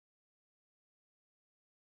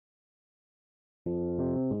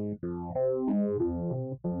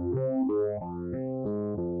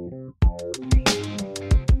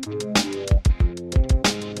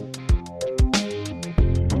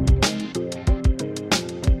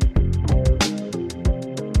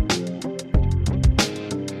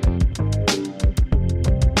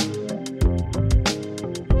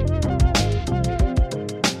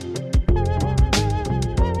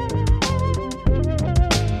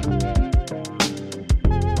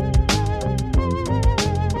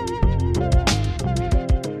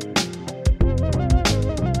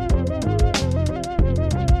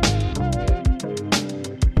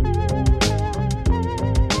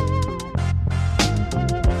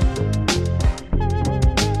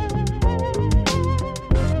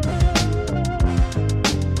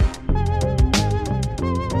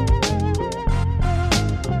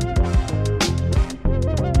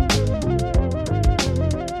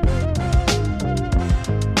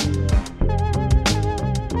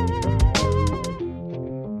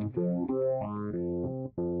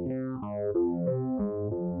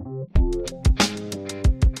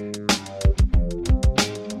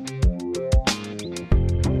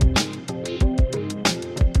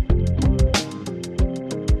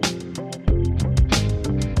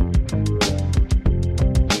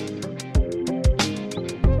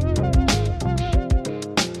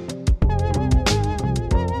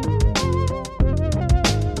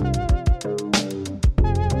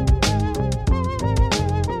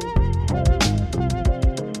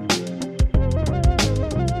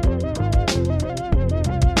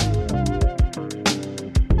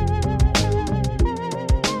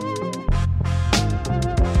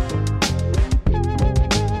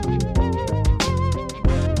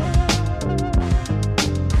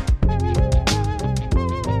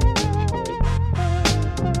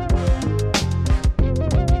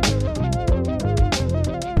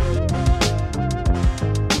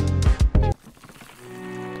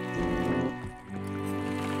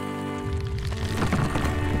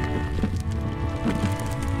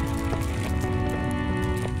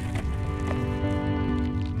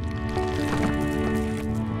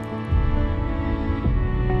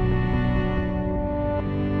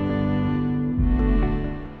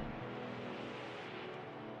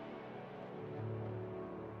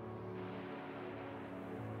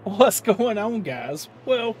What's going on, guys?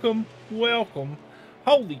 Welcome, welcome.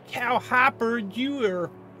 Holy cow, Hyper, you are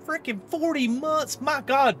freaking 40 months. My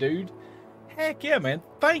God, dude. Heck yeah, man.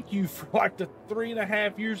 Thank you for like the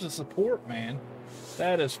 3.5 years of support, man.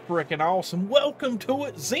 That is freaking awesome. Welcome to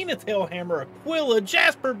it, Zenith Hellhammer, Aquila,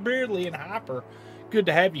 Jasper, Beardley, and Hyper. Good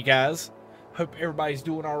to have you guys. Hope everybody's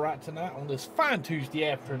doing all right tonight on this fine Tuesday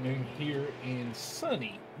afternoon here in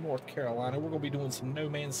sunny North Carolina. We're going to be doing some No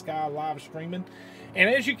Man's Sky live streaming. And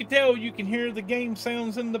as you can tell, you can hear the game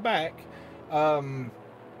sounds in the back. I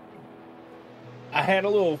had a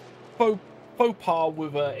little faux pas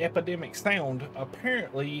with Epidemic Sound.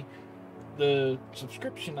 Apparently, the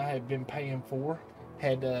subscription I had been paying for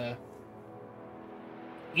had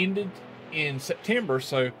ended in September,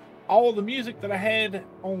 so all the music that I had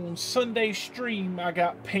on Sunday stream, I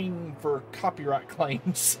got pinged for copyright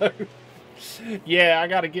claims. So, yeah,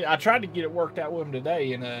 I tried to get it worked out with them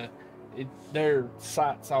today, and their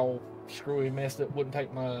site's all screwy, messed up, wouldn't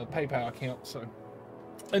take my PayPal account. So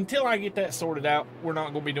until I get that sorted out, we're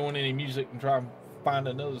not going to be doing any music and try and find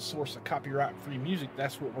another source of copyright-free music.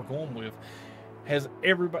 That's what we're going with. Has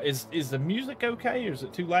everybody is the music okay, or is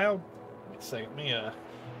it too loud? Let's see. Let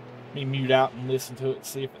me mute out and listen to it and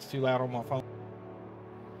see if it's too loud on my phone.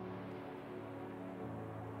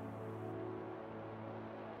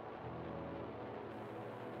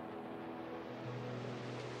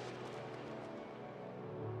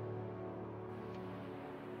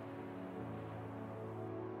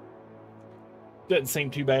 Doesn't seem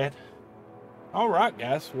too bad. All right,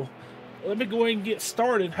 guys. Well, let me go ahead and get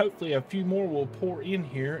started. Hopefully a few more will pour in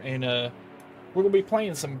here, and we're going to be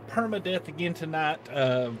playing some Permadeath again tonight.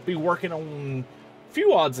 Be working on a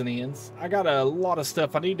few odds and ends. I got a lot of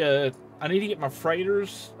stuff. I need to get my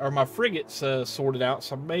freighters or my frigates sorted out,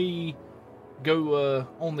 so I may go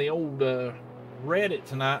on the old Reddit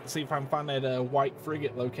tonight and see if I can find that white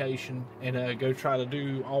frigate location and go try to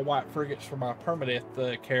do all white frigates for my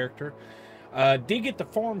Permadeath character. Did get the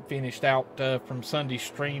farm finished out from Sunday's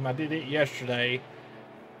stream. I did it yesterday.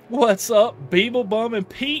 What's up, Beeblebum and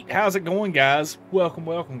Pete? How's it going, guys? Welcome,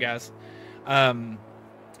 welcome, guys.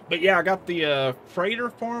 But yeah, I got the freighter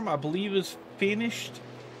farm, I believe, is finished.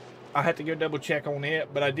 I had to go double check on it,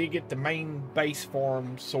 but I did get the main base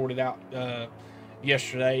farm sorted out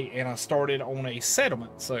yesterday, and I started on a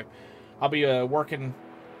settlement. So I'll be working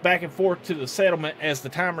back and forth to the settlement as the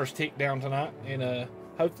timers tick down tonight, and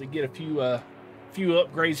hopefully get a few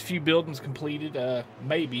upgrades, a few buildings completed.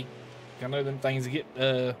 Maybe. I know them things get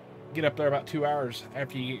up there about 2 hours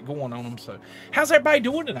after you get going on them. So, how's everybody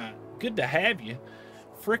doing tonight? Good to have you.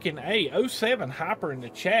 Freaking A07 Hyper in the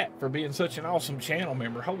chat for being such an awesome channel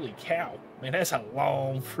member. Holy cow, man, that's a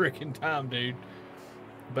long freaking time, dude.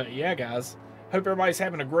 But yeah, guys, hope everybody's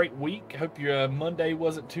having a great week. Hope your Monday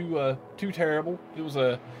wasn't too terrible. It was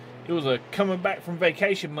a coming back from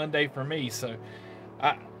vacation Monday for me. So,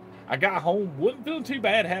 I got home, wasn't feeling too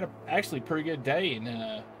bad. Had actually a pretty good day, and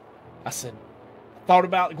I thought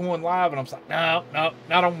about going live, and I was like, no,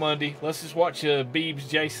 not on Monday. Let's just watch Beebs,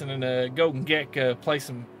 Jason, and Golden Geck play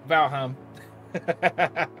some Valheim.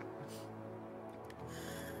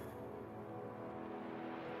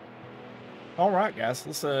 All right, guys,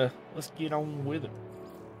 let's get on with it.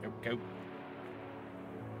 There we go.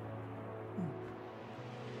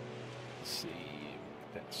 Let's see.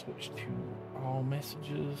 That switch to all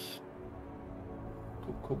messages.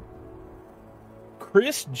 Cool.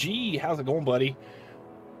 Chris G, how's it going, buddy?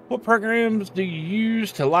 What programs do you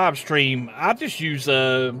use to live stream? I just use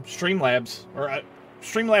Streamlabs or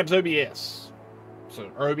Streamlabs OBS,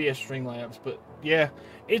 or OBS Streamlabs. But yeah,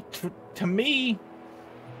 to me,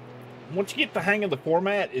 once you get the hang of the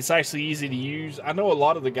format, it's actually easy to use. I know a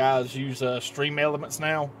lot of the guys use Stream Elements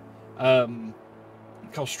now,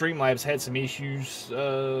 because Streamlabs had some issues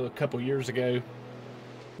a couple years ago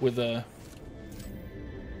with it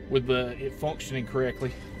functioning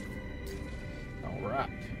correctly. All right,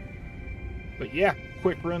 but yeah,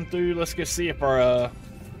 quick run through. Let's go see if our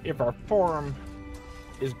farm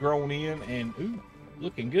is grown in, and ooh,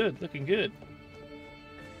 looking good.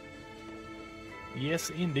 Yes,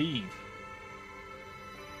 indeed.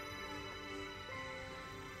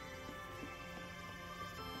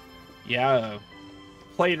 Yeah,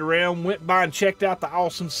 played around, went by and checked out the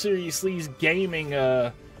awesome Seriously's Gaming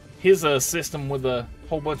his system with a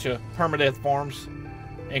whole bunch of Permadeath farms,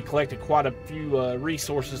 and collected quite a few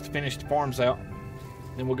resources to finish the farms out.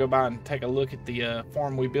 Then we'll go by and take a look at the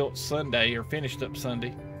farm we built Sunday, or finished up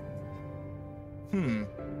Sunday.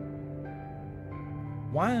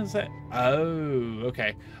 Why is that? Oh,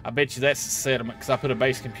 okay. I bet you that's the settlement, because I put a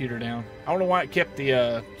base computer down. I don't know why it kept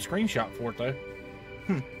the screenshot for it, though.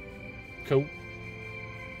 Cool.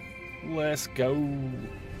 Let's go.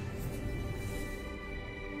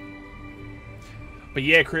 But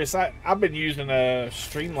yeah, Chris, I've been using OBS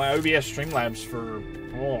Streamlabs for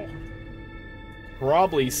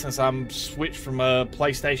probably since I'm switched from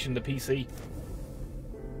PlayStation to PC.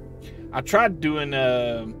 I tried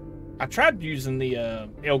using the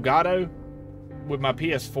Elgato with my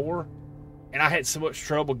PS4, and I had so much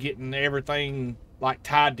trouble getting everything like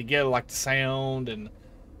tied together, like the sound and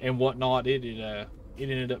whatnot. It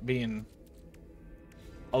ended up being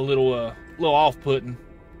a little off-putting.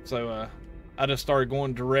 So I just started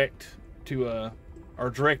going direct with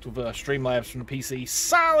Streamlabs from the PC.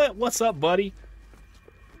 Silent, what's up, buddy?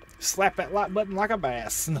 Slap that like button like a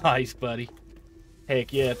bass. Nice, buddy.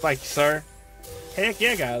 Heck yeah, thank you, sir. Heck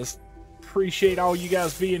yeah, guys. Appreciate all you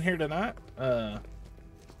guys being here tonight. Like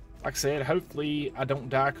I said, hopefully I don't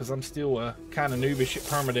die because I'm still kind of noobish at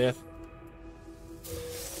Permadeath.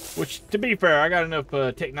 Which, to be fair, I got enough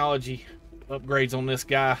technology upgrades on this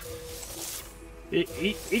guy.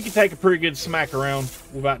 He can take a pretty good smack around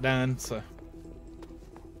without dying, so.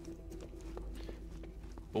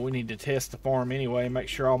 But we need to test the farm anyway. Make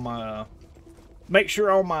sure all my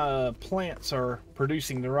plants are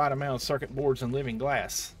producing the right amount of circuit boards and living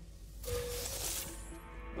glass.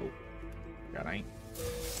 Oh, God, I ain't.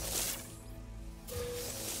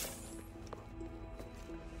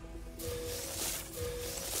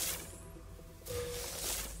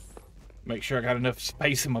 Make sure I got enough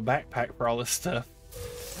space in my backpack for all this stuff.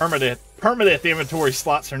 Permadeath inventory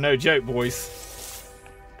slots are no joke, boys.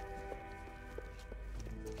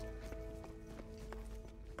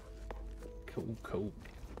 Cool.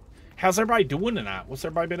 How's everybody doing tonight? What's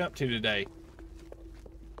everybody been up to today?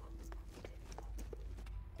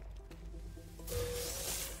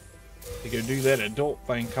 To go do that adult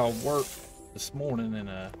thing called work this morning, and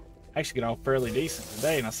actually get off fairly decent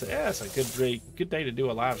today. And I said, yeah, it's a good day to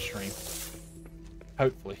do a live stream.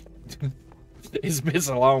 Hopefully. It's been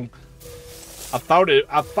so long. I thought it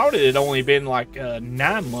had only been like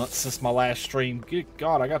 9 months since my last stream. Good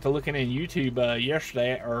God, I got to looking in YouTube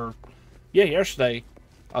yesterday.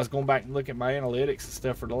 I was going back and looking at my analytics and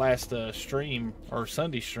stuff for the last stream or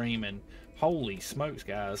Sunday stream, and holy smokes,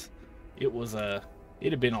 guys, it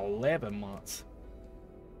had been 11 months.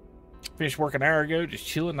 Finished work an hour ago, just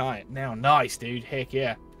chilling now. Nice, dude. Heck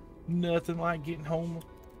yeah. Nothing like getting home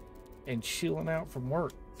and chilling out from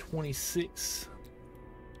work. 26.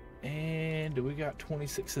 And we got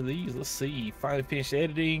 26 of these. Let's see. Finally finished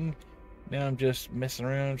editing. Now I'm just messing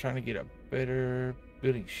around trying to get a better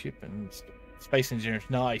building ship and space engineers.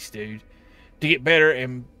 Nice, dude. To get better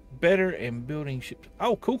and building ships.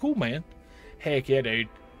 Oh, cool, man. Heck yeah, dude.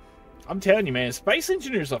 I'm telling you, man, Space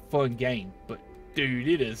Engineer's a fun game, but dude,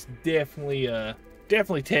 it is definitely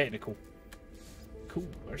technical. Cool.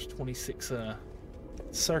 There's 26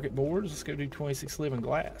 circuit boards. Let's go do 26 living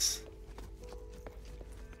glass.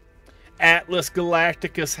 Atlas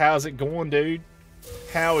Galacticus, how's it going, dude?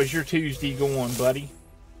 How is your Tuesday going, buddy?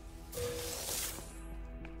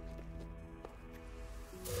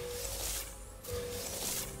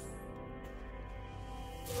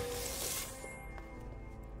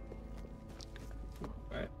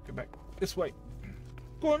 Go back this way.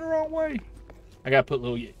 Going the wrong way. I gotta put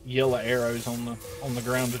little yellow arrows on the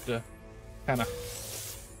ground to kind of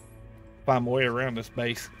find my way around this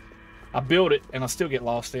base. I built it and I still get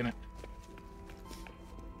lost in it.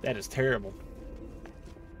 That is terrible.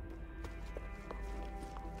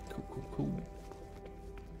 Cool.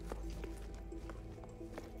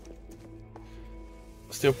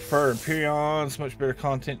 Still prefer Empyrean. It's much better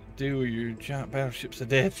content to do with your giant battleships of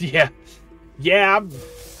death. Yeah,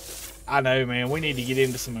 I know, man. We need to get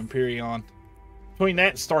into some Empyrean. Between that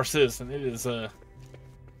and Star Citizen, it is I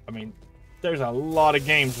mean, there's a lot of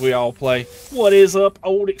games we all play. What is up,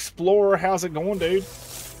 Old Explorer? How's it going, dude?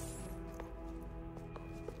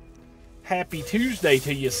 Happy Tuesday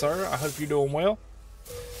to you, sir. I hope you're doing well.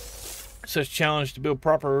 Such challenge to build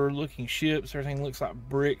proper looking ships. Everything looks like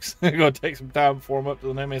bricks. It's gonna take some time before I'm up to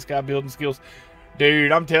the No Man's Sky building skills.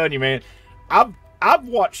 Dude, I'm telling you, man. I've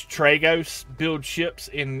watched Tragos build ships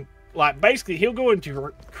in, like, basically he'll go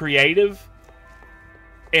into creative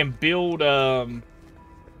and build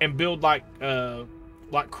like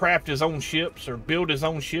craft his own ships or build his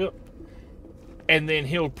own ship, and then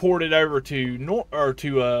he'll port it over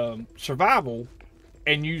to survival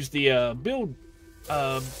and use the build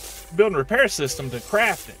and repair system to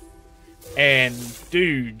craft it. And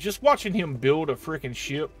dude, just watching him build a freaking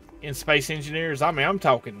ship in Space Engineers, I mean, I'm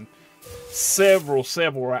talking several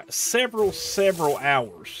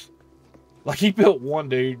hours. Like, he built one,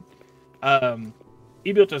 dude.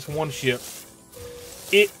 He built this one ship.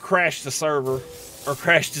 It crashed the server. or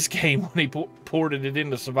crashed his game when he ported it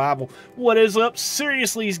into survival. What is up?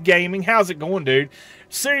 Seriously's Gaming. How's it going, dude?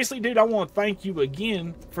 Seriously, dude, I want to thank you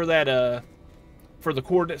again for that, for the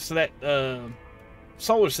coordinates to that,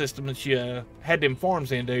 solar system that you had them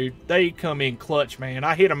farms in, dude. They come in clutch, man.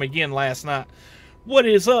 I hit them again last night. What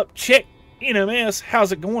is up? Check NMS.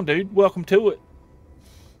 How's it going, dude? Welcome to it.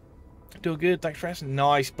 Doing good. Thanks for asking.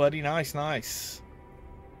 Nice, buddy. Nice, nice.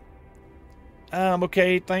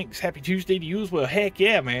 Okay, thanks. Happy Tuesday to you as well. Heck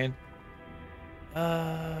yeah, man.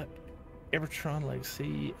 Evertron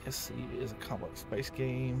Legacy SC is a complex space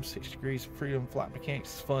game. 6 degrees of freedom, flight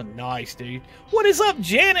mechanics is fun. Nice, dude. What is up,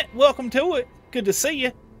 Janet? Welcome to it. Good to see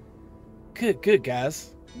you. Good,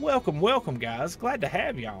 guys. Welcome, guys. Glad to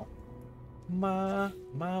have y'all. My.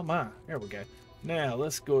 There we go. Now,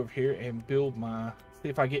 let's go over here and build my... See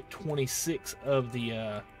if I get 26 of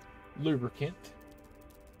the lubricant.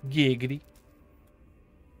 Giggity.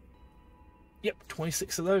 Yep,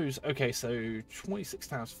 26 of those. Okay, so 26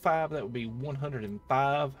 times 5, that would be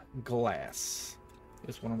 105 glass.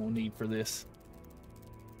 That's what I'm going to need for this.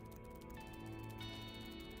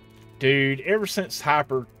 Dude, ever since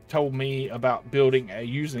Hyper told me about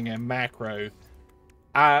using a macro,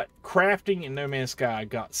 crafting in No Man's Sky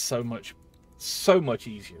got so much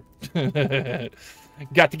easier.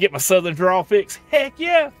 Got to get my southern draw fix. Heck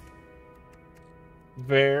yeah!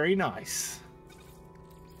 Very nice.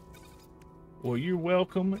 Well, you're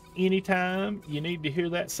welcome anytime you need to hear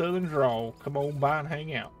that southern drawl. Come on by and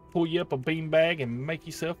hang out. Pull you up a beanbag and make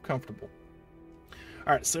yourself comfortable.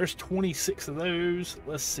 All right, so there's 26 of those.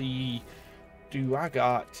 Let's see. Do I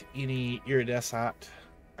got any iridescite?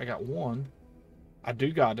 I got one. I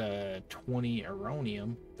do got 20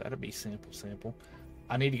 auronium. That'll be simple.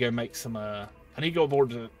 I need to go make some... I need to go aboard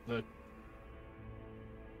the...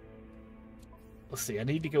 Let's see. I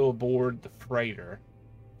need to go aboard the freighter.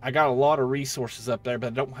 I got a lot of resources up there, but I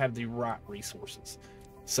don't have the right resources.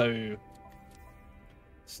 So, let's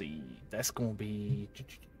see, that's going to be...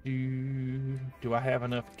 Do I have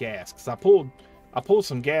enough gas? Because I pulled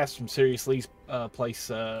some gas from Sirius Lee's place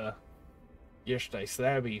yesterday, so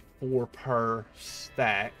that would be 4 per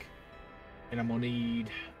stack. And I'm going to need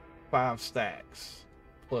 5 stacks.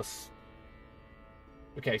 Plus,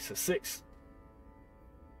 okay, so 6.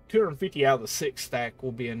 250 out of the 6 stack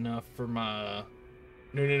will be enough for my...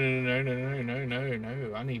 No. I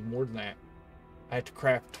need more than that. I have to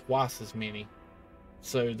craft twice as many.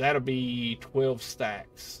 So that'll be 12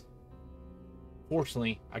 stacks.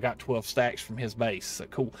 Fortunately, I got 12 stacks from his base. So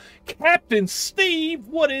cool. Captain Steve,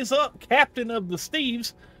 what is up? Captain of the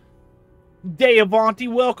Steves.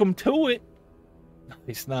 Deavanti, welcome to it.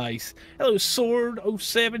 Nice. Hello,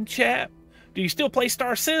 Sword07 chap. Do you still play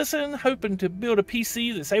Star Citizen? Hoping to build a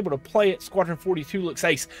PC that's able to play it. Squadron 42 looks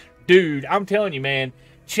ace. Dude, I'm telling you, man,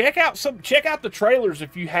 check out the trailers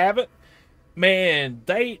if you haven't. Man,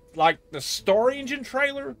 like the Star Engine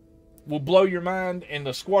trailer will blow your mind, and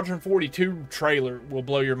the Squadron 42 trailer will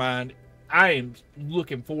blow your mind. I am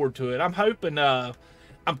looking forward to it. I'm hoping, I'm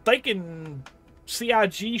thinking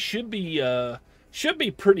CIG should be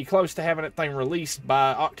pretty close to having that thing released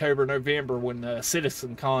by October, November when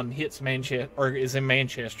CitizenCon hits Manchester, or is in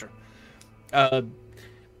Manchester.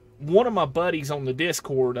 One of my buddies on the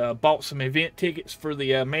Discord bought some event tickets for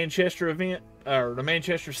the Manchester event, or the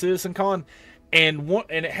Manchester CitizenCon, and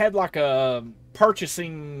it had like a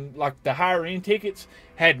purchasing, like the higher end tickets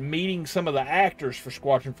had meeting some of the actors for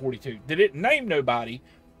Squadron 42. They didn't name nobody,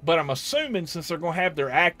 but I'm assuming since they're going to have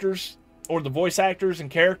their actors or the voice actors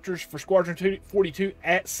and characters for Squadron 42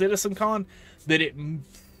 at CitizenCon, that it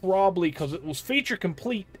probably, because it was feature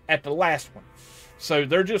complete at the last one, so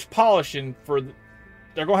they're just polishing for.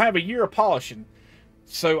 They're going to have a year of polishing.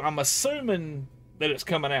 So I'm assuming that it's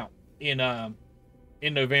coming out in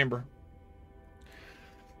November.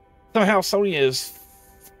 Somehow Sony has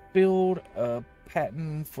filled a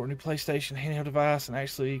patent for a new PlayStation handheld device and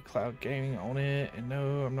actually cloud gaming on it. And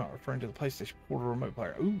no, I'm not referring to the PlayStation Portal remote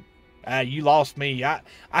player. Ooh, you lost me. I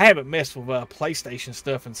haven't messed with PlayStation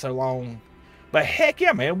stuff in so long. But heck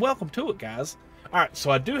yeah, man. Welcome to it, guys. All right,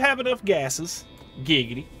 so I do have enough gases.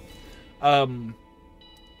 Giggity.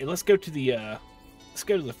 Let's go to the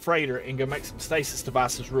freighter and go make some stasis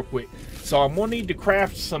devices real quick. So I'm gonna need to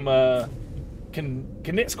craft some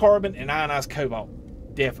condensed carbon and ionized cobalt.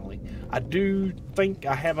 Definitely. I do think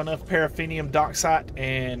I have enough paraffinium doxite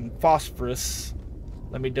and phosphorus.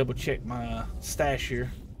 Let me double check my stash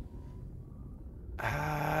here.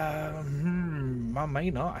 I may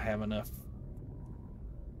not have enough.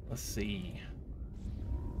 Let's see.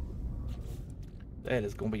 That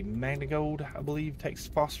is going to be Magnagold, I believe, takes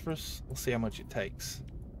phosphorus. Let's see how much it takes.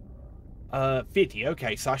 50.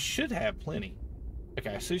 Okay, so I should have plenty.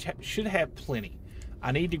 Okay, so should have plenty.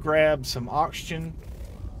 I need to grab some oxygen,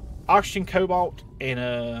 cobalt,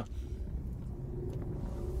 and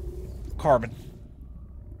carbon.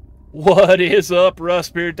 What is up,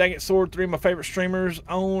 Rustbeard? Dang it, Sword, 3 of my favorite streamers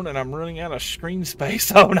on, and I'm running out of screen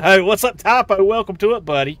space. Oh no, what's up, Typo? Welcome to it,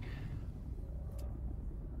 buddy.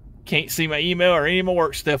 Can't see my email or any of my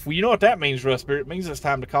work stuff. Well, you know what that means, Rustbeard. It means it's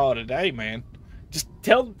time to call it a day, man. Just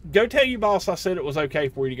go tell your boss I said it was okay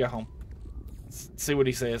for you to go home. See what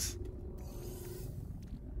he says.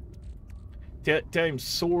 Tell him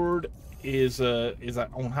Sword is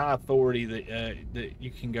on high authority that you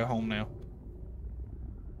can go home now.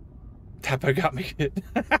 Tapo got me good.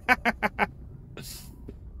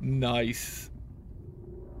 Nice.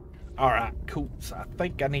 Alright, cool. So I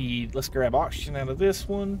think I need, let's grab oxygen out of this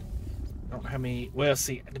one. I don't know how many, well,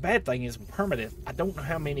 see, the bad thing is with Permadeath, I don't know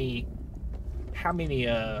how many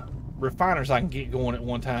refiners I can get going at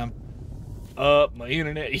one time. My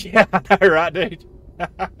internet. Yeah, I know, right, dude?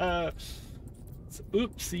 So,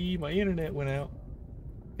 oopsie, my internet went out.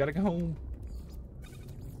 Gotta go home.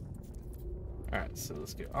 Alright, so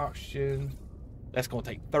let's get oxygen. That's going to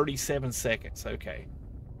take 37 seconds. Okay.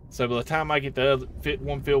 So by the time I get the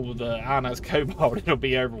one filled with ionized cobalt, it'll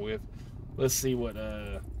be over with. Let's see what...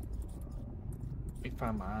 Let me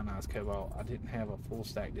find my ionized cobalt. I didn't have a full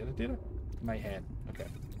stack, did I? May have. Okay.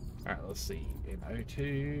 Alright, let's see. In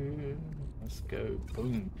O2. Let's go.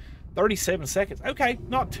 Boom. 37 seconds. Okay,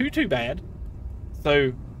 not too bad.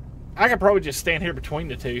 So, I could probably just stand here between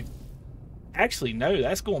the two. Actually, no,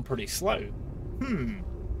 that's going pretty slow. Can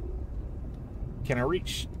I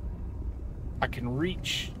reach? I can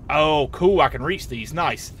reach. Oh, cool. I can reach these.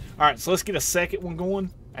 Nice. All right, so let's get a second one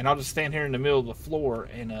going, and I'll just stand here in the middle of the floor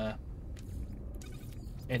and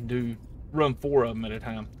run 4 of them at a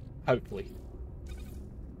time, hopefully.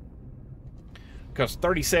 Because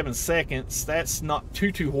 37 seconds, that's not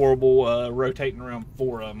too horrible. Rotating around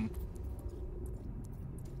 4 of them.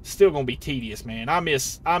 Still gonna be tedious, man. I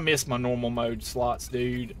miss my normal mode slots,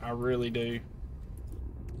 dude. I really do.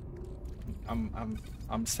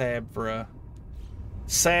 I'm sad for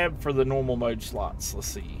the normal mode slots. Let's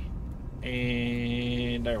see.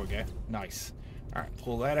 And there we go. Nice. All right,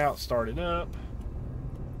 pull that out, start it up.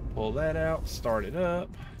 Pull that out, start it up.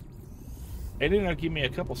 And then it'll give me a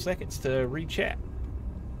couple seconds to read chat.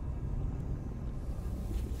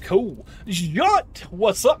 Cool. Jut,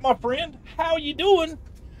 what's up, my friend? How you doing?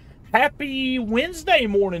 Happy Wednesday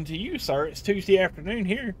morning to you, sir. It's Tuesday afternoon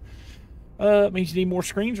here. It means you need more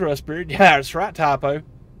screens, Rustbeard. Yeah, that's right, Typo.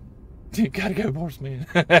 You gotta go, Borsman.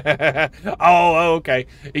 Oh, okay.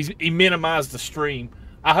 He minimized the stream.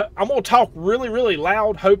 I'm gonna talk really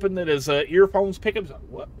loud, hoping that his earphones pick up.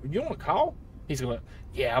 What? You want to call? He's gonna.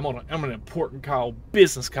 Yeah, I'm an important call,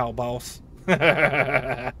 business call, boss.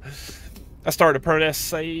 I started a Permadeath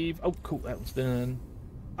save. Oh, cool, that was done.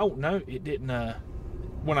 Oh no, it didn't.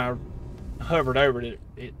 When I hovered over it,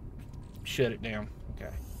 it shut it down.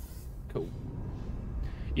 Okay, cool.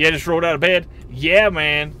 Yeah, just rolled out of bed. Yeah,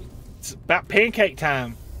 man, it's about pancake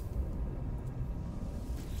time.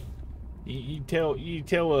 You tell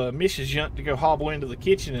Mrs. Yunt to go hobble into the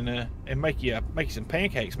kitchen and make you some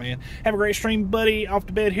pancakes, man. Have a great stream, buddy. Off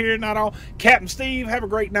to bed here, not all. Captain Steve, have a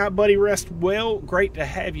great night, buddy. Rest well. Great to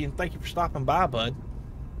have you, and thank you for stopping by, bud.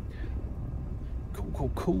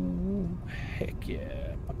 Cool. Heck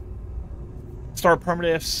yeah. Start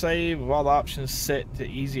Permadeath save with all the options set to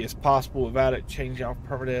easy as possible without it changing off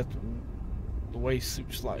Permadeath the way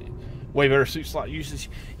suits like. Way better suit slot usage.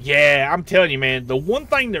 Yeah, I'm telling you, man. The one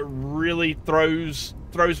thing that really throws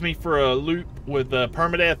me for a loop with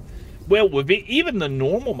Permadeath, well, with even the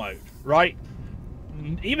normal mode, right?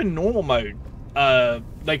 Even normal mode,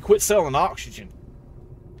 they quit selling oxygen.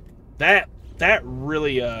 That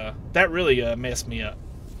really messed me up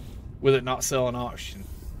with it not selling oxygen,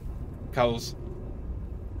 because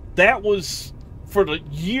that was for the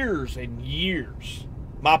years and years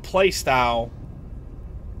my play style.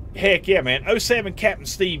 Heck yeah, man. 07 Captain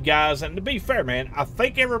Steve, guys. And to be fair, man, I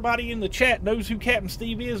think everybody in the chat knows who Captain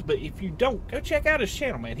Steve is, but if you don't, go check out his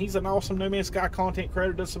channel, man. He's an awesome No Man's Sky content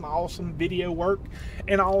creator, does some awesome video work,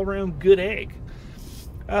 and all-around good egg.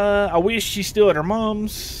 I wish she's still at her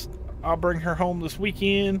mom's. I'll bring her home this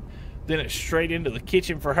weekend. Then it's straight into the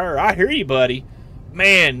kitchen for her. I hear you, buddy.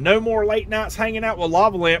 Man, no more late nights hanging out with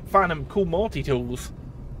Lava Lamp, finding cool multi-tools.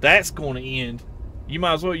 That's going to end. You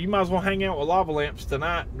might as well hang out with Lava Lamps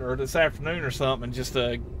tonight or this afternoon or something, and just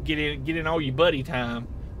get in all your buddy time.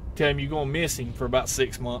 Tell him you're gonna miss him for about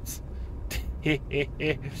 6 months.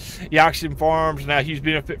 The oxygen farms now huge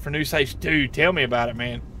benefit for new saves. Dude, tell me about it,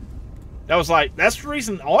 man. That's the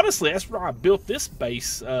reason. Honestly, that's why I built this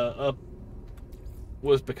base up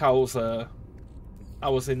was because I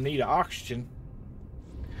was in need of oxygen,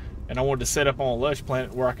 and I wanted to set up on a lush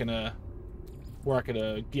planet where I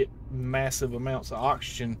could get massive amounts of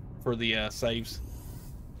oxygen for the saves.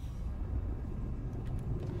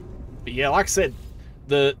 But yeah, like I said,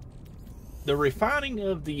 the refining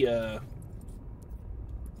of the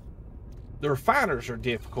refiners are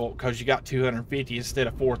difficult because you got 250 instead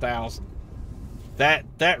of 4,000.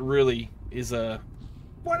 That really is a...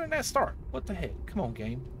 Why didn't that start? What the heck? Come on,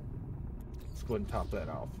 game. Let's go ahead and top that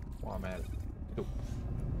off while I'm at it. Cool.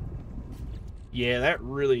 Yeah, that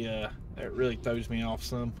really throws me off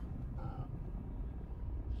some.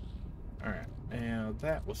 Alright, now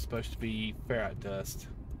that was supposed to be ferrite dust.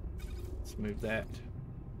 Let's move that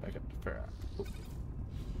back up to ferrite. Cool.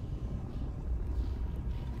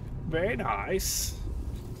 Very nice.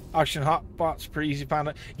 Oxygen hotspots pretty easy to find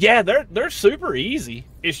out. Yeah, they're super easy.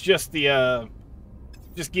 It's just the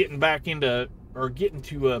just getting back into, or getting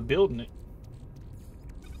to building it.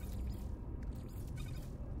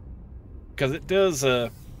 Because it does, I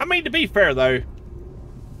mean, to be fair though,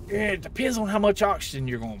 it depends on how much oxygen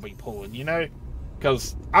you're going to be pulling, you know?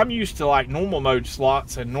 Because I'm used to like normal mode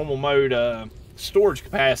slots and normal mode storage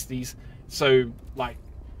capacities. So like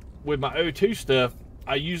with my O2 stuff,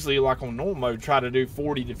 I usually, like on normal mode, try to do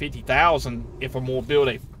 40 to 50,000 if I'm going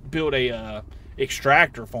to build a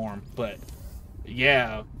extractor farm. But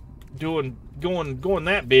yeah, going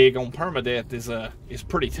that big on permadeath is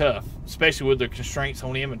pretty tough, especially with the constraints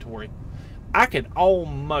on inventory. I can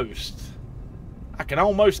almost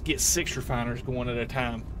get 6 refiners going at a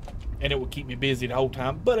time, and it will keep me busy the whole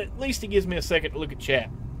time. But at least it gives me a second to look at chat.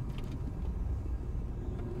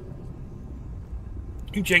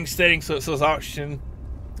 You change settings so it says oxygen.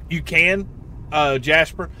 You can,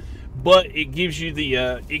 Jasper, but it gives you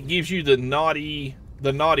the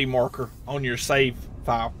naughty marker on your save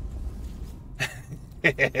file.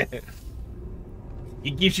 It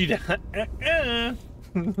gives you the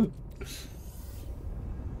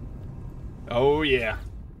oh yeah,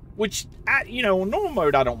 which you know, normal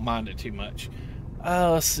mode I don't mind it too much.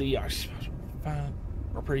 Let's see, I was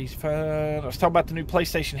pretty fun. I was talking about the new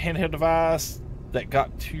PlayStation handheld device that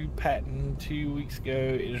got to patent 2 weeks ago.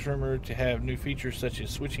 It is rumored to have new features such as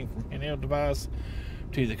switching from handheld device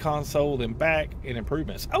to the console, then back, and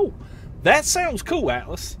improvements. Oh, that sounds cool,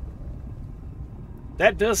 Atlas.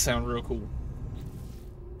 That does sound real cool.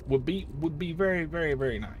 Would be very, very,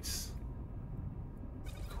 very nice.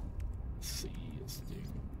 Cool. Let's see. Let's do.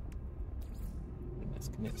 Let's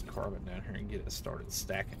condense carbon down here and get it started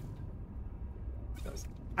stacking.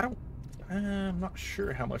 I'm not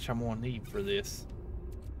sure how much I'm going to need for this,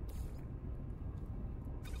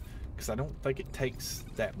 because I don't think it takes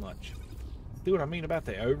that much. See what I mean about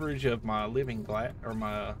the overage of my living glass, or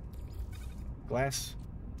my glass,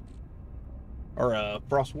 or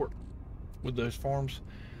frostwort with those farms.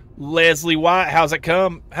 Leslie White, how's it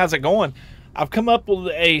going? I've come up with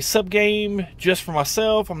a sub game just for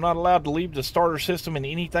myself. I'm not allowed to leave the starter system in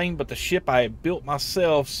anything but the ship I have built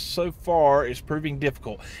myself. So far is proving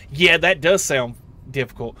difficult. Yeah, that does sound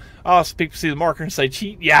difficult. Oh, so people see the marker and say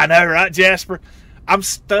cheat. Yeah, I know, right, Jasper? I'm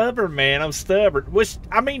stubborn, man. I'm stubborn. Which,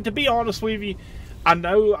 I mean, to be honest with you, I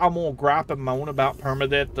know I'm gonna gripe and moan about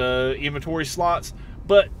permadeath inventory slots,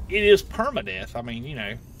 but it is permadeath. I mean, you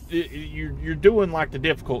know, you're doing like the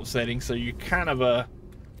difficult setting, so you kind of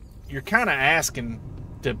you're kind of asking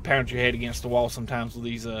to pound your head against the wall sometimes with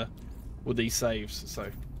these saves. So,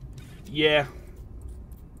 yeah.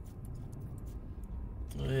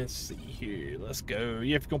 Let's see here. Let's go.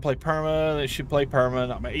 Yeah, if you're gonna play perma, then you should play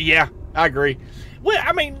perma. I mean, yeah, I agree. Well,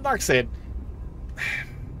 I mean, like I said,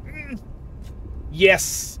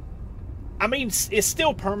 yes. I mean, it's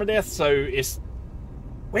still permadeath, so it's,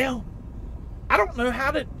 well, I don't know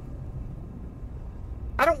how to.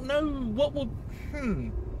 I don't know what will.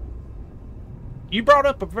 You brought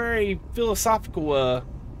up a very philosophical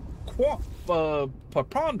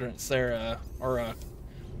preponderance there, or a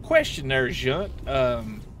question there, Junt.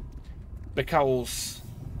 Because,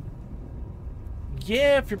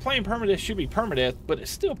 yeah, if you're playing permadeath, it should be permadeath, but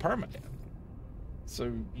it's still permadeath.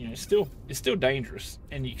 So, you know, it's still dangerous,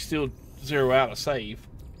 and you can still zero out a save.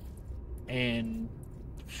 And,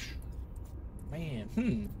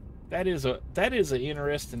 man, that is an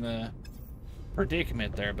interesting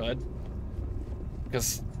predicament there, bud.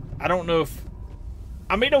 Because I don't know if,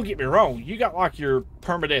 I mean, don't get me wrong, you got like your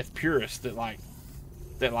permadeath purists that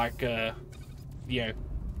you know,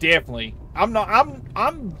 definitely. I'm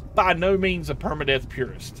by no means a permadeath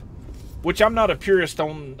purist, which I'm not a purist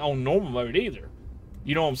on normal mode either.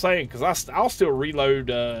 You know what I'm saying? Because I'll still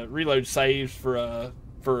reload saves for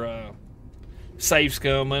save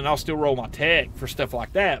scum, and I'll still roll my tech for stuff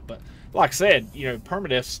like that. But like I said, you know,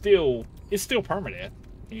 permadeath still, it's still permadeath.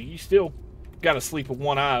 You still got to sleep with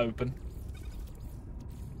one eye open.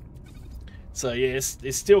 So yeah,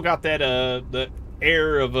 it's still got that the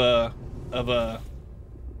air of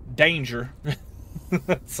danger.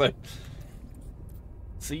 so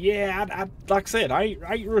yeah, I like I said, I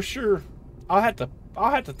ain't real sure. I'll have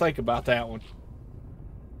to think about that one.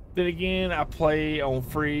 Then again, I play on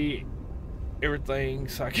free everything,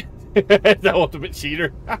 so I can the ultimate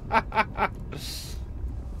cheater.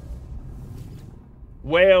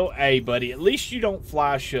 Well, hey buddy, at least you don't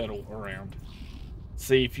fly a shuttle around.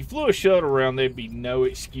 See, if you flew a shuttle around, there'd be no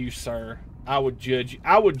excuse, sir. I would judge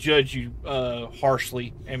you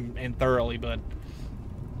harshly and thoroughly, bud.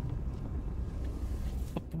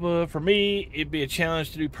 For me, it'd be a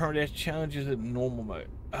challenge to do permadeath challenges in normal mode.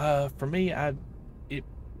 For me,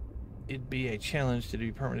 it'd be a challenge to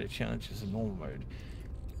do permadeath challenges in normal mode.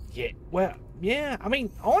 Yeah, well, yeah. I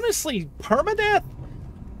mean, honestly, permadeath.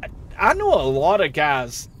 I know a lot of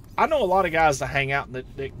guys. I know a lot of guys that hang out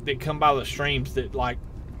that come by the streams that like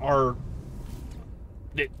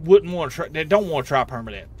that wouldn't want to try, that don't want to try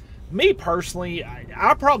permadeath. Me personally,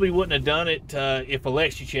 I probably wouldn't have done it if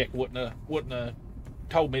Alexichek wouldn't have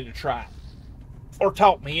told me to try it or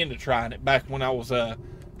talked me into trying it back when I was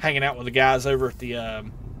hanging out with the guys over at the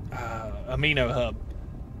Amino Hub.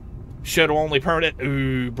 Shuttle only permadeath.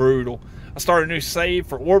 Ooh, brutal. I started a new save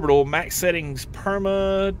for Orbital, max settings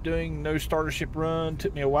perma, doing no starter ship run.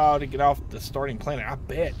 Took me a while to get off the starting planet. I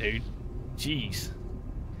bet, dude. Jeez.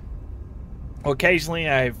 Well, occasionally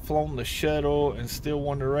I have flown the shuttle and still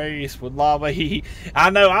won the race with lava. I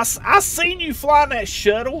know. I seen you flying that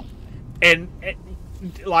shuttle, and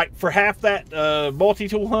like for half that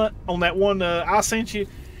multi-tool hunt on that one I sent you,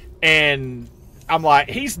 and I'm like,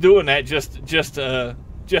 he's doing that just to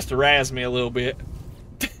razz me a little bit.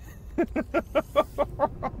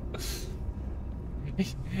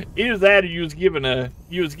 Either that or you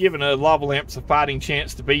was given a lava lamps a fighting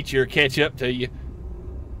chance to beat you or catch up to you.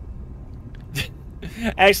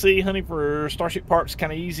 Actually, hunting for starship parts is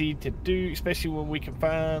kind of easy to do, especially when we can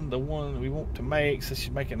find the one we want to make, such as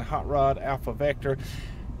making a hot rod alpha vector.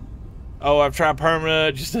 Oh, I've tried perma,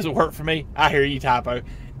 it just doesn't work for me. I hear you, Typo.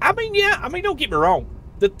 I mean, yeah, I mean, don't get me wrong.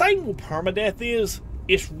 The thing with permadeath is,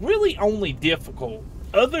 it's really only difficult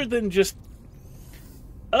other than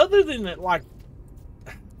it, like,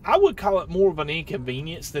 I would call it more of an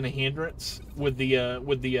inconvenience than a hindrance with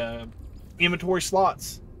the inventory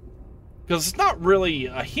slots, because it's not really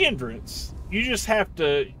a hindrance. You just have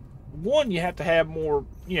to, one, you have to have more,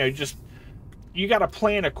 you know, just you got to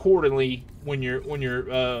plan accordingly when you're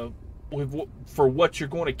for what you're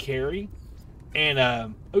going to carry.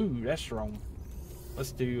 And ooh, that's wrong.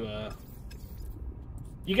 Let's do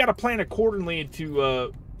you got to plan accordingly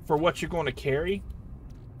to for what you're going to carry,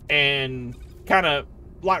 and kind of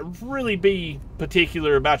like really be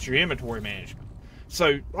particular about your inventory management.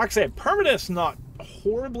 So like I said, permadeath's not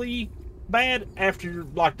horribly bad after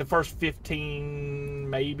like the first 15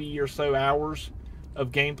 maybe or so hours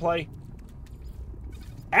of gameplay.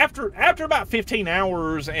 After about 15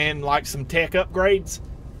 hours and like some tech upgrades,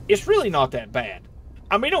 it's really not that bad.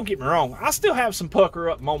 I mean, don't get me wrong, I still have some pucker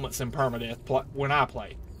up moments in permadeath when I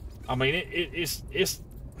play. I mean, it's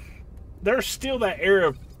there's still that air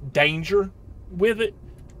of danger with it,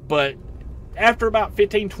 but after about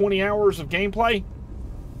 15-20 hours of gameplay,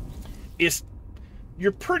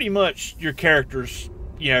 you're pretty much your character's,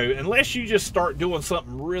 you know, unless you just start doing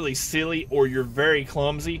something really silly or you're very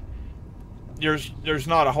clumsy, there's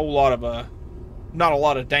not a whole lot of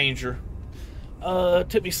danger.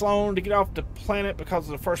 Took me so long to get off the planet because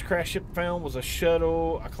of the first crash ship found was a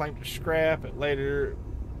shuttle. I claimed to scrap it later.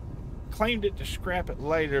 But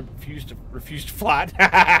refused to fly it.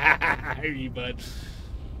 I hear you, bud.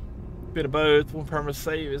 Bit of both. One permanent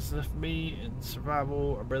save is for me in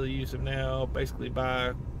survival. I barely use them now. Basically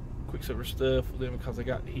buy Quicksilver stuff with them because I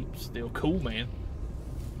got heaps still. Cool, man.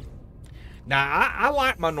 Now I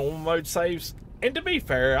like my normal mode saves, and to be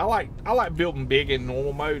fair, I like building big in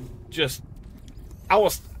normal mode. Just I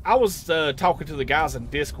was talking to the guys in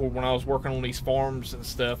Discord when I was working on these farms and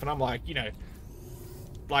stuff, and I'm like, you know,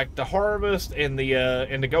 like the harvest and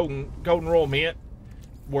the golden royal mint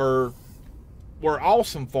were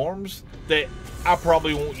awesome farms that I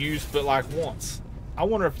probably won't use but like once. I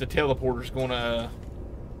wonder if the teleporter's gonna.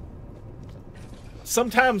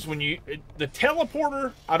 Sometimes when the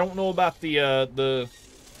teleporter, I don't know about the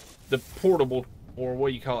portable, or what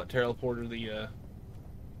do you call it, teleporter, the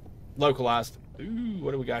localized. Ooh,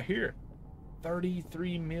 what do we got here?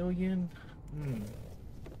 33 million.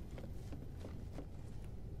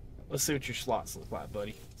 Let's see what your slots look like,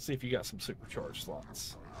 buddy. See if you got some supercharged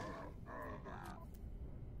slots.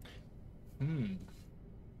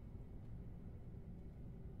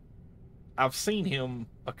 I've seen him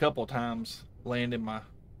a couple times landing my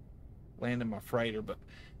freighter, but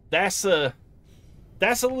that's a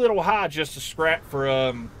little high just to scrap for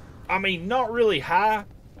I mean, not really high,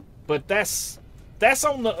 but that's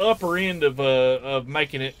on the upper end of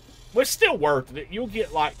making it. Well, it's still worth it. You'll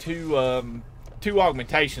get like two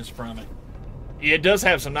augmentations from it. It does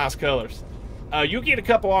have some nice colors. You'll get a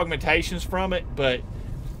couple augmentations from it, but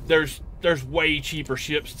there's way cheaper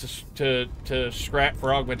ships to scrap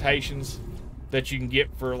for augmentations that you can get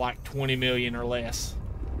for like 20 million or less.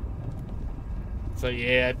 So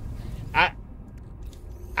yeah,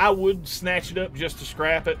 I would snatch it up just to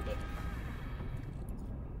scrap it, but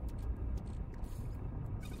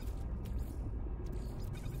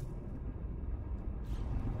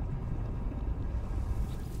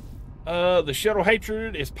the shuttle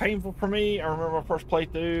hatred is painful for me. I remember my first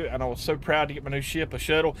playthrough, and I was so proud to get my new ship, a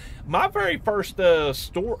shuttle. My very first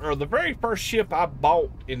the very first ship I bought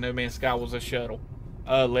in No Man's Sky was a shuttle,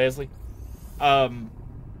 Leslie. And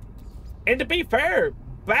to be fair,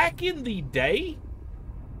 back in the day,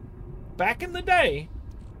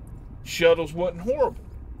 shuttles wasn't horrible.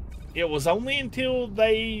 It was only until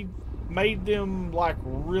they made them like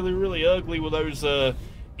really, really ugly with those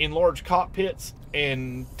enlarged cockpits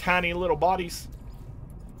and tiny little bodies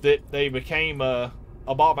that they became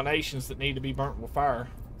abominations that need to be burnt with fire.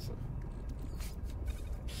 So.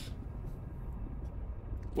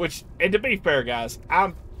 Which, and to be fair, guys,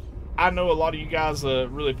 I know a lot of you guys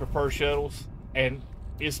really prefer shuttles, and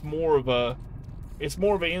it's more of an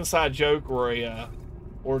inside joke or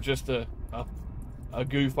just a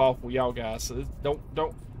goof off with y'all guys. So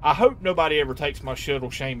don't. I hope nobody ever takes my shuttle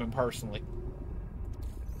shaming personally.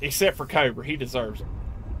 Except for Cobra. He deserves it.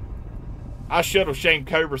 I shuttle shamed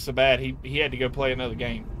Cobra so bad he had to go play another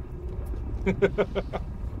game.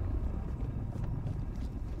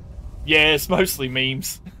 Yeah, it's mostly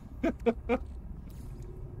memes.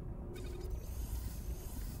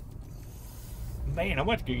 Man, I'm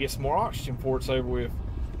about to go get some more oxygen before it's over with.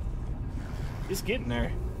 It's getting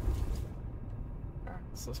there. Alright,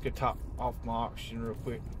 so let's go top off my oxygen real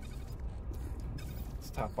quick. Let's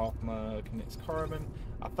top off my condensed carbon.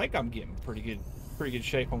 I think I'm getting pretty good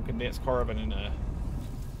shape on condensed carbon and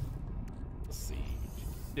let's see.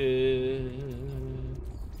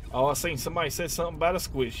 Oh, I seen somebody say something about a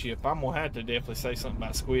squid ship. I'm gonna have to definitely say something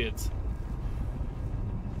about squids.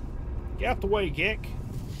 Get out the way, Geck.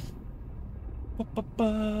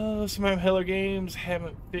 Some Heller games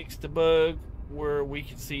haven't fixed the bug where we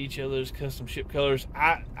can see each other's custom ship colors.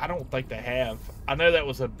 I don't think they have. I know that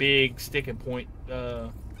was a big sticking point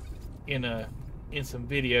in some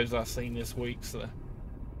videos I've seen this week. So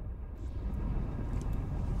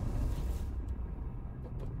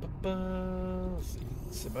let's see,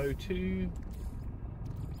 some O2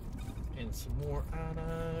 and some more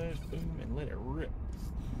ionos. Boom, and let it rip.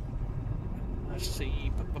 Let's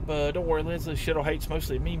see. Don't worry, Leslie. Shuttle hates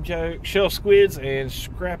mostly a meme joke. Shell squids and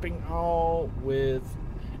scrapping all with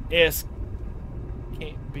S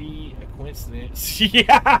can't be a coincidence.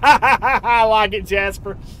 Yeah, I like it,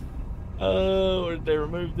 Jasper. Or did they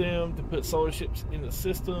remove them to put solar ships in the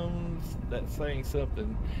systems? That's saying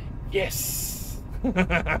something. Yes.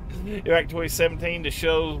 Back in 2017, the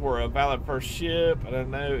shows were a valid first ship. I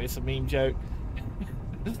don't know. It's a meme joke.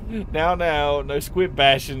 Now, no squid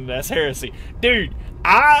bashing. That's heresy, dude.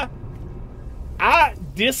 I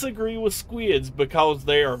disagree with squids because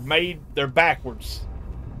they're backwards.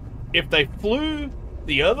 If they flew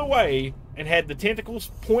the other way and had the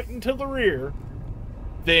tentacles pointing to the rear,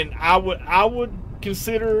 then I would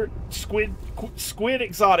consider squid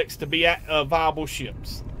exotics to be viable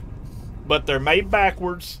ships. But they're made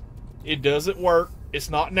backwards. It doesn't work.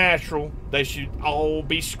 It's not natural. They should all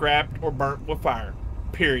be scrapped or burnt with fire.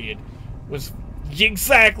 Period. Was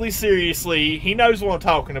exactly, seriously. He knows what I'm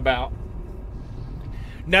talking about.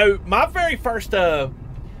 No, my very first, the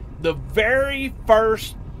very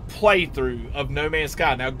first playthrough of No Man's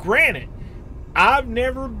Sky. Now, granted, I've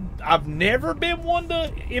never been one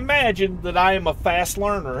to imagine that I am a fast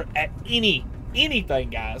learner at anything,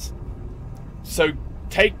 guys. So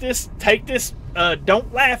take this.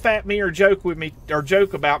 Don't laugh at me or joke with me or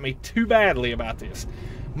joke about me too badly about this.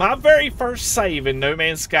 My very first save in No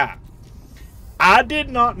Man's Sky, I did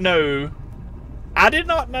not know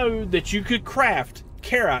that you could craft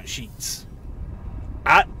carrot sheets.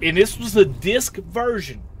 And this was the disc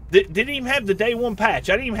version. Didn't even have the day one patch.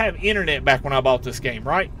 I didn't even have internet back when I bought this game,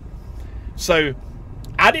 right? So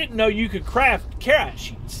I didn't know you could craft carrot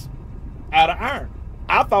sheets out of iron.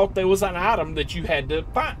 I thought there was an item that you had to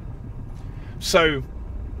find. So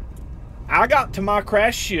I got to my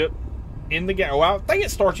crash ship in the game. Well, I think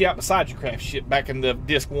it starts you out beside your crash ship back in the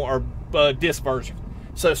disc one or disc version.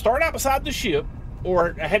 So start out beside the ship,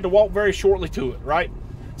 or I had to walk very shortly to it, right?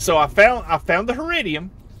 So I found the Heridium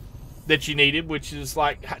that you needed, which is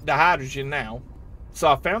like the hydrogen now. So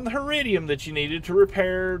I found the Heridium that you needed to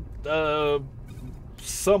repair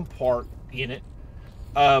some part in it.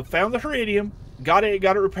 Found the Heridium, got it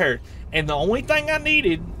repaired, and the only thing I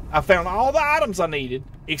needed, I found all the items I needed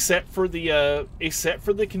except for the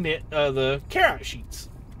carrot sheets.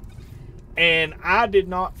 And I did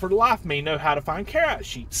not, for the life of me, know how to find carrot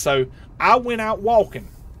sheets. So I went out walking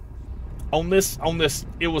on this.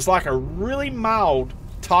 It was like a really mild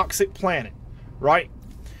toxic planet, right?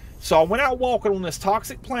 So I went out walking on this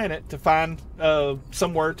toxic planet to find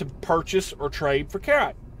somewhere to purchase or trade for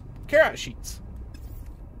carrot sheets.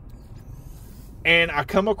 And I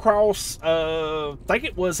come across, I think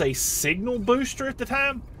it was a signal booster at the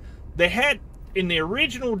time. They had, in the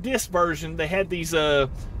original disc version, they had these, let's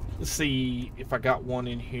see if I got one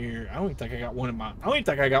in here. I don't even think I got one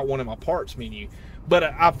in my parts menu. But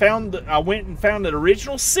I went and found an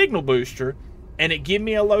original signal booster, and it gave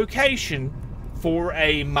me a location for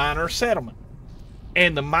a minor settlement.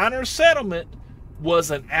 And the minor settlement was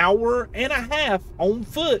an hour and a half on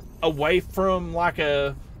foot away from like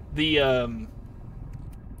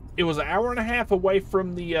it was an hour and a half away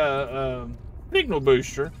from the signal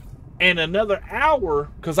booster, and another hour,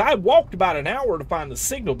 because I walked about an hour to find the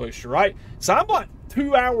signal booster, right? So I'm like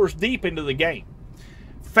 2 hours deep into the game.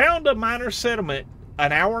 Found a minor settlement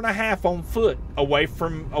an hour and a half on foot away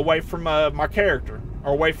from my character,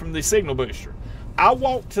 or away from the signal booster. I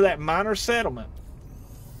walked to that minor settlement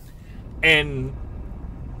and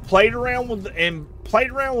played around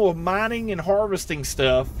with mining and harvesting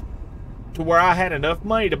stuff to where I had enough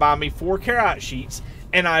money to buy me 4 carrot sheets.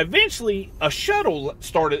 And I eventually, a shuttle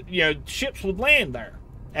started, ships would land there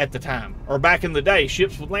at the time, or back in the day,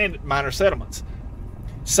 ships would land at minor settlements.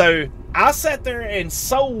 So I sat there and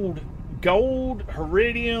sold gold,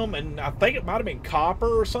 Heridium, and I think it might have been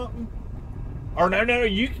copper or something. Or no,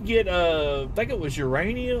 you could get, I think it was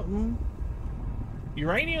uranium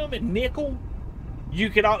and nickel. You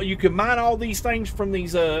could mine all these things from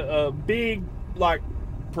these big, like,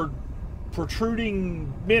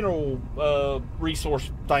 protruding mineral resource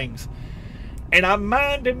things. And I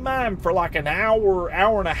mined for like an hour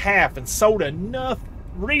and a half, and sold enough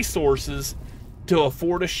resources to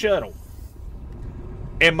afford a shuttle.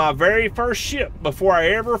 And my very first ship, before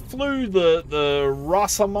I ever flew the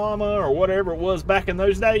Rosamama or whatever it was back in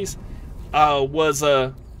those days, was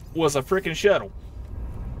a freaking shuttle.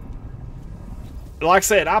 Like I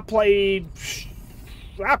said, I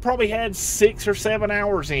probably had 6 or 7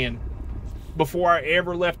 hours in before I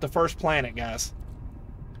ever left the first planet, guys.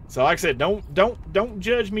 So like I said, don't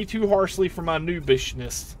judge me too harshly for my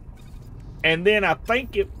noobishness. And then I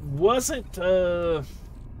think it wasn't, I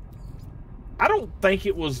don't think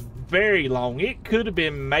it was very long. It could have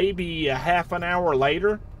been maybe a half an hour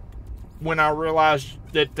later when I realized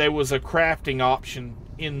that there was a crafting option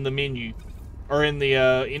in the menu, or in the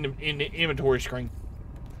inventory screen.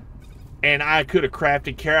 And I could have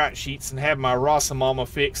crafted carrot sheets and had my Rosamama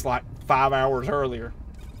fixed like 5 hours earlier,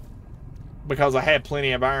 because I had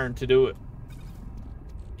plenty of iron to do it.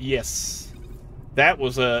 Yes, that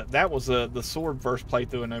was the sword first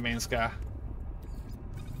playthrough in No Man's Sky.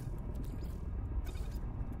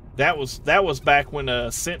 That was back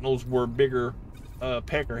when sentinels were bigger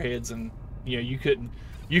peckerheads, and you couldn't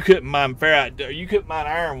mine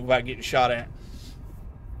iron without getting shot at.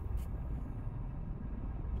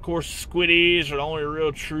 Of course, squiddies are the only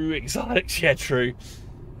real true exotics. Yeah, true.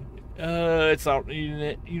 It's not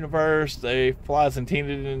universe. They flies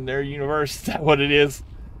intended in their universe. Is that what it is?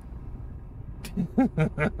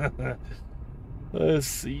 Let's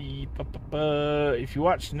see. If you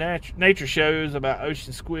watch nature shows about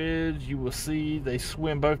ocean squids, you will see they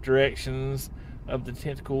swim both directions of the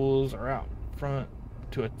tentacles, or out front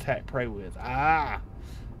to attack prey with. I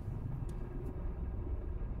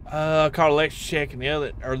caught a lecture check the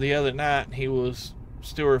other night, and he was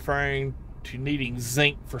still referring to needing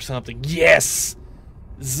zinc for something. Yes,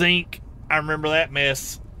 zinc. I remember that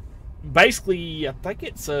mess. Basically, I think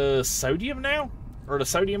it's sodium now, or the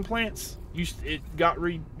sodium plants. It got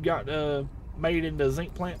made into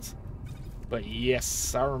zinc plants. But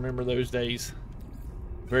yes, I remember those days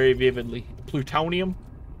very vividly. Plutonium.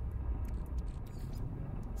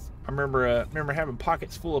 I remember having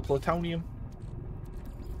pockets full of plutonium.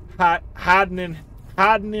 Hiding in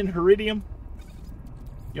Heridium.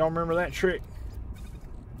 Y'all remember that trick?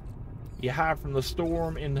 You hide from the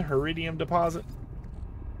storm in the Heridium deposit.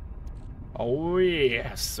 Oh,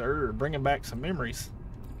 yes, sir. Bringing back some memories.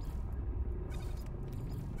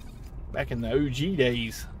 Back in the OG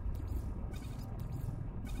days.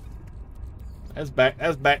 That's back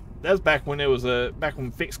when it was back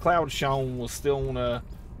when Fixed Cloud Sean was still on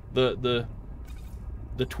the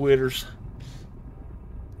Twitters.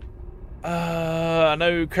 I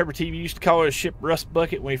know Kerber TV used to call it a ship rust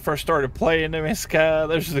bucket when he first started playing No Man's Sky.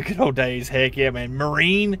 Those are the good old days. Heck yeah, man.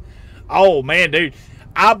 Marine. Oh man, dude.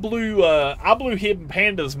 I blew Hidden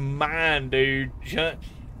Panda's mind, dude.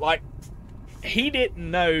 Like, he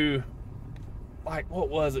didn't know, like, what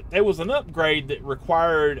was it? There was an upgrade that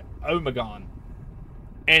required Omegon.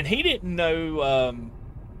 And he didn't know,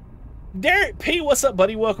 Derek P, what's up,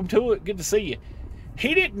 buddy? Welcome to it. Good to see you.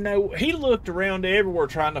 He didn't know. He looked around everywhere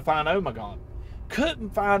trying to find Omegon.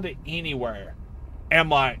 Couldn't find it anywhere. And I'm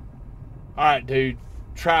like, all right, dude,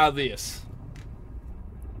 try this.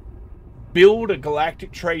 Build a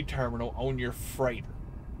galactic trade terminal on your freighter.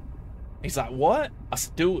 He's like, what? I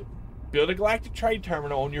said, do it. Build a galactic trade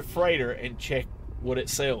terminal on your freighter and check what it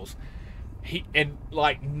sells. And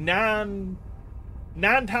like nine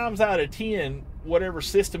times out of 10, whatever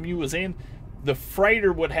system you was in, the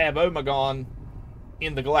freighter would have Omegon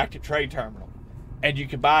in the galactic trade terminal, and you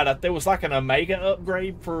could buy it. There was like an Omega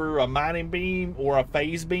upgrade for a mining beam or a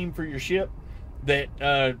phase beam for your ship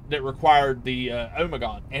that required the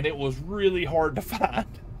Omegon, and it was really hard to find.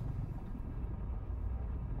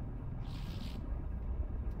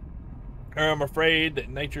 I'm afraid that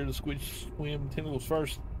nature of the squid swim tentacles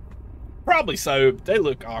first. Probably so. They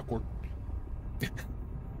look awkward.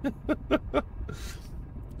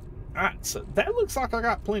 Alright, so that looks like I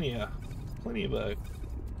got plenty of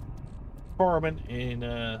carbon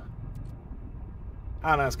and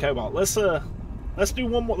ionized cobalt. Let's do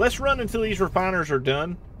one more. Let's run until these refiners are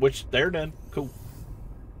done, which they're done. Cool.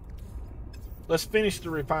 Let's finish the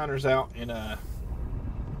refiners out and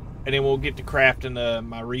then we'll get to crafting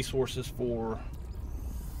my resources for.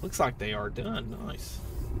 Looks like they are done. Nice.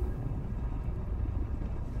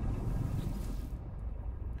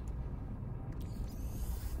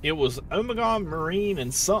 It was Omegon, Marine,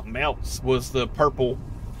 and something else was the purple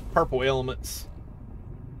elements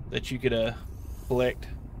that you could collect.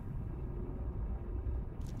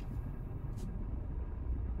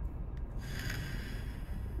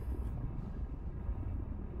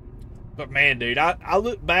 But man, dude, I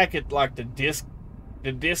look back at like the disc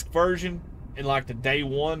version in like the day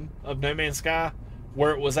one of No Man's Sky, where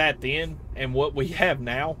it was at then, and what we have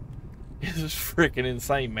now. It is freaking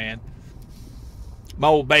insane, man. My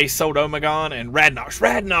old base sold Omegon and Radnox.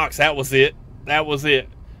 Radnox, that was it. That was it.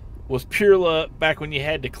 Was pure luck back when you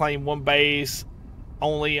had to claim one base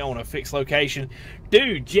only on a fixed location.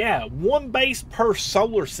 Dude, yeah, one base per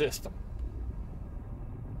solar system.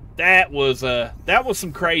 That was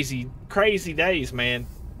some crazy days, man.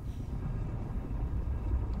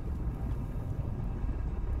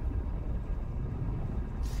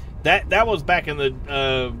 That was back in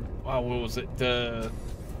the what was it?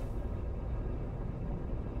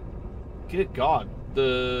 Good God,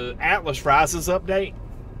 the Atlas Rises update,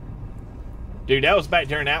 dude. That was back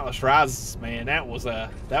during Atlas Rises, man. That was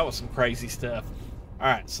some crazy stuff. All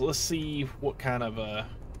right, so let's see what kind of all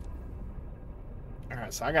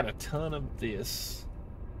right, so I got a ton of this.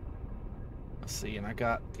 Let's see, and I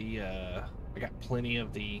got plenty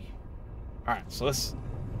of the. All right, so let's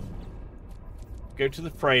go to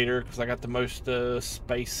the freighter because I got the most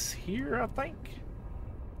space here. I think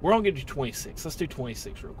we're gonna get to 26. Let's do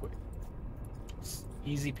 26 real quick.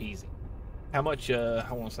 Easy peasy. How much,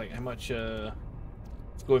 I want to say, how much,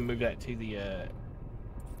 let's go ahead and move that to the,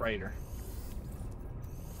 freighter.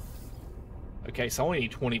 Okay, so I only need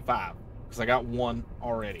 25, because I got one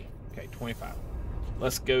already. Okay, 25.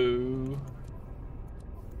 Let's go.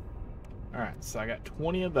 Alright, so I got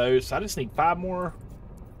 20 of those, so I just need 5 more.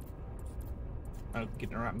 I'm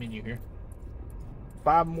getting the right menu here.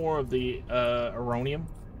 5 more of the, uranium.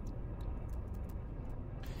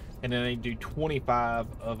 And then they do 25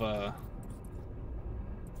 of the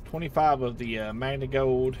Magna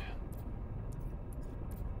Gold.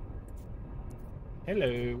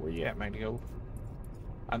 Hello, where you at, Magna Gold?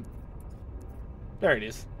 There it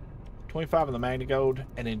is. 25 of the Magna Gold,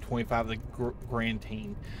 and then 25 of the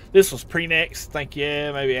Grantine. This was pre-Next. Think,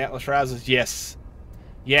 yeah, maybe Atlas Rises. Yes.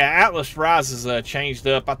 Yeah, Atlas Rises changed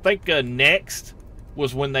up. I think Next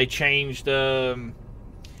was when they changed iron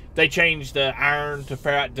to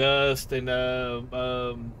ferrite dust, and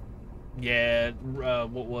yeah,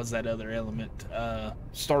 what was that other element?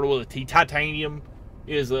 Started with a T. Titanium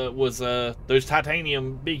was those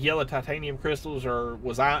titanium, big yellow titanium crystals, or it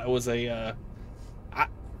was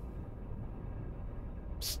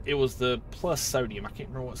the plus sodium. I can't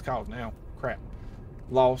remember what it's called now. Crap,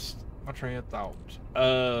 lost my train of thought.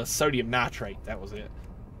 Sodium nitrate, that was it.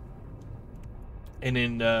 And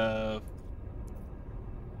then the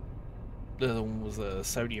other one was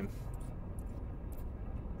sodium.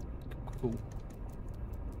 Cool.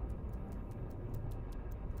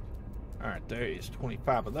 Alright, there is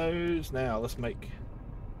 25 of those. Now let's make...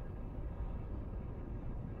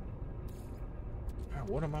 Alright,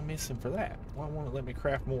 what am I missing for that? Why won't it let me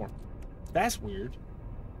craft more? That's weird.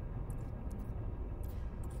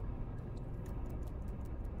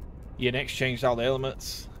 Yeah, next changed all the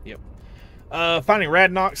elements. Yep. Finding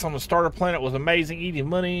Radnox on the starter planet was amazing. Eating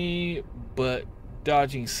money, but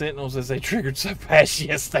dodging sentinels as they triggered so fast.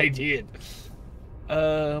 Yes, they did.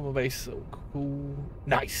 My base so cool.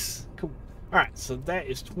 Nice. Cool. Alright, so that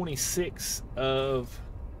is 26 of...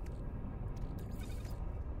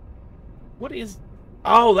 What is...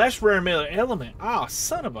 Oh, that's rare metal element. Ah, oh,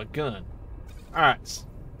 son of a gun. Alright.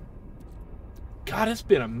 God, it's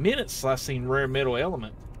been a minute since I've seen rare metal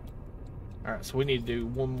element. Alright, so we need to do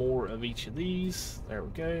one more of each of these. There we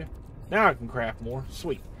go. Now I can craft more.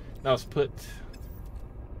 Sweet. Now let's put...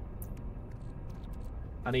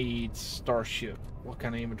 I need starship. What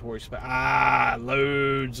kind of inventory space? Ah,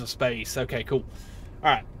 loads of space. Okay, cool.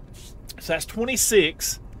 Alright. So that's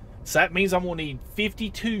 26. So that means I'm going to need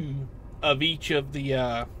 52 of each of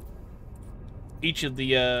the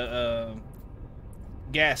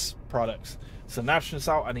gas products. So nitrogen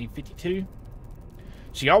salt, I need 52.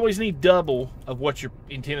 So you always need double of what you're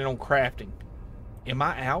intending on crafting. Am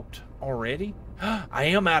I out already? I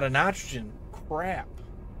am out of nitrogen. Crap.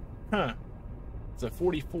 Huh. So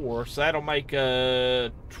 44. So that'll make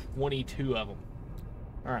 22 of them.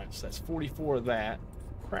 Alright, so that's 44 of that.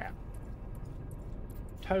 Crap.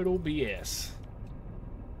 Total BS.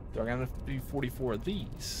 Do I gotta do 44 of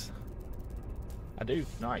these? I do.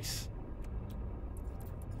 Nice.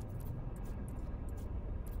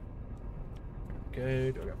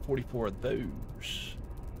 Good. I got 44 of those.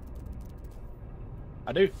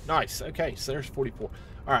 I do. Nice. Okay, so there's 44.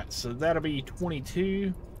 Alright, so that'll be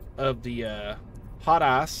 22 of the hot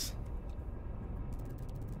ice.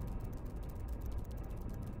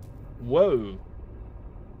 Whoa.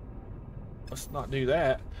 Let's not do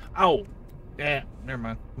that. Oh. Yeah, never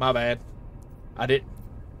mind. My bad. I did.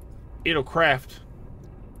 It'll craft.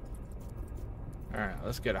 Alright,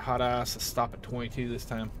 let's get a hot ice. Let's stop at 22 this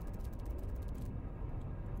time.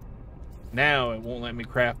 Now it won't let me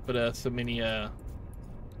craft but so many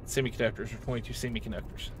semiconductors, or 22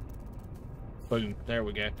 semiconductors. Boom, there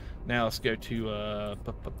we go. Now let's go to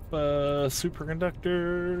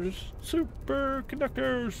superconductors.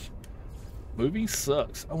 Superconductors. Moving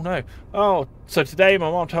sucks. Oh no. Oh, so today my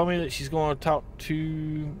mom told me that she's going to talk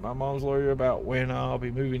to my mom's lawyer about when I'll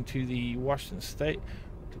be moving to the Washington State.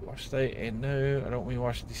 State, and no, I don't mean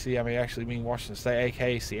Washington DC. I mean actually mean Washington State,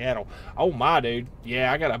 aka Seattle. Oh my dude,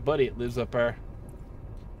 yeah, I got a buddy that lives up there.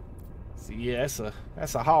 So yeah,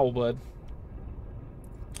 that's a haul, bud.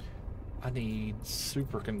 I need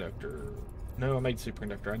superconductor. No, I made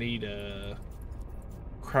superconductor. I need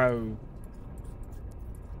crow.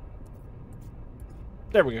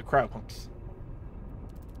 There we go, cryo pumps.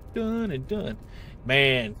 Done and done.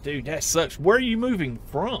 Man, dude, that sucks. Where are you moving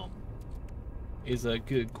from? Is a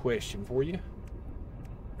good question for you.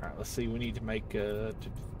 Alright, let's see. We need to make quantum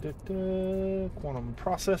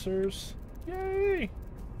processors. Yay!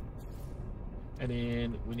 And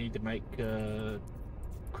then we need to make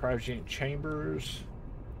cryogenic chambers.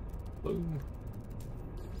 Boom.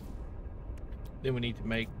 Then we need to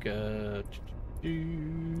make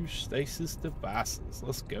stasis devices.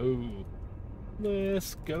 Let's go.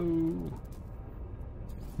 Let's go.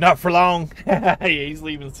 Not for long. Yeah, he's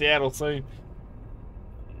leaving Seattle soon.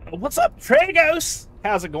 What's up, Tragos?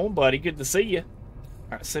 How's it going, buddy? Good to see you.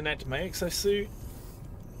 Alright, send that to my exosuit.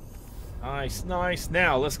 Nice, nice.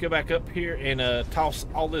 Now, let's go back up here and toss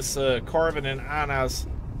all this carbon and ionize.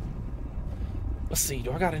 Let's see,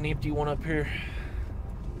 do I got an empty one up here?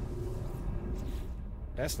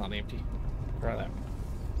 That's not empty. Try that one.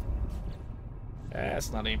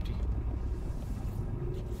 That's not empty.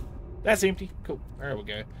 That's empty. Cool. There we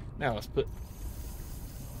go. Now let's put...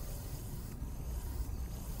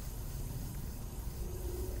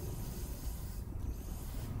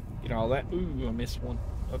 Get all that. Ooh, I missed one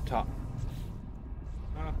up top.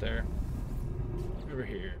 Not there. Over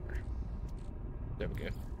here. There we go.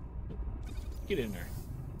 Get in there.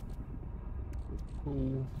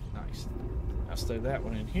 Cool. Nice. I'll throw that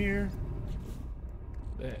one in here.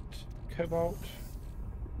 That cobalt.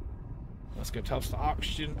 Let's go toss the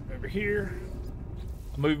oxygen over here.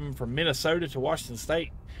 I'm moving from Minnesota to Washington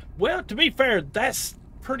State. Well, to be fair, that's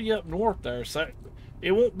pretty up north there, so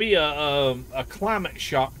it won't be a climate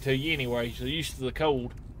shock to you anyway. You're used to the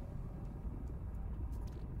cold.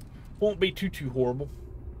 Won't be too horrible.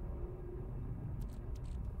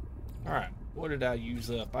 All right, what did I use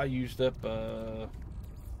up? I used up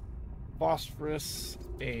phosphorus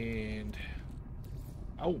and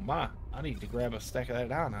oh my, I need to grab a stack of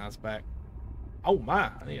that ionized back. Oh my,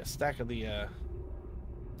 I need a stack of the all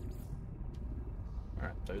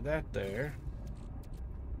right, throw that there.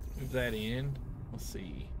 Move that in. Let's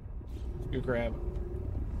see. Let's go grab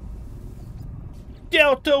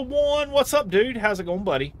Delta 1. What's up, dude? How's it going,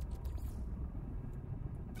 buddy?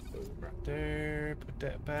 Right there. Put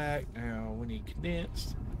that back. Now we need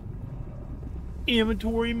condensed.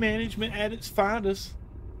 Inventory management at its finest.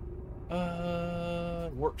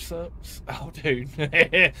 Work subs. Oh, dude.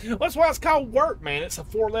 That's why it's called work, man. It's a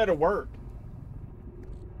 4-letter word.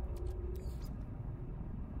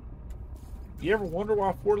 You ever wonder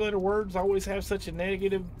why 4-letter words always have such a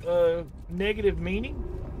negative meaning?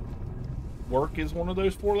 Work is one of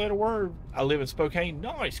those 4-letter words. I live in Spokane.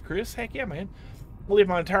 Nice, Chris. Heck yeah, man. I lived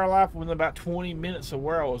my entire life within about 20 minutes of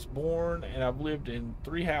where I was born, and I've lived in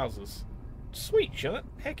 3 houses. Sweet, Shunt.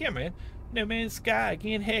 Heck yeah, man. No Man's Sky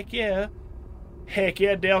again. Heck yeah. Heck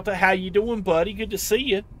yeah, Delta. How you doing, buddy? Good to see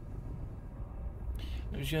you.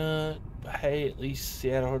 Shunt. Hey, at least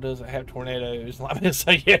Seattle doesn't have tornadoes. Let me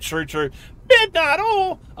say, yeah, true. Midnight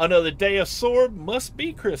all. Another day of sword must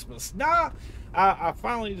be Christmas. Nah, I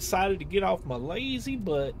finally decided to get off my lazy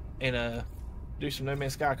butt and do some No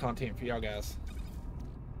Man's Sky content for y'all guys.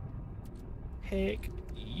 Heck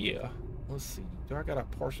yeah. Let's see. Do I got a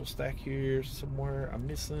partial stack here somewhere I'm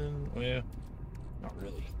missing? Well, not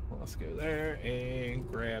really. Well, let's go there and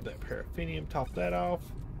grab that paraffinium. Top that off.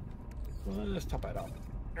 Well, let's top that off.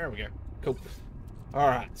 There we go. Cool.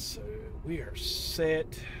 Alright, so we are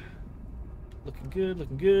set. Looking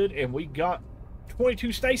good. And we got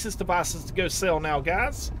 22 stasis devices to go sell now,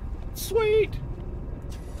 guys. Sweet.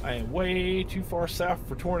 I am way too far south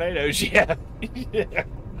for tornadoes. Yeah. Yeah.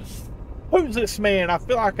 Who's this man? I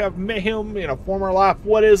feel like I've met him in a former life.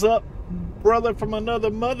 What is up, brother from another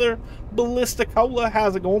mother? Ballisticola.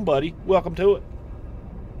 How's it going, buddy? Welcome to it.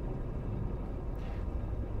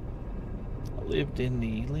 I lived in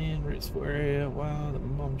the Lynn Ritzville area while my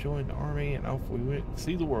mom joined the army, and off we went to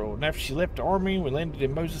see the world. And after she left the army, we landed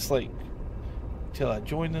in Moses Lake until I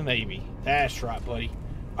joined the Navy. That's right, buddy.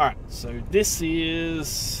 All right, so this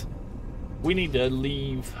is... We need to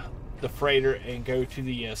leave the freighter and go to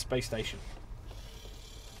the space station.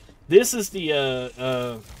 This is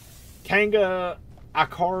the Kanga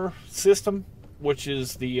Akar system, which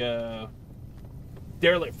is the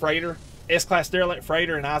derelict freighter, S-class derelict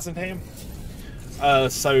freighter in Eisenham.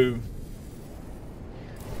 So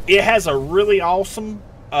it has a really awesome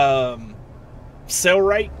sell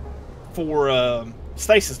rate for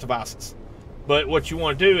stasis devices. But what you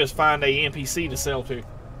want to do is find a NPC to sell to.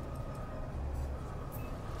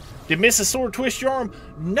 Did Mrs. Sword twist your arm?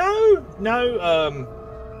 No.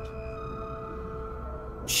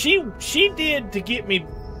 She did to get me.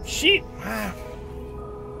 She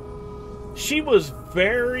was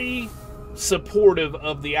very supportive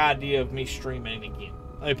of the idea of me streaming again.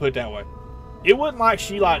 Let me put it that way. It wasn't like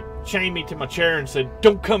she chained me to my chair and said,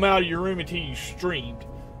 "Don't come out of your room until you streamed."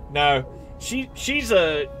 No, she's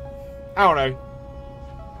I don't know.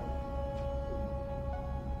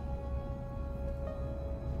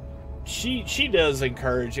 She does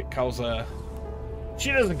encourage it because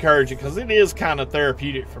it is kind of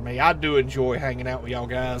therapeutic for me. I do enjoy hanging out with y'all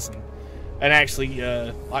guys and actually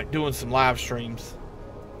like doing some live streams.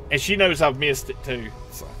 And she knows I've missed it too.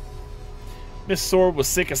 So Miss Sword was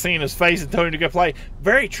sick of seeing his face and told him to go play.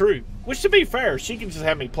 Very true. Which, to be fair, she can just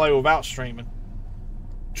have me play without streaming.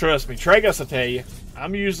 Trust me, Tragos will tell you.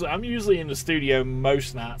 I'm usually in the studio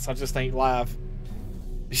most nights. I just ain't live.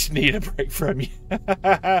 Just need a break from you.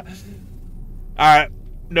 Alright,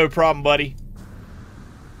 no problem, buddy.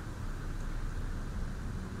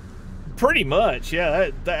 Pretty much,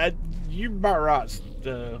 yeah. That you're about right.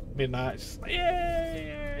 Midnight.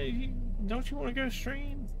 Yeah. Don't you want to go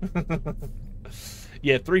stream?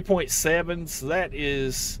 Yeah, 3.7. So that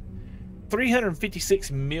is 356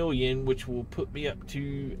 million, which will put me up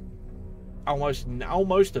to almost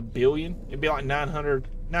a billion. It'd be like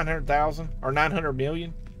 900,000 or 900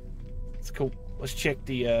 million. It's cool. Let's check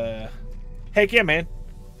the. Heck yeah, man!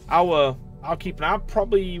 I'll keep an eye. I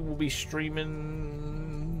probably will be streaming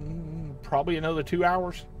probably another 2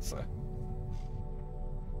 hours. So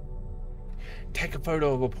take a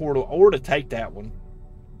photo of a portal or to take that one.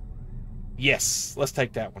 Yes, let's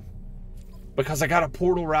take that one. Because I got a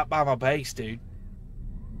portal right by my base, dude.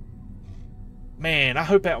 Man, I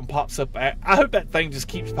hope that one pops up. I hope that thing just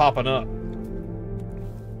keeps popping up.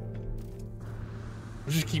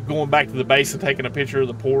 I'll just keep going back to the base and taking a picture of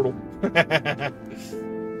the portal.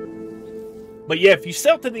 But yeah, if you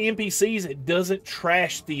sell to the NPCs, it doesn't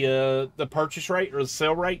trash the purchase rate or the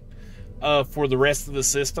sell rate for the rest of the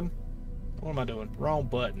system. What am I doing? Wrong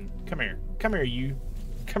button. Come here. Come here, you.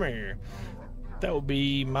 Come here. That would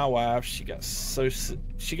be my wife. She got so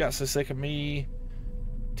sick of me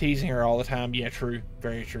teasing her all the time. Yeah, true.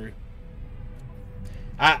 Very true.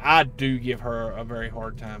 I do give her a very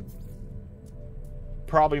hard time.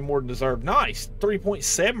 Probably more than deserved. Nice.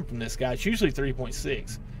 3.7 from this guy. It's usually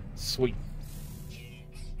 3.6. Sweet.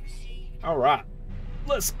 All right.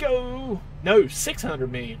 Let's go. No,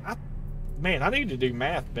 600 million. Man, I need to do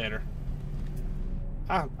math better.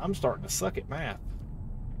 I'm starting to suck at math.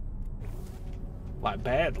 Like,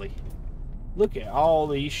 badly. Look at all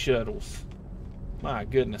these shuttles. My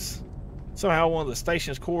goodness. Somehow one of the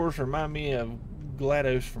station's cores remind me of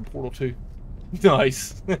GLaDOS from Portal 2.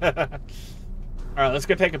 Nice. Alright, let's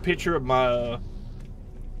go take a picture of my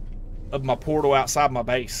portal outside my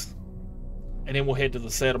base. And then we'll head to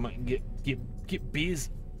the settlement and get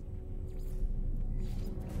busy.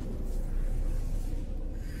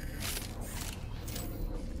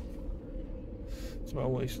 So I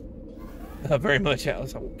always very much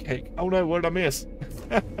Atlas. I want cake. Oh no, what did I miss?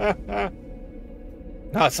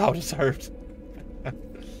 No, it's all deserved.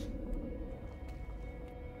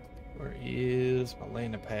 Where is my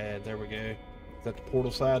landing pad? There we go. Is that the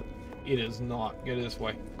portal side? It is not. Go this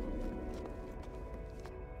way.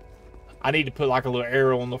 I need to put like a little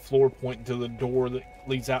arrow on the floor pointing to the door that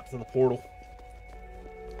leads out to the portal.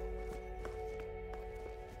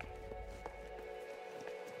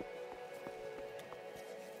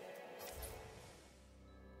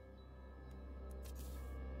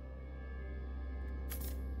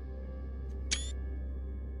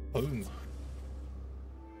 Boom.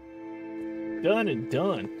 Done and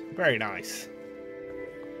done. Very nice.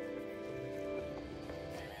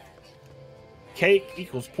 Cake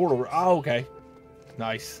equals portal. Oh, okay.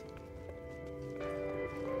 Nice.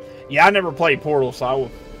 Yeah, I never played Portal,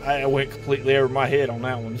 so I went completely over my head on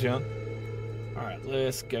that one, John. Alright,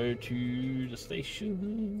 let's go to the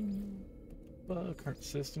station. Current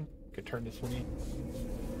system. Could turn this one in.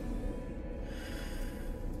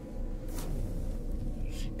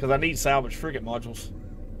 Because I need salvage frigate modules.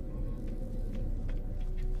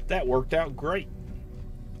 That worked out great.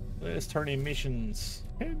 Let's turn in missions.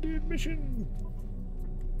 Handed mission.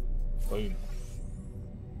 Boom.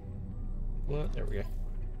 What? There we go.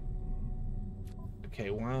 Okay,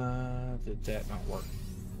 why did that not work?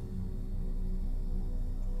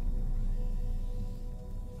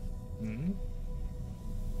 Hmm.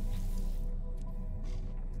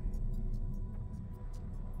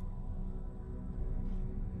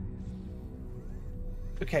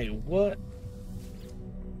 Okay, what?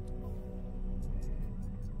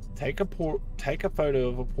 Take a photo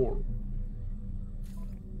of a portal.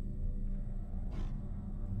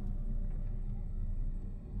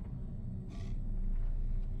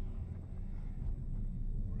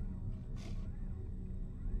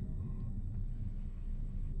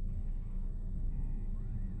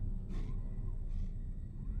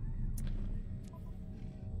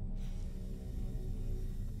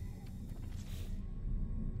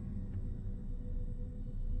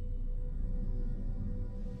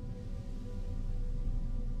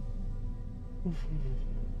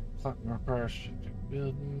 Platinum crash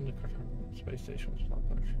building, the space station was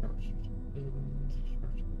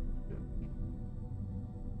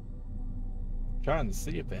trying to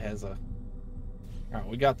see if it has a. Alright,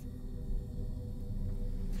 we got.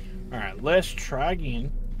 Alright, let's try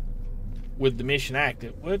again with the mission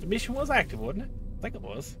active. Well, the mission was active, wasn't it? I think it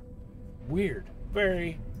was. Weird.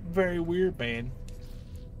 Very, very weird, man.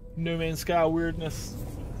 No Man's Sky weirdness.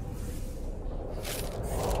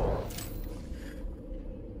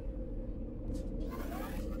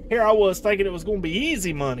 Here I was thinking it was going to be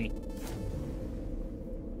easy money.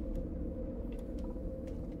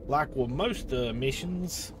 Like with most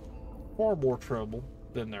missions, far more trouble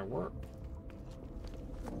than their work.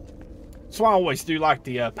 So I always do like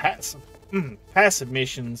the passive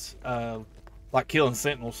missions, like killing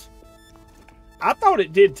sentinels. I thought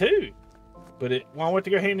it did too, but when I went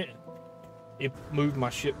to go hand it moved my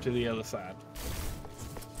ship to the other side.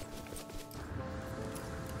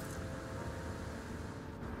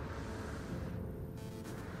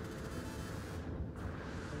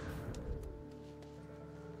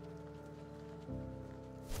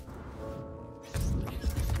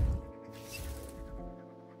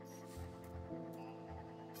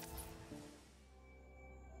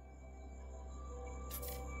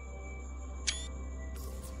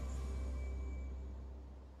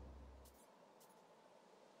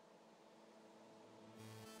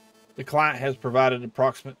 The client has provided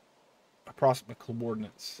approximate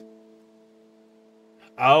coordinates.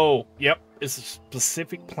 Oh, yep. It's a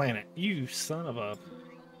specific planet. You son of a...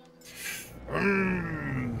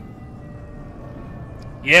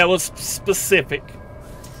 Yeah, it was specific.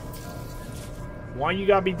 Why you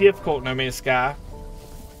gotta be difficult, No Man's Sky?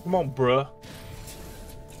 Come on, bruh.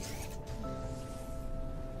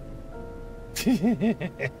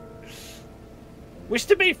 Which,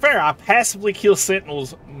 to be fair, I passively kill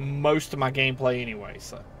Sentinels most of my gameplay anyway,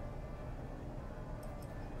 so...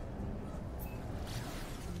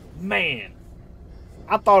 Man.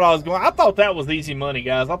 I thought that was easy money,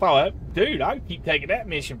 guys. I thought, dude, I could keep taking that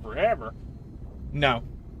mission forever. No.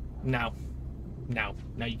 No. No.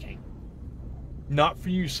 No, you can't. Not for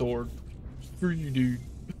you, Sword. For you, dude.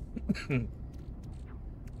 Alright,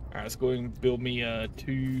 let's go ahead and build me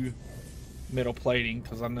 2 metal plating,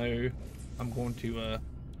 because I know I'm going to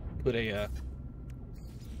put a...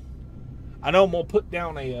 I know I'm going to put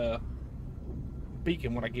down a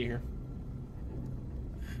beacon when I get here.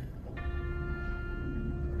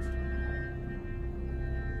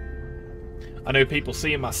 I know people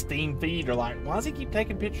seeing my Steam feed are like, why does he keep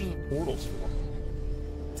taking pictures of portals for?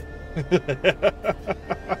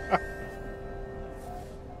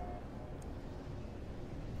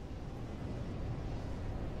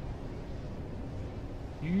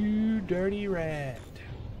 You dirty rat.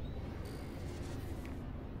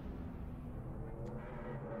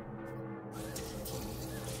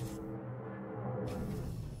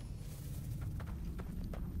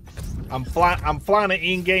 I'm flying an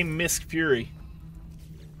in-game Mist Fury.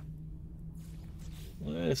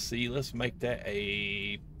 Let's see. Let's make that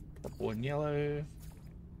a purple and yellow.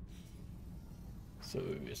 So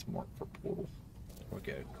it's marked for portal. There we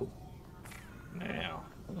go. Cool. Now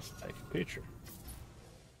let's take a picture.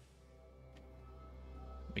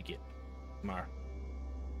 Let me get my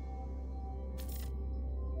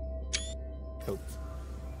cool.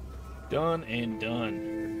 Done and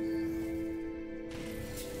done.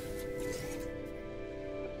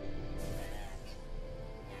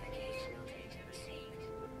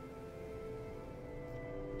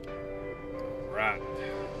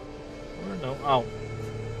 Oh,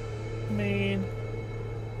 man.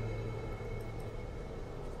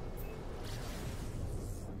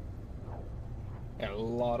 Got a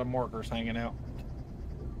lot of markers hanging out.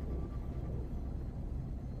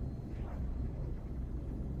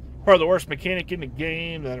 Probably the worst mechanic in the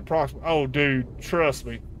game. That approximately... Oh, dude, trust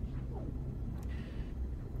me.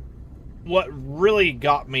 What really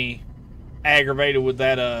got me aggravated with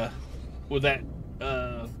that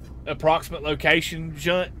approximate location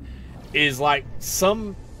junt is like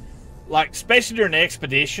especially during the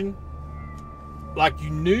expedition, like you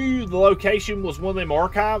knew the location was one of them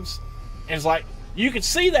archives, and it's like you could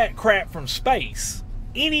see that crap from space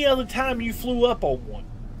any other time you flew up on one,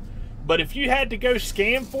 but if you had to go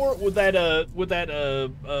scan for it with that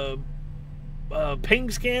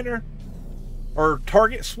ping scanner or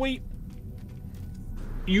target sweep,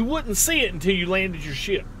 you wouldn't see it until you landed your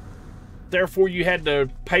ship. Therefore, you had to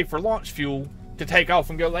pay for launch fuel to take off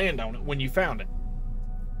and go land on it when you found it.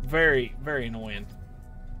 Very, very annoying.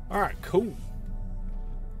 Alright, cool.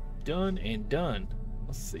 Done and done.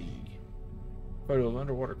 Let's see. Photo of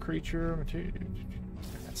underwater creature.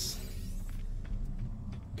 Yes.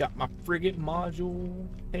 Got my frigate module.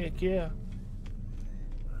 Heck yeah.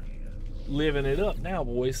 Living it up now,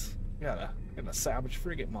 boys. Got a salvage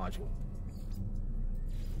frigate module.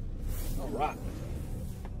 Alright.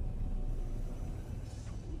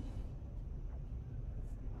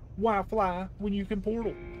 Why fly when you can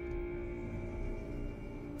portal?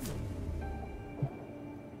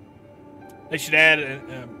 They should add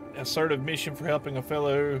an assertive mission for helping a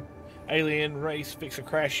fellow alien race fix a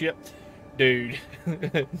crash ship. Dude.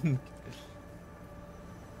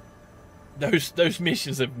 Those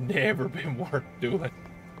missions have never been worth doing.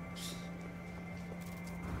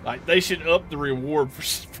 Like, they should up the reward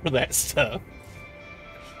for that stuff.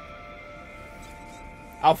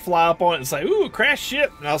 I'll fly up on it and say, ooh, a crash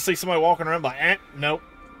ship. And I'll see somebody walking around like, nope.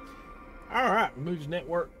 Alright, removes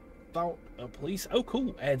network thought of police. Oh,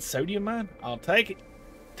 cool. Add sodium mine. I'll take it.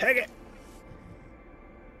 Take it.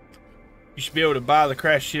 You should be able to buy the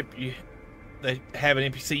crash ship that have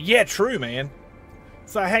an NPC. Yeah, true, man.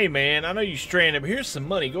 It's like, hey, man, I know you're stranded, but here's some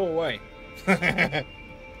money. Go away.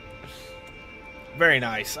 Very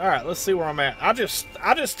nice. Alright, let's see where I'm at. I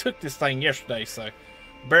just took this thing yesterday, so...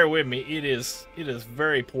 bear with me. It is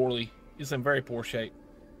very poorly. It's in very poor shape.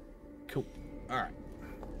 Cool. Alright.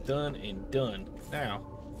 Done and done. Now,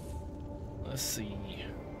 let's see.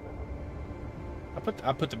 I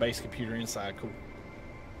put the base computer inside. Cool.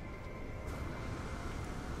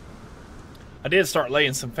 I did start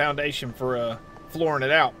laying some foundation for flooring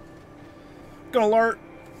it out. Gonna learn.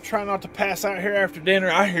 Try not to pass out here after dinner.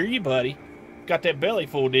 I hear you, buddy. Got that belly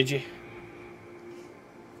full, did you?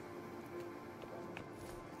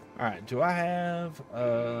 Alright, do I have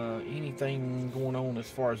anything going on as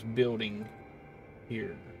far as building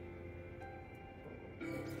here?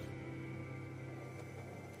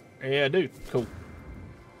 Yeah, I do. Cool.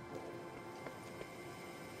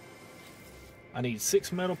 I need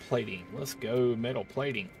 6 metal plating. Let's go metal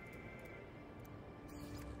plating.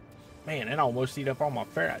 Man, that almost eat up all my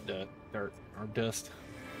ferrite dirt or dust.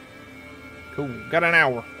 Cool. Got an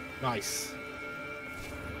hour. Nice.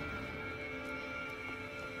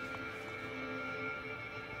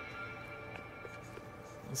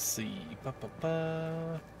 Let's see.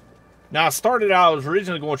 Now, I was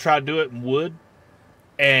originally going to try to do it in wood,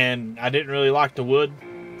 and I didn't really like the wood,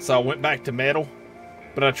 so I went back to metal.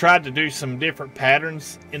 But I tried to do some different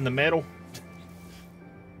patterns in the metal.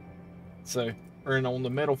 So, or on the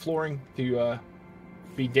metal flooring to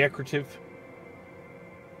be decorative.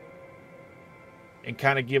 And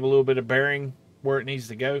kind of give a little bit of bearing where it needs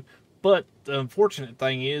to go. But the unfortunate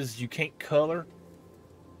thing is you can't color.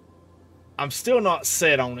 I'm still not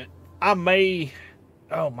set on it. I may...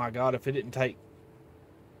 Oh my God, if it didn't take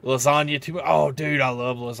lasagna too much. Oh, dude, I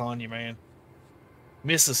love lasagna, man.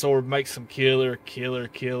 Mrs. Orb makes some killer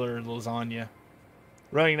lasagna.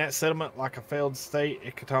 Running that settlement like a failed state,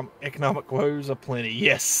 economic woes aplenty.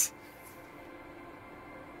 Yes.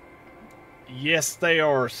 Yes, they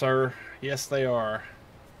are, sir. Yes, they are.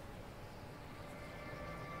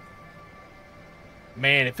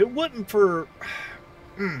 Man, if it wasn't for...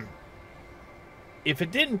 if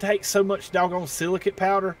it didn't take so much doggone silicate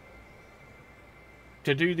powder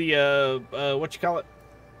to do the, what you call it?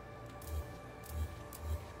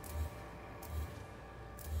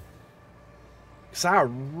 Because I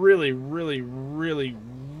really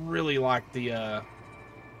like the,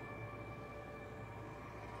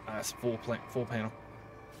 that's full panel.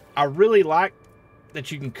 I really like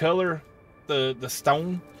that you can color the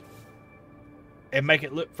stone and make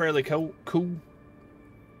it look fairly cool.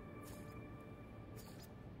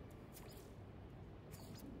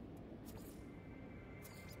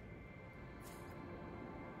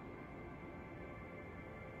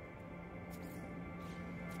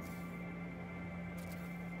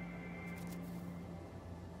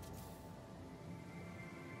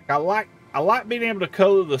 I like being able to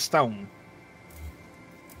color the stone,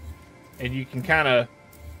 and you can kind of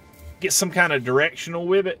get some kind of directional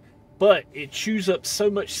with it, but it chews up so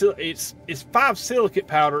much. It's 5 silicate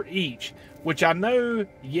powder each, which I know,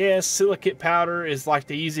 yes, silicate powder is like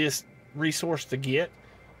the easiest resource to get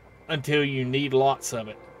until you need lots of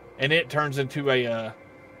it, and it turns into a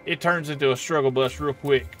struggle bus real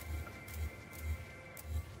quick.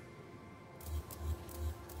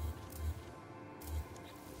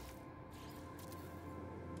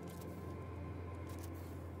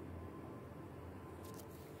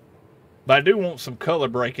 But I do want some color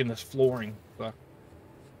break in this flooring. So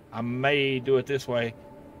I may do it this way.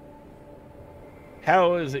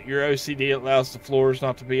 How is it your OCD allows the floors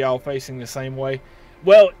not to be all facing the same way?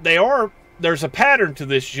 Well, they are. There's a pattern to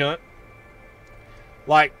this junk.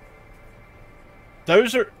 Like,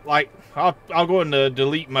 those are, like, I'll go into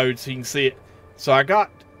delete mode so you can see it. So I got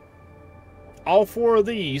all 4 of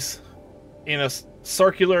these in a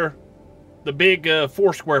circular, the big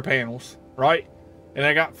 4 square panels, right? And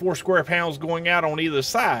I got 4 square panels going out on either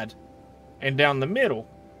side and down the middle.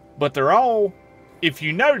 But they're all, if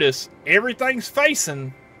you notice, everything's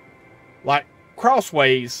facing like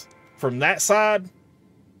crossways from that side,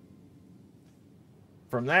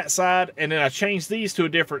 and then I changed these to a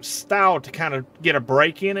different style to kind of get a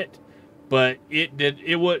break in it. But it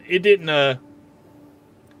didn't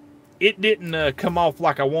come off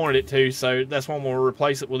like I wanted it to, so that's why I'm gonna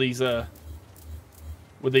replace it with these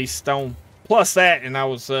stone. Plus that, and I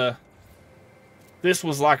was, this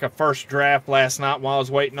was like a first draft last night while I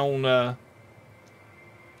was waiting on,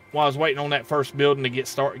 that first building to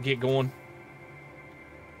get going.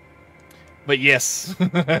 But yes,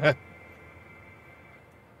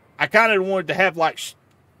 I kind of wanted to have like,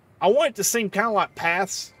 I want it to seem kind of like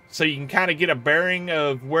paths, so you can kind of get a bearing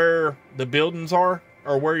of where the buildings are,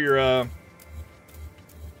 or where you're,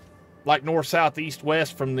 like north, south, east,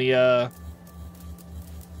 west from the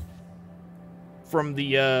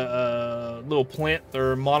little plinth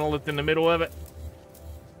or monolith in the middle of it.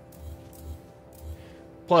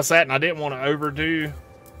 Plus that, and I didn't want to overdo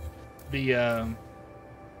the I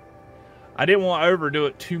didn't want to overdo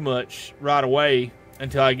it too much right away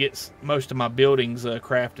until I get most of my buildings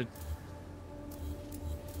crafted.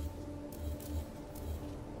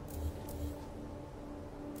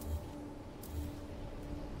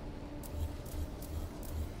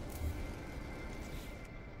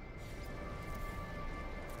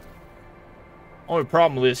 Only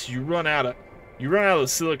problem with this is you run out of the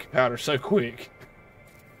silica powder so quick.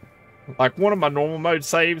 Like one of my normal mode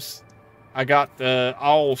saves, I got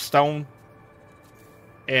all stone,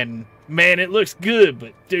 and man, it looks good,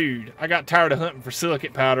 but dude, I got tired of hunting for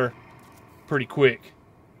silicate powder pretty quick.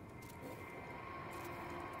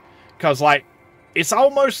 Cause like it's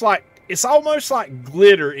almost like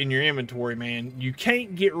glitter in your inventory, man. You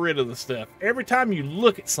can't get rid of the stuff. Every time you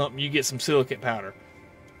look at something, you get some silicate powder.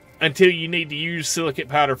 Until you need to use silicate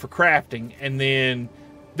powder for crafting, and then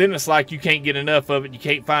it's like you can't get enough of it. You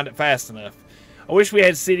can't find it fast enough. I wish we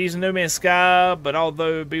had cities in No Man's Sky, but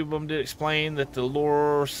although Beeblebum did explain that the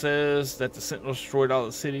lore says that the Sentinels destroyed all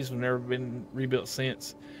the cities have never been rebuilt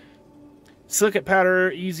since. Silicate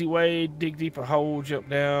powder, easy way, dig deep a hole, jump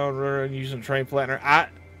down, run using a train flattener.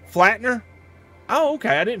 Flattener? Oh,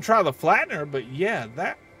 okay. I didn't try the flattener, but yeah,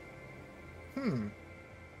 that.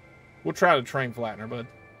 We'll try the train flattener, bud.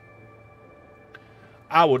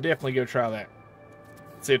 I will definitely go try that.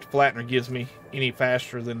 See if the flattener gives me any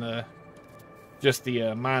faster than just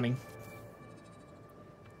the mining.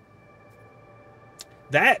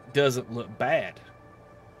 That doesn't look bad.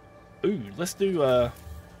 Ooh, let's do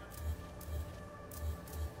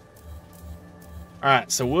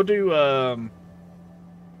Alright, so we'll do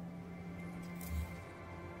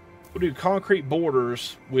concrete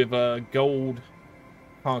borders with gold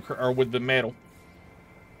concrete, or with the metal.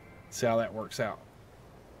 See how that works out.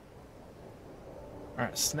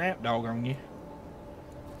 Alright, snap dog on you.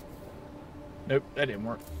 Nope, that didn't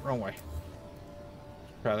work. Wrong way.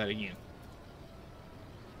 Try that again.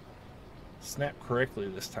 Snap correctly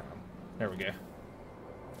this time. There we go.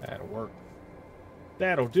 That'll work.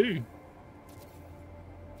 That'll do.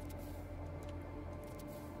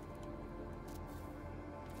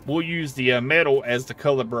 We'll use the metal as the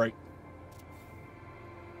color break.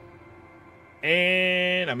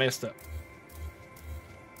 And I messed up.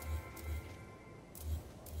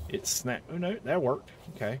 It snapped. Oh no, that worked.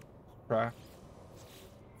 Okay. Try.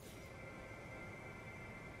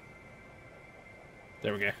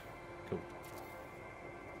 There we go. Cool.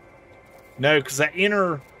 No, because that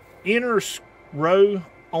inner row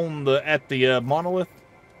on at the monolith,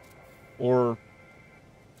 or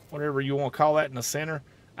whatever you want to call that in the center,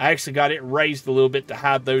 I actually got it raised a little bit to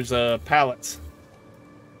hide those pallets.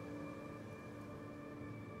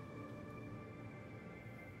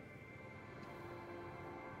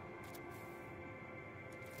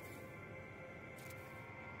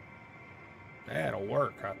 That'll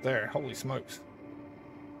work right there. Holy smokes.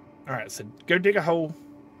 Alright, so go dig a hole.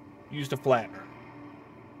 Use the flattener.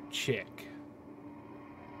 Check.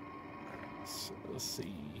 Alright, so let's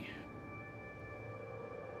see.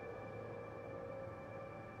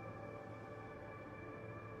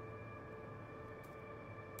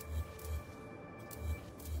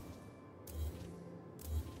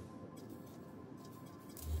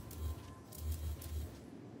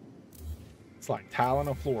 It's like tiling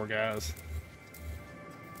a floor, guys.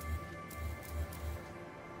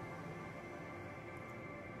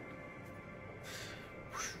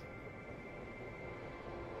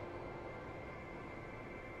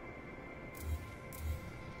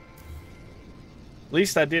 At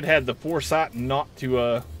least I did have the foresight not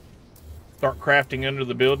to start crafting under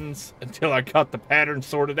the buildings until I got the pattern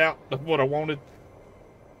sorted out of what I wanted.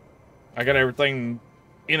 I got everything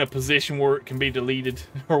in a position where it can be deleted,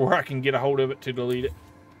 or where I can get a hold of it to delete it,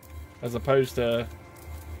 as opposed to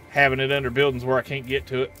having it under buildings where I can't get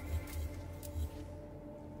to it.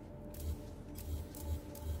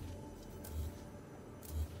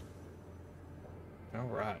 All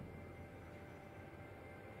right.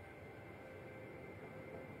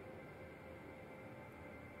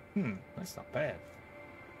 That's not bad.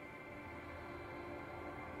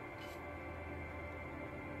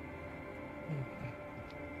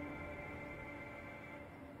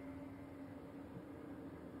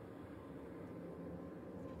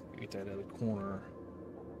 Get that other corner.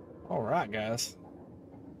 All right, guys.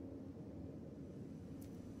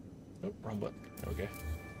 Oh, wrong button. Okay.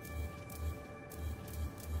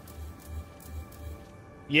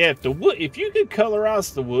 Yeah, if you could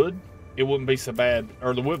colorize the wood, it wouldn't be so bad.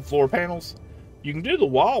 Or the wood floor panels. You can do the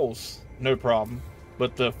walls, no problem.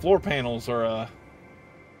 But the floor panels are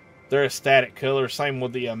they're a static color. Same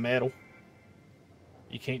with the metal.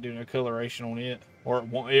 You can't do no coloration on it, or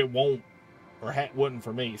it won't, or wouldn't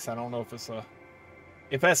for me. So I don't know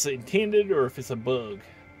if that's intended or if it's a bug.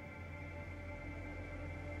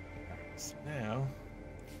 Alright, so now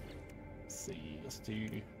let's see. Let's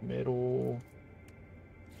do metal.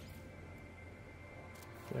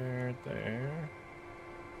 There.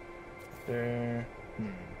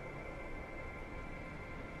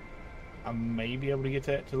 I may be able to get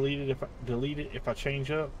that deleted if I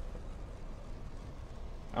change up.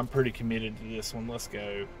 I'm pretty committed to this one. Let's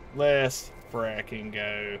go. Let's fracking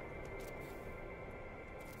go.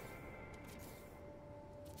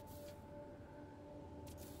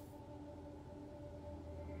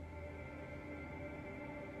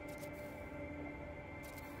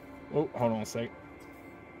 Oh, hold on a sec.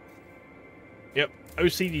 Yep,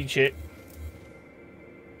 OCD check.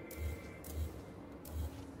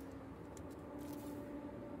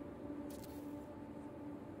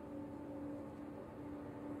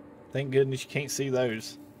 Thank goodness you can't see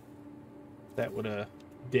those. That would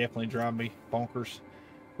definitely drive me bonkers,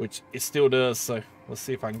 which it still does. So let's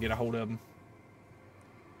see if I can get a hold of them.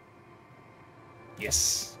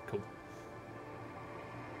 Yes, cool.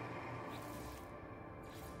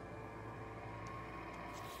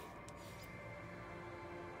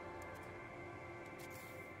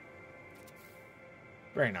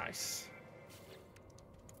 Very nice.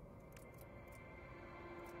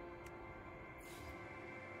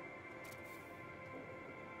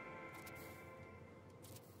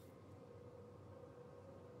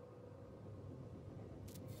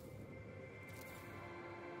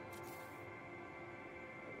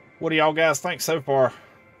 What do y'all guys think so far?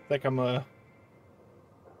 Think I'm going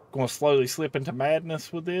to slowly slip into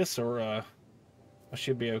madness with this, or I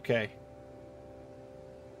should be okay?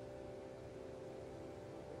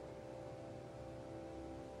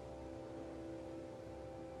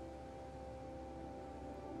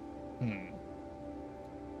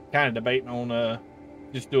 Kind of debating on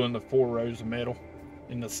just doing the 4 rows of metal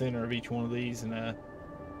in the center of each one of these and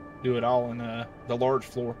do it all in the large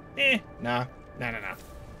floor. Nah.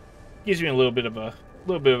 Gives me a little bit of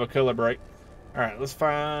a color break. All right, let's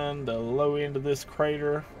find the low end of this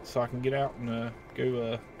crater so I can get out and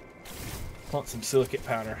go plant some silicate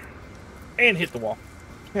powder and hit the wall.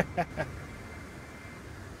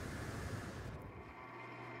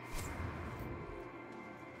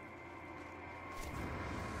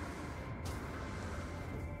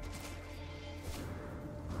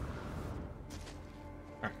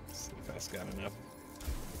 Got enough.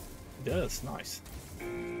 It does. Nice.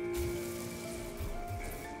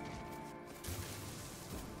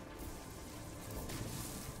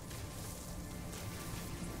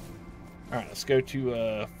 All right, let's go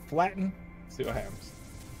to flatten. See what happens.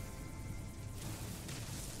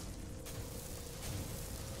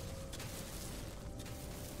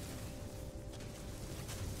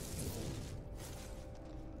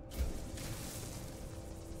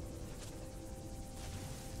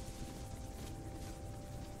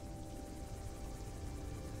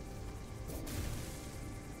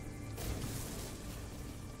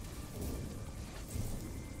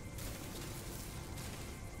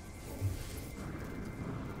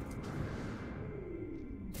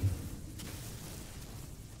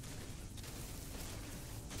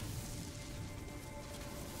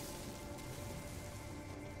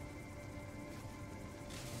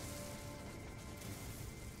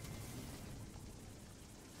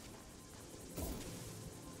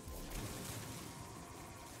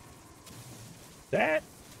 That,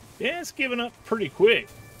 yeah, it's giving up pretty quick.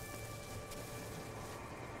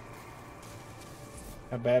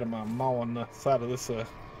 How bad am I mauling the side of this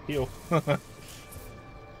hill? Oh,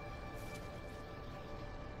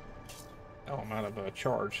 I'm out of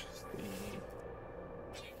charge.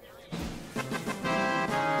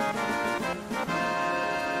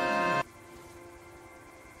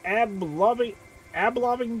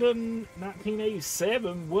 Ablovington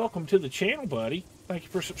 1987, welcome to the channel, buddy. Thank you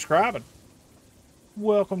for subscribing.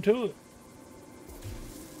 Welcome to it.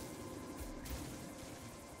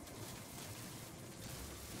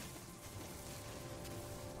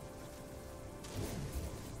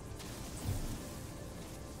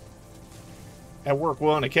 At work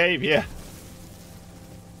well in a cave, yeah.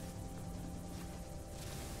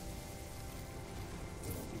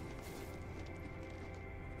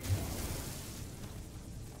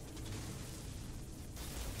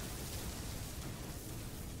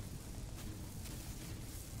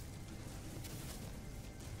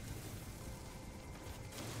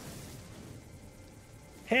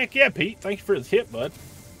 Heck yeah, Pete. Thank you for the tip, bud.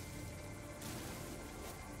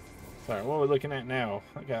 Sorry, what are we looking at now?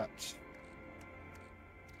 I got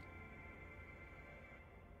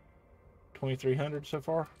 2,300 so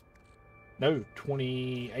far. No,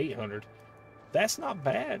 2,800. That's not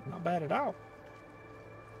bad. Not bad at all.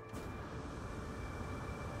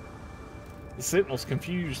 The Sentinel's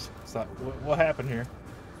confused. It's like, what happened here?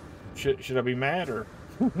 Should I be mad or?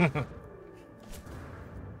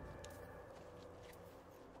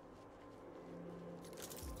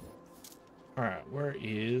 All right, where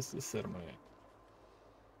is the settlement at?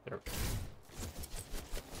 There we go.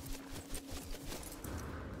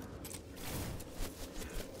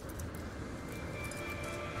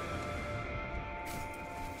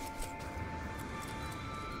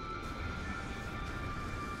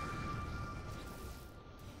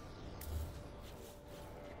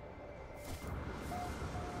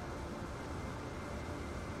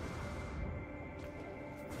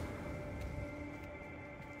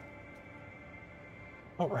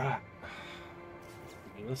 All right.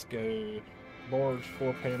 Let's go large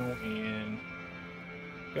 4-panel and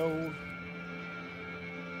gold.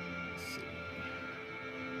 Let's see.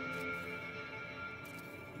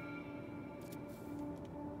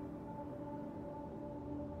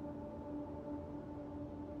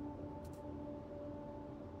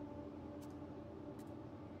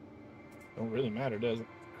 Don't really matter, does it?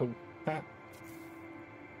 Cool. Ha.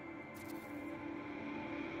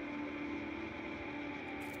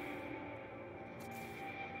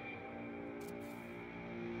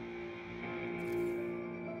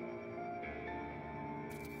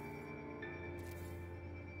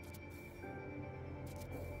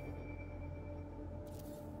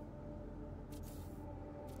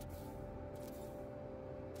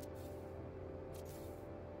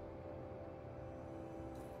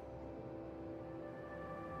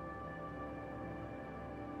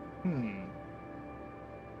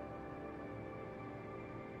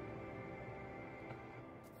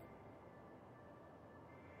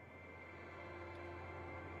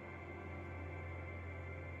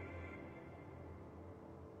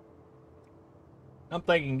 I'm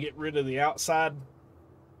thinking get rid of the outside,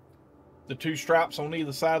 the 2 stripes on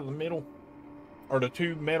either side of the middle, or the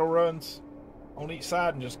 2 metal runs on each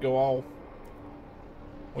side, and just go all.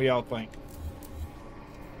 What y'all think?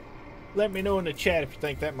 Let me know in the chat if you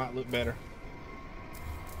think that might look better.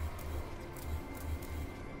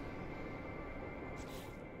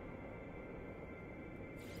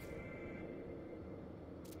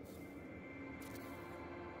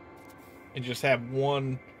 And just have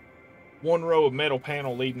one row of metal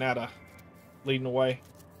panel leading away.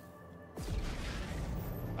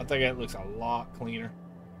 I think that looks a lot cleaner.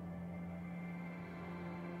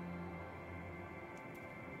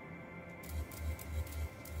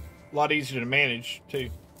 A lot easier to manage too.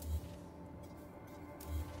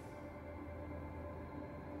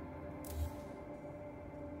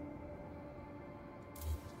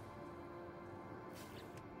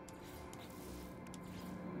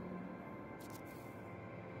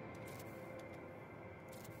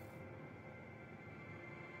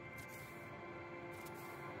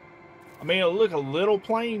 I mean, it'll look a little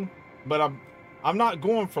plain, but I'm not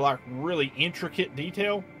going for like really intricate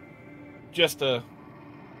detail, just to,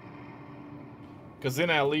 because then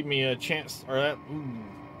that'll leave me a chance, or that, ooh,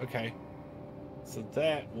 okay. So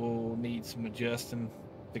that will need some adjusting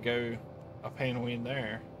to go a panel in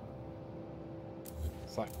there.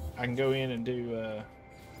 It's like I can go in and do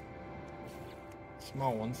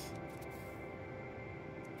small ones,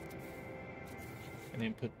 and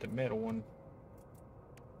then put the metal one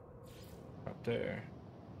right there.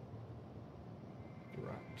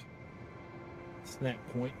 Right. Snap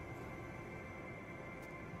point.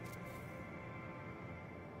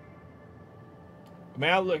 I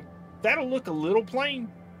mean, that'll look a little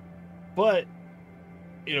plain, but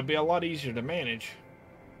it'll be a lot easier to manage.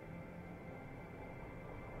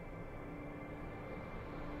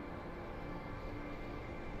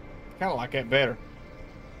 Kind of like that better.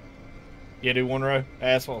 Yeah, do 1 row.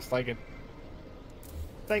 That's what I was thinking.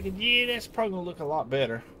 Yeah, that's probably gonna look a lot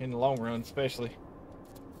better in the long run, especially.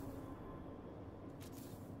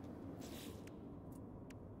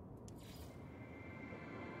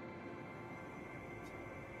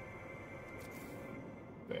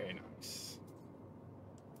 Very nice.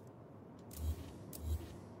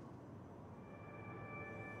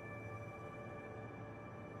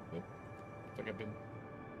 Oh, I think I've been.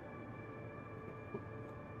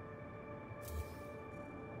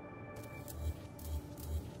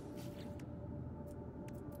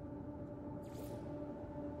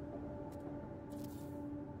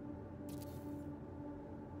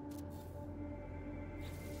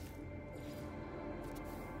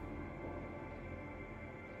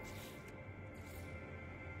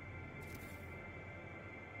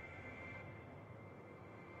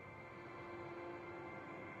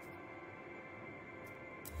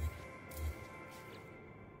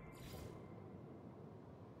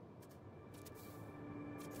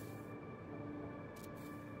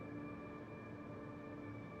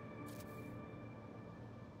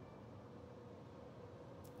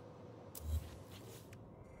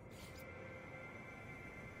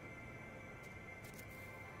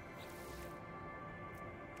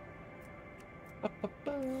 Oh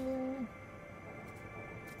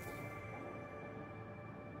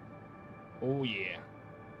yeah,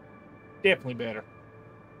 definitely better.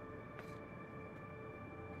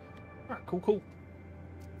 All right, cool, cool.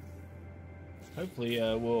 Hopefully,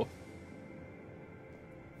 we'll.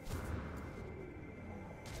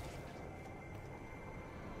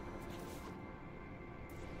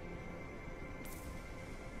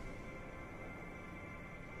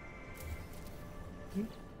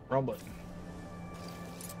 Wrong button.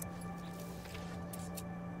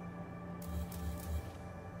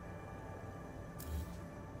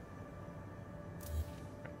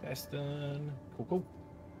 That's done. Cool,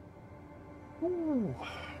 cool. Ooh.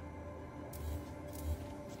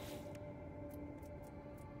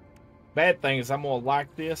 Bad thing is I'm gonna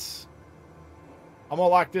like this. I'm gonna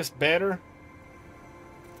like this better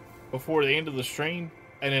before the end of the stream,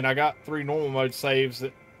 and then I got 3 normal mode saves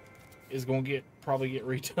that is gonna probably get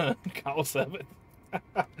redone because of it.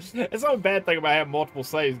 It's not a bad thing about having multiple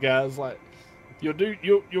saves, guys. Like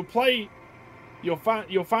you'll play, you'll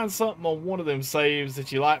find something on one of them saves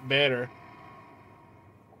that you like better,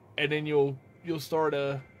 and then you'll start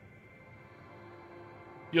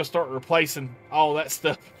replacing all that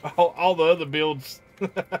stuff, all the other builds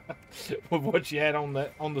with what you had on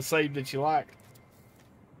the save that you liked.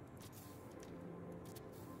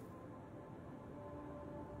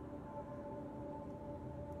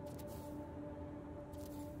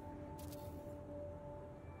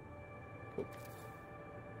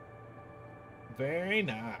 Very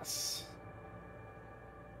nice.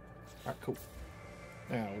 All right, cool.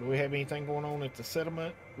 Now, do we have anything going on at the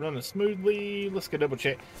settlement? Running smoothly. Let's go double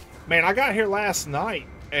check. Man, I got here last night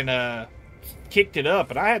and kicked it up,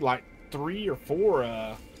 and I had like 3 or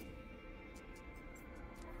 4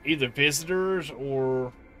 either visitors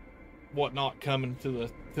or whatnot coming to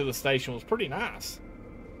the station. It was pretty nice.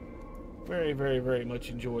 Very, very, very much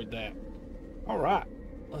enjoyed that. All right.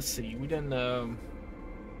 Let's see. We done.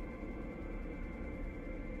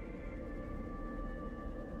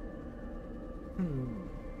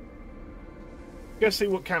 Go see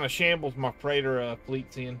what kind of shambles my freighter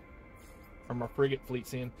fleet's in, or my frigate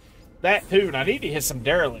fleet's in. That too, and I need to hit some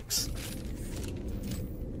derelicts.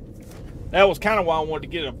 That was kind of why I wanted to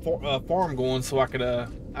get a farm going, so I could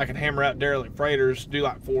hammer out derelict freighters, do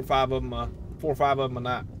like 4 or 5 of them, a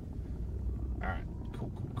night. All right,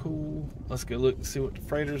 cool, cool, cool. Let's go look and see what the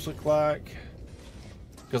freighters look like,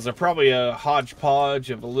 because they're probably a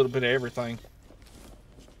hodgepodge of a little bit of everything.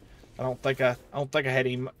 I don't think I had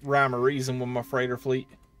any rhyme or reason with my freighter fleet.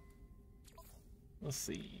 Let's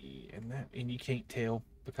see, and you can't tell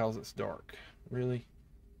because it's dark. Really?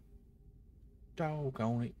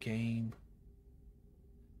 Doggone it, game.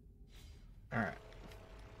 All right.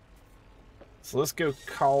 So let's go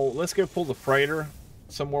pull the freighter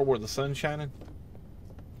somewhere where the sun's shining.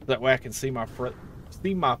 That way I can see my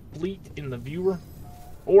fleet in the viewer,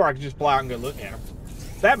 or I can just fly out and go look at them.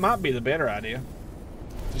 That might be the better idea.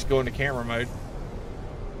 Just go into camera mode.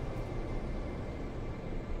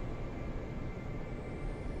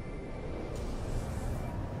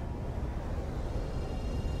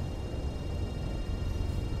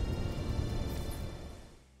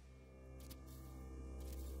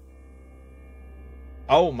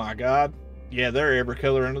 Oh my God. Yeah, they're every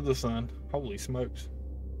color under the sun. Holy smokes.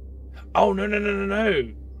 Oh, no, no, no, no,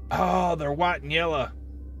 no. Oh, they're white and yellow.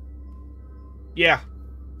 Yeah.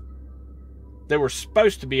 They were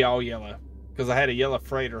supposed to be all yellow because I had a yellow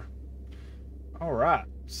freighter. All right,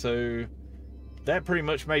 so that pretty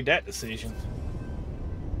much made that decision.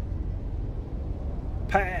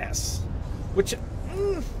 Pass. Which,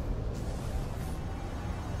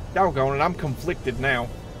 doggone it, I'm conflicted now.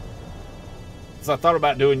 Because I thought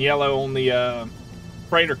about doing yellow on the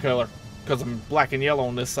freighter color because I'm black and yellow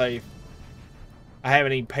on this save. I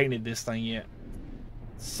haven't even painted this thing yet.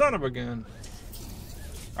 Son of a gun.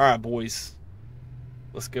 All right, boys.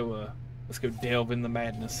 Let's go delve in the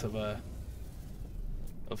madness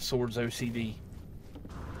of Swords OCD.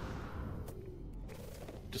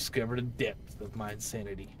 Discover the depth of my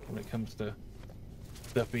insanity when it comes to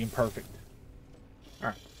stuff being perfect.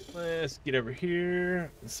 Alright, let's get over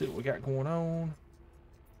here and see what we got going on.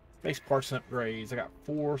 Base parts and upgrades. I got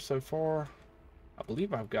 4 so far. I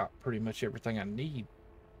believe I've got pretty much everything I need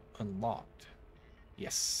unlocked.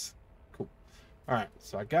 Yes. Cool. Alright,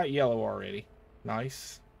 so I got yellow already.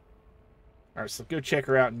 Nice. Alright, so go check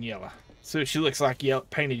her out in yellow. So she looks like yellow,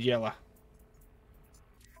 painted yellow.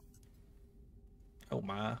 Oh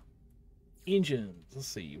my. Engines. Let's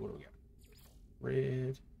see. What do we got?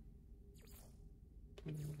 Red.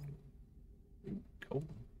 Blue. Gold.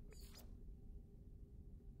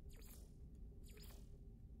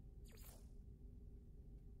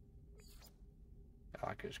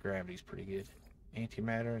 Marco's gravity's pretty good.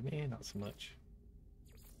 Antimatter, not so much.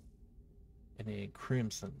 And then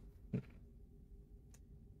Crimson.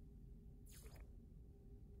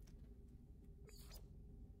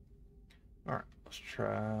 Alright, let's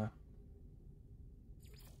try.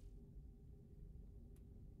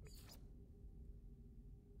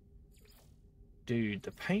 Dude,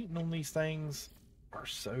 the painting on these things are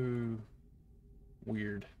so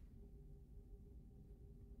weird.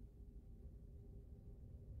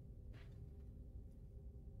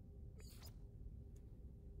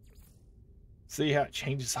 See how it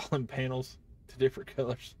changes all in panels to different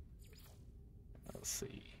colors? Let's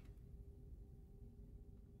see.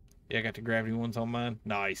 Yeah, I got the gravity ones on mine.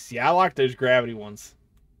 Nice. Yeah, I like those gravity ones.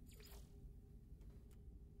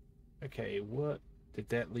 Okay, what did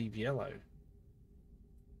that leave yellow?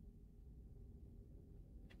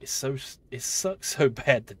 It sucks so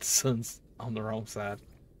bad that the sun's on the wrong side.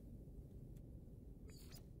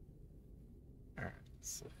 Alright,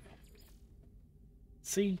 so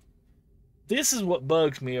see, this is what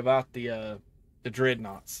bugs me about the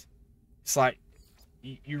dreadnoughts. It's like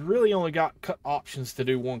you really only got options to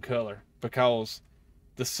do one color, because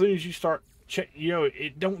as soon as you start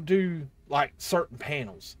it don't do like certain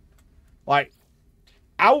panels. Like,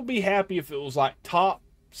 I would be happy if it was like top,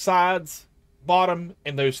 sides, bottom,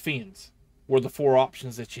 and those fins were the 4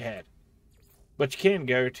 options that you had. But you can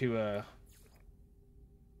go to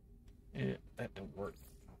yeah, that don't work.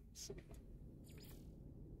 Let's see.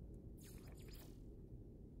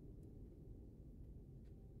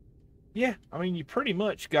 Yeah, I mean, you pretty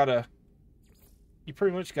much gotta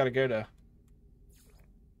go to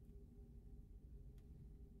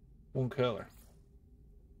one color.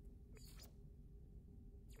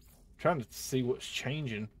 I'm trying to see what's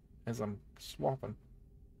changing as I'm swapping.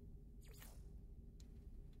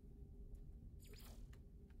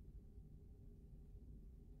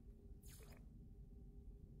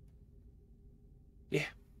 Yeah,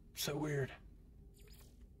 so weird.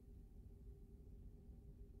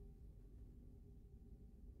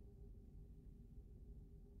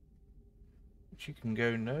 But you can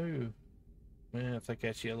go no. I think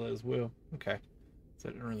that's yellow as well. Okay, so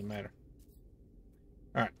it doesn't really matter.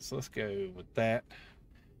 Alright, so let's go with that.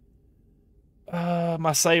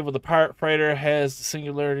 My save with the pirate freighter has the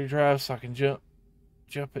singularity drive, so I can jump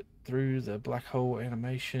it through the black hole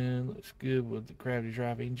animation. Looks good with the gravity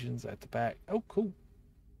drive engines at the back. Oh, cool.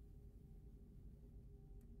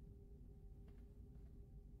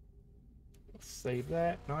 Let's save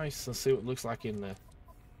that. Nice. Let's see what it looks like in the...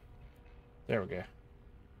 There we go.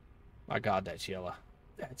 My God, that's yellow.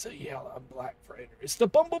 That's a yellow black freighter. It's the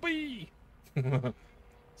Bumblebee!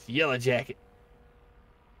 It's Yellow Jacket.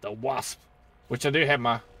 The Wasp. Which I do have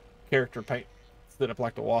my character paint set up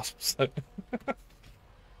like the Wasp. So.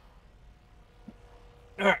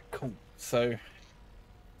 Alright, cool. So.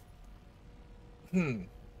 Because,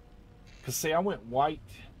 see, I went white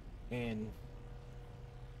and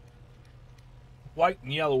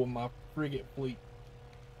yellow with my frigate fleet.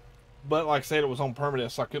 But, like I said, it was on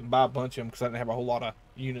Permadeath, so I couldn't buy a bunch of them because I didn't have a whole lot of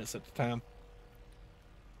units at the time.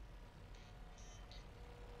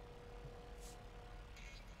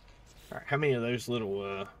 Alright, how many of those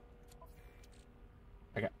little,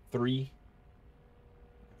 I got 3.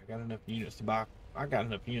 I got enough units to buy,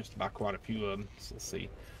 quite a few of them. So let's see.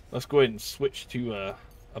 Let's go ahead and switch to,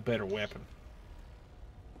 a better weapon.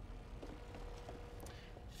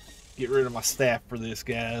 Get rid of my staff for this,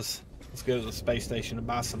 guys. Let's go to the space station and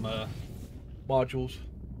buy some, modules.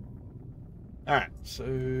 Alright,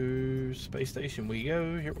 so, space station we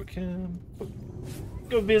go. Here we come.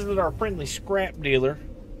 Go visit our friendly scrap dealer.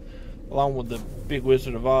 Along with the Big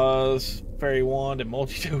Wizard of Oz, Fairy Wand, and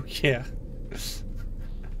Multi-Tool. Yeah.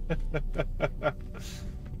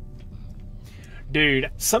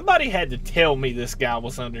 Dude, somebody had to tell me this guy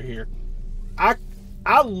was under here. I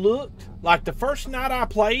looked, like the first night I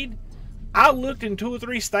played, I looked in 2 or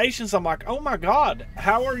 3 stations. I'm like, oh my God,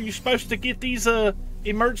 how are you supposed to get these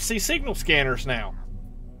emergency signal scanners now?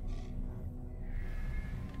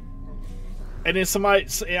 And then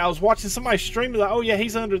I was watching somebody stream, like, oh yeah,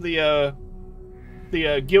 he's under the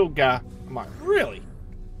guild guy. I'm like, really?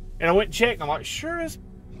 And I went and checked, and I'm like, sure as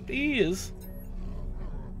he is.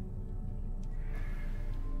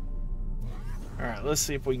 Alright, let's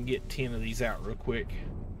see if we can get 10 of these out real quick.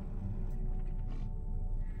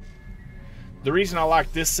 The reason I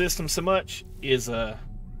like this system so much is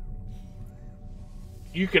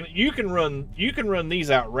you can run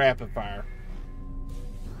these out rapid fire.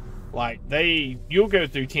 Like, you'll go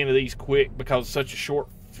through 10 of these quick because it's such a short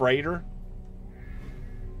freighter.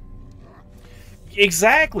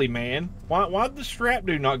 Exactly, man. Why did the strap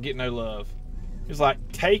dude not get no love? It's like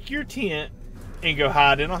take your tent and go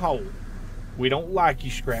hide in a hole. We don't like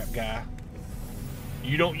you, scrap guy.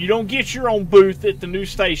 You don't get your own booth at the new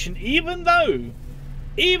station, even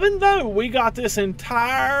though we got this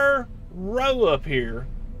entire row up here.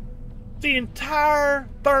 The entire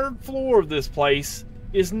third floor of this place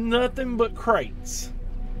is nothing but crates.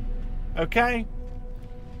 Okay?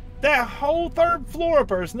 That whole third floor up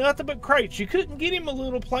there is nothing but crates. You couldn't get him a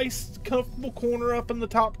little place, comfortable corner up in the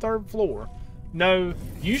top third floor. No,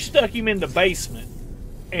 you stuck him in the basement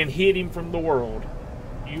and hid him from the world.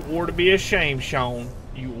 You ought to be ashamed, Sean.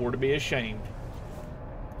 You ought to be ashamed.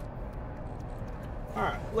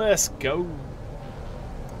 Alright, let's go.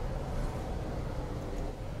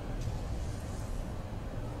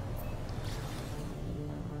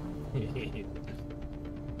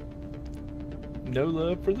 No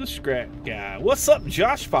love for the scrap guy. What's up,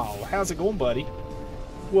 Josh Fall? How's it going, buddy?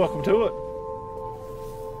 Welcome to it.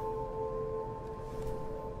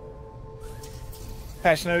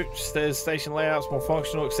 Patch note says station layouts more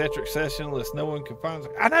functional, etc. Unless no one can find.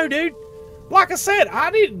 I know, dude. Like I said, I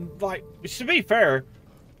didn't like. To be fair,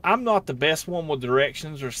 I'm not the best one with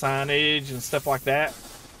directions or signage and stuff like that.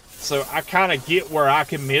 So I kind of get where I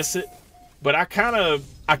can miss it, but I kind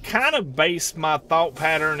of base my thought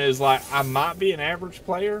pattern as like I might be an average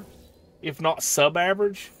player, if not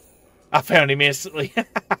sub-average. I found him instantly.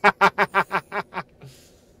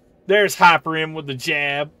 There's Hyper M with the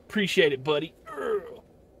jab. Appreciate it, buddy.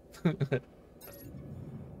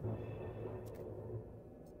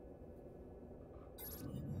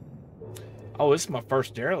 Oh, this is my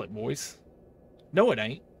first derelict, boys. No, it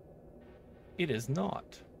ain't. It is not.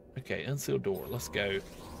 Okay, unsealed door. Let's go.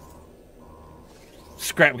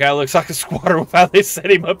 Scrap guy looks like a squatter with how they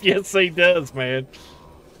set him up. Yes, he does, man.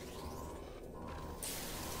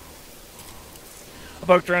 I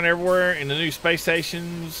poked around everywhere in the new space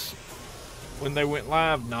stations when they went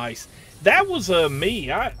live. Nice. That was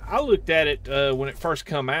me. I looked at it when it first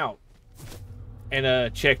come out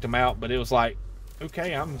and checked them out, but it was like,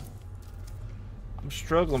 okay, I'm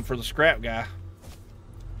struggling for the scrap guy.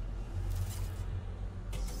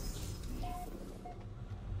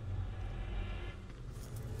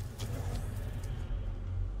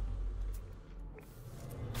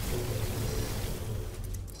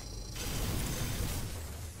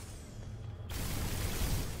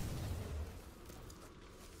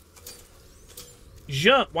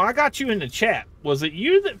 Jump. Well, I got you in the chat. Was it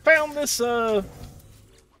you that found this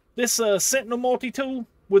Sentinel multi-tool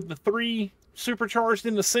with the 3 supercharged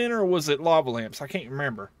in the center, or was it lava lamps? I can't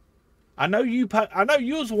remember. I know you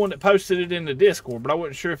was the one that posted it in the Discord, but I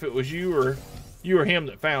wasn't sure if it was you or him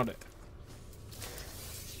that found it.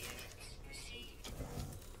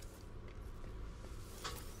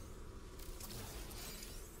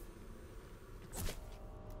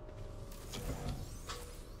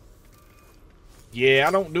 Yeah,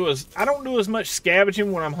 I don't do as much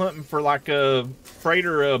scavenging when I'm hunting for like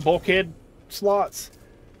freighter bulkhead slots,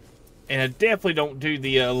 and I definitely don't do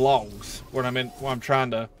the logs when I'm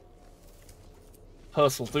trying to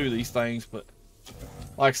hustle through these things. But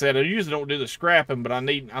like I said, I usually don't do the scrapping, but I'm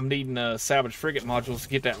needing salvage frigate modules to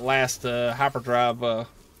get that last hyperdrive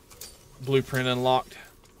blueprint unlocked.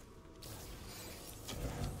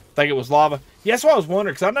 Think it was lava. Yeah, that's what I was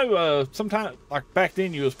wondering, because I know sometime, like back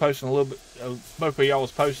then, you was posting a little bit, both of y'all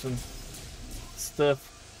was posting stuff.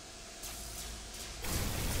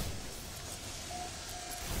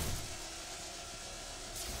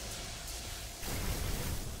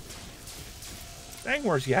 Dang,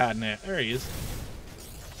 where's he hiding at? There he is.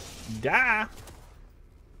 Die.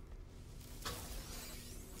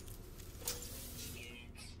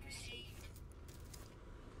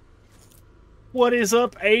 What is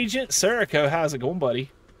up, Agent Serco? How's it going, buddy?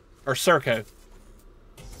 Or Serco.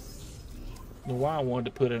 Know why I wanted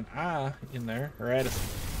to put an I in there, or add a...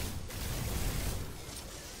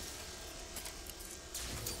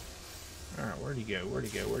 Alright, where'd he go? Where'd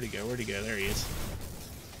he go? Where'd he go? Where'd he go? There he is.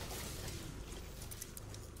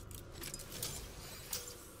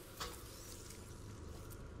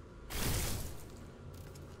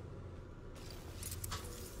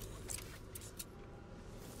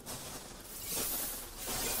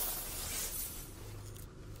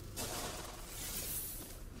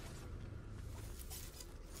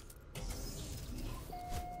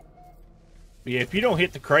 Yeah, if you don't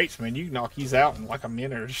hit the crates, man, you can knock these out in like a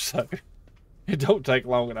minute or so. It don't take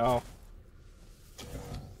long at all.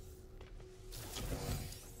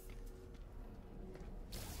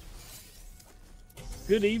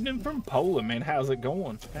 Good evening from Poland, man. How's it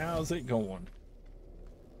going? How's it going?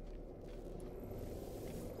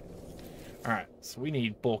 Alright, so we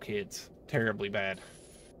need bulkheads terribly bad.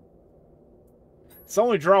 It's the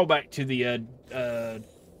only drawback to the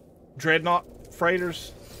Dreadnought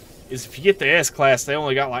freighters is if you get the S-Class, they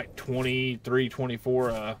only got like 23,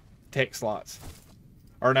 24 tech slots.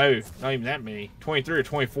 Or no, not even that many. 23 or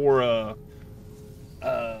 24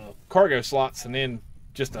 cargo slots, and then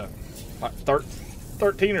just like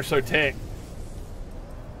 13 or so tech.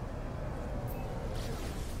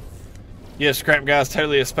 Yes, Scrap Guy's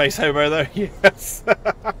totally a space hobo though. Yes.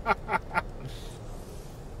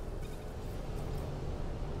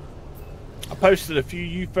 I posted a few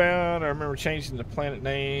you found. I remember changing the planet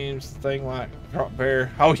names, thing like Drop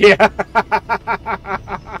Bear. Oh yeah.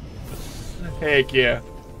 Heck yeah.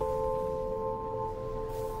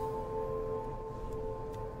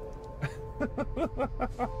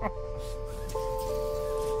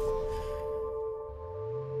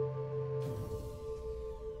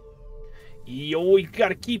 Yo, you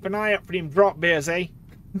gotta keep an eye out for them drop bears, eh?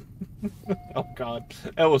 Oh god,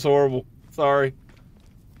 that was horrible. Sorry,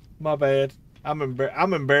 my bad. I'm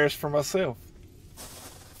embarrassed for myself.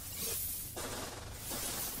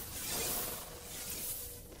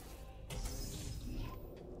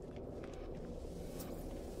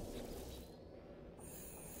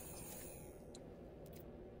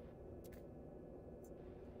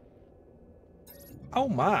 Oh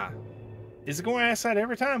my. Is it going outside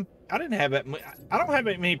every time? I didn't have that. I don't have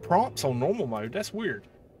that many prompts on normal mode. That's weird.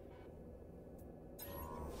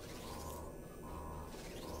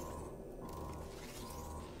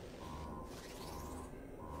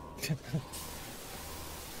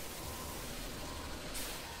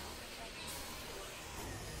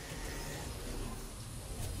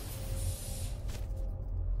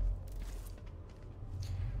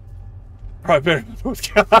 Probably better than North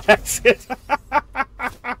Carolina accent.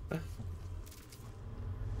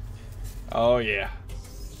 Oh yeah.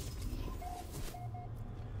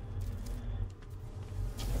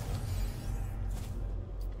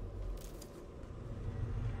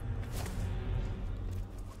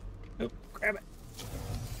 Oh, grab it.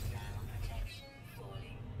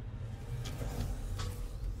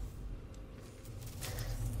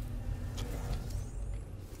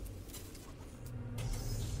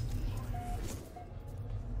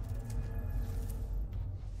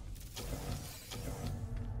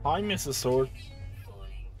 I miss a sword.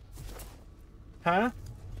 Huh?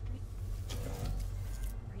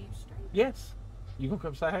 Yes. You gonna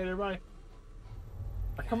come say hey to everybody?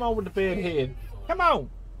 Now come on with the bed head. Come on.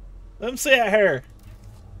 Let them see that hair.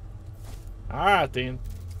 Alright then.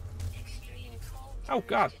 Oh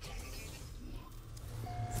god.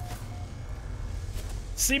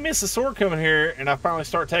 See Mrs. Sword coming here and I finally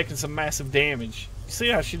start taking some massive damage. You see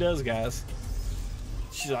how she does, guys?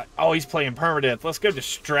 She's like, oh, he's playing Permadeath. Let's go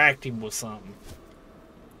distract him with something.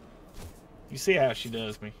 You see how she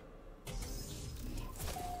does me.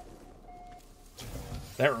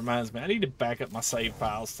 That reminds me, I need to back up my save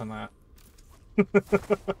files tonight.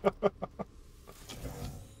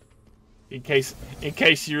 in case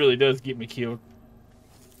she really does get me killed.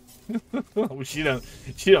 Well, she done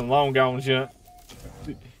long gone,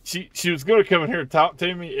 she was going to come in here and talk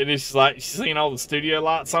to me, and it's like she's seen all the studio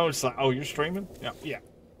lights on. She's like, oh, you're streaming? Yeah.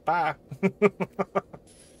 Bye.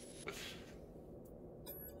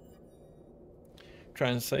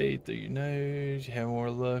 Trying to say through your nose, you have more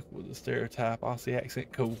luck with the stereotype Aussie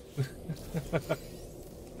accent. Cool.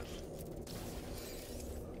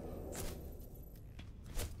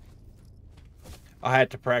 I had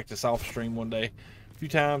to practice off stream one day. A few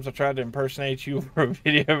times I tried to impersonate you for a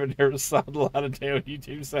video, but there was a lot of damn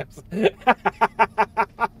YouTube sounds.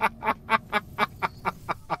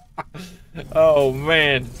 Oh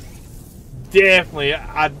man, definitely.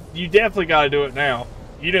 You definitely got to do it now.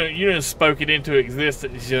 You done spoke it into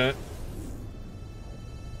existence, you.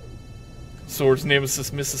 Sword's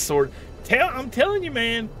nemesis, Mrs. Sword. I'm telling you,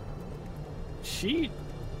 man.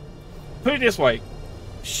 Put it this way,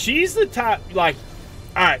 she's the type like.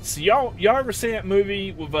 All right, so y'all ever see that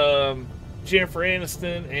movie with Jennifer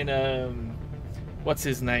Aniston and what's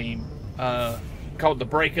his name? Called The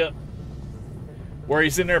Breakup, where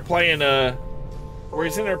he's in there playing like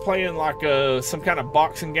some kind of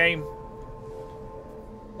boxing game,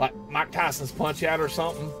 like Mike Tyson's Punch Out or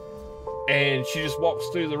something, and she just walks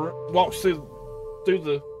through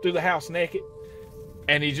the house naked,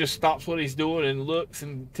 and he just stops what he's doing and looks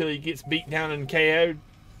until he gets beat down and KO'd.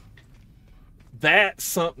 That's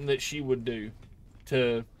something that she would do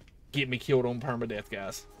to get me killed on Permadeath,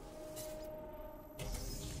 guys.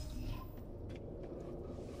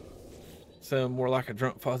 Sound more like a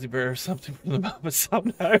drunk Fozzie Bear or something from the Muppets.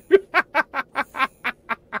 Some no.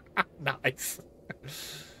 Nice.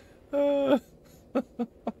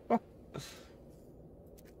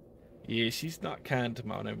 Yeah, she's not kind to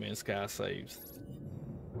my No Man's Sky saves.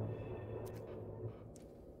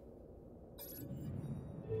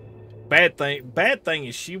 Bad thing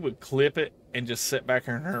is she would clip it and just sit back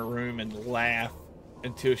in her room and laugh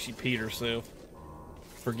until she peed herself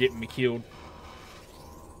for getting me killed.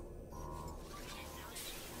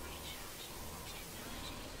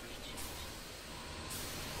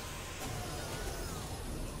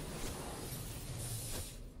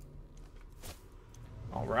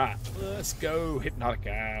 Alright, let's go. Hypnotic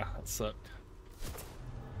Eye. That sucked.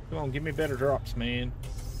 Come on, give me better drops, man.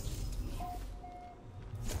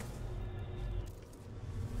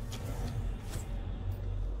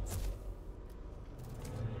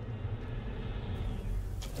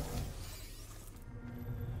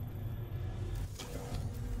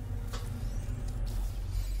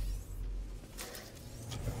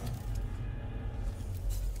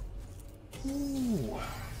 Ooh.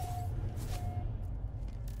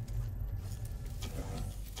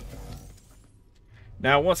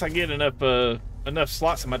 Now, once I get enough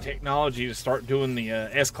slots in my technology to start doing the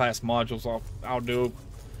S-class modules,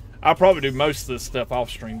 I'll probably do most of this stuff off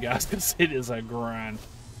stream, guys, because it is a grind.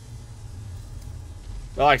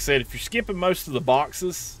 But like I said, if you're skipping most of the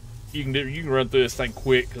boxes, you can run through this thing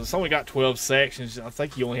quick because it's only got 12 sections. I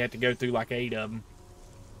think you only have to go through like 8 of them.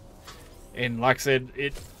 And like I said,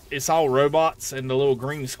 it's all robots and the little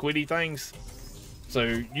green squiddy things,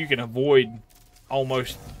 so you can avoid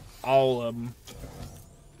almost all of them.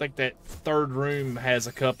 I think that third room has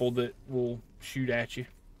a couple that will shoot at you.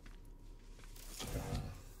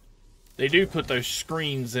 They do put those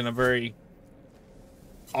screens in a very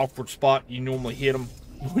awkward spot. You normally hit them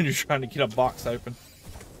when you're trying to get a box open.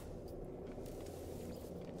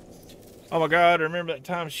 Oh my God, I remember that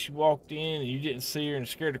time she walked in and you didn't see her and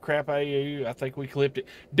scared the crap out of you. I think we clipped it.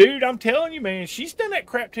 Dude, I'm telling you, man, she's done that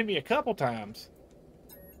crap to me a couple times.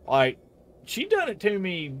 Like, she done it to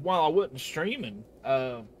me while I wasn't streaming.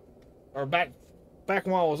 Or back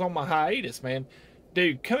while I was on my hiatus, man.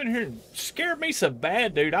 Dude, coming here and scared me so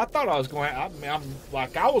bad, dude. I thought I was going. I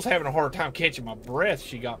was having a hard time catching my breath.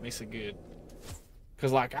 She got me so good,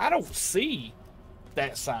 cause like I don't see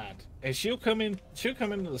that side, and she'll come into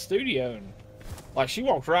the studio and like she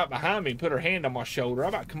walked right behind me and put her hand on my shoulder. I'm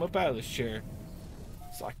about to come up out of this chair.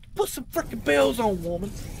 It's like, put some freaking bells on,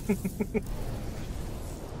 woman.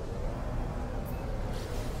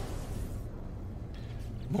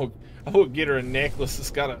 I would get her a necklace that's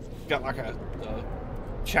got like a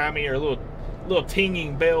chimey or a little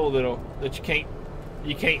tinging bell that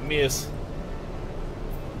you can't miss.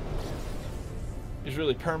 It's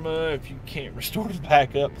really perma if you can't restore the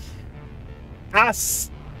backup. I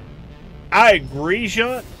agree,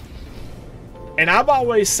 Junt. And I've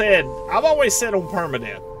always said on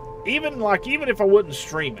permadeath, even if I wasn't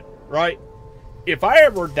streaming, right? If I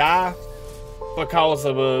ever die because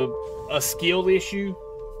of a skill issue,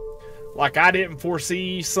 like I didn't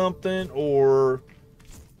foresee something, or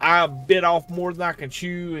I bit off more than I can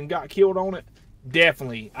chew and got killed on it,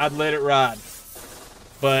 definitely I'd let it ride.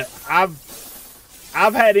 But I've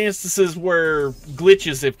had instances where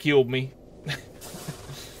glitches have killed me,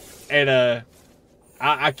 and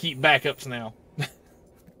I keep backups now.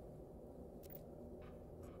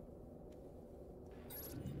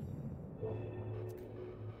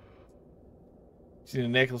 See the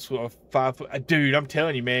necklace with a 5 foot. Dude, I'm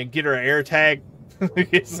telling you, man, get her an air tag.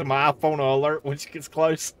 Get some iPhone alert when she gets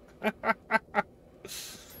close. I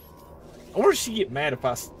wonder if she'd get mad if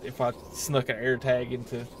I snuck an air tag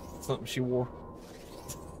into something she wore.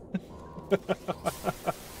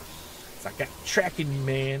 It's like I'm tracking you,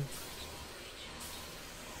 man.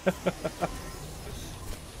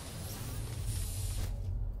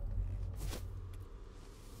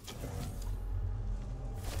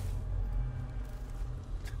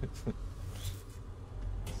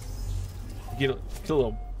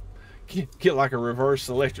 Get like a reverse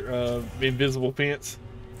electric invisible fence.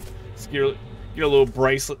 Get a little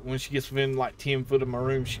bracelet when she gets within like 10 foot of my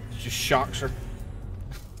room. She just shocks her.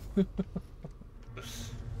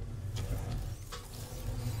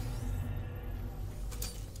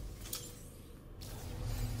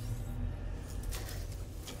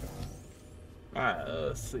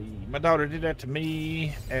 Let's see. My daughter did that to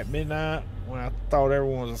me at midnight when I thought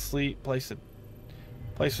everyone was asleep. Place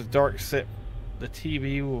was dark except the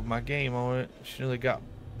TV with my game on it. She nearly got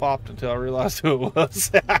bopped until I realized who it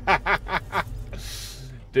was.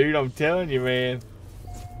 Dude, I'm telling you, man.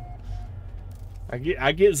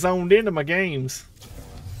 I get zoned into my games.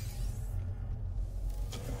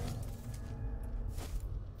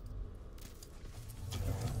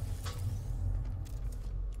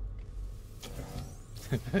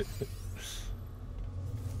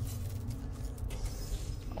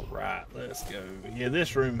 Let's go. Yeah,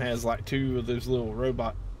 this room has like 2 of those little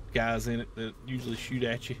robot guys in it that usually shoot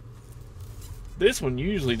at you. This one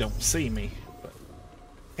usually don't see me, but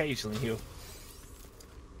occasionally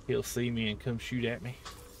he'll see me and come shoot at me.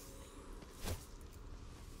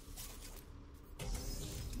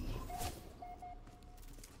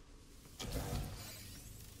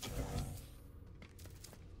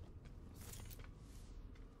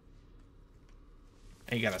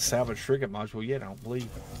 Ain't got a salvage frigate module yet, I don't believe.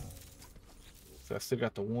 So I still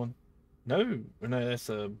got the one. No, that's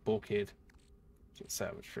a bulkhead. Get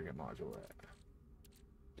salvage frigate module at.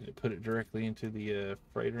 Did it put it directly into the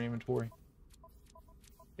freighter inventory?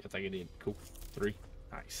 Yeah, I think it did. Cool. 3.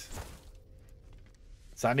 Nice.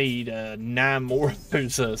 So I need 9 more of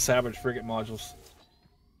those salvage frigate modules.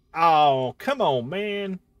 Oh, come on,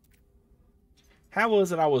 man. How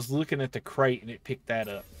was it I was looking at the crate and it picked that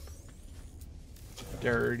up?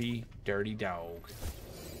 Dirty, dirty dog.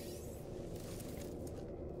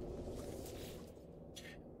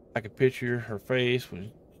 I can picture her face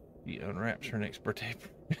when she unwraps her next birthday.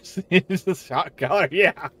 It's a shot collar,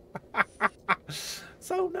 yeah.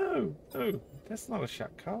 So no, that's not a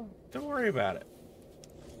shot collar. Don't worry about it.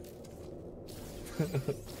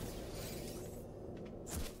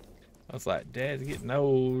 I was like, Dad's getting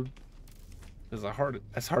old. That's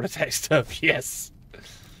heart attack stuff. Yes.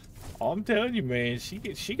 Oh, I'm telling you, man,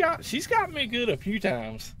 she's got me good a few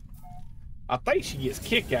times. I think she gets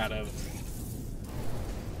kick out of it.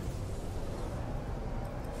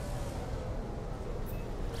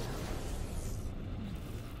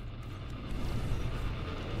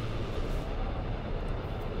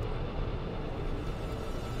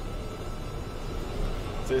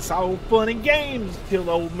 So it's all fun and games until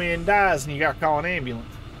the old man dies and you got to call an ambulance.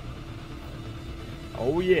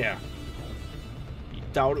 Oh yeah.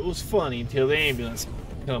 Thought it was funny until the ambulance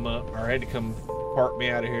come up, or had to come park me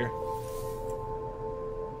out of here.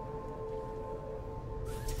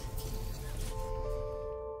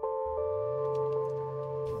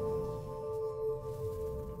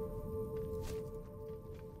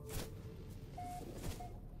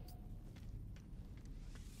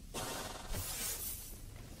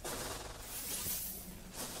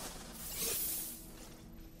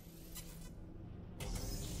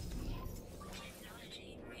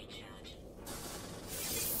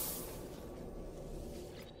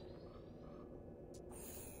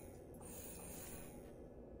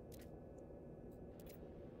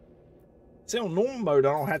 See, on normal mode,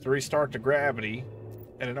 I don't have to restart the gravity,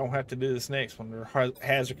 and I don't have to do this next one, or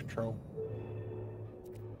hazard control.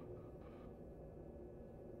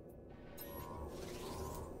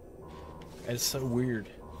 It's so weird.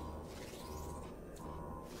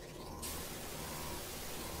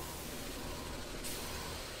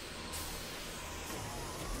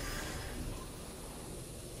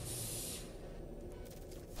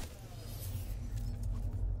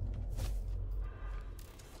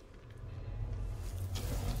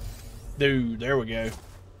 Dude, there we go.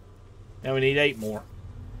 Now we need 8 more.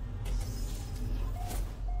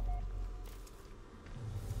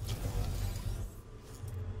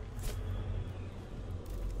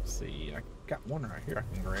 Let's see, I got one right here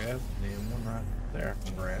I can grab, and then one right there I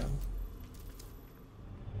can grab.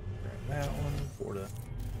 Grab that one for the...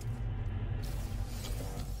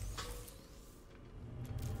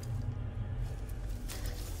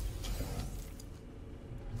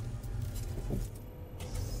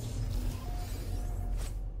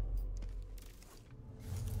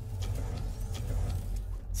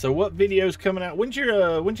 So what video's coming out? When's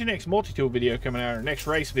your next multi-tool video coming out, or next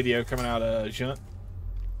race video coming out, Junt?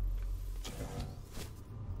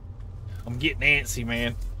 I'm getting antsy,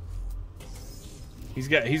 man. He's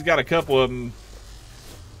got a couple of them.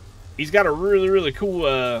 He's got a really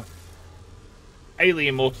cool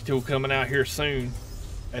alien multi-tool coming out here soon,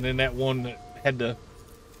 and then that one that had the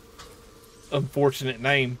unfortunate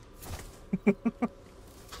name.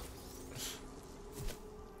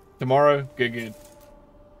 Tomorrow, good.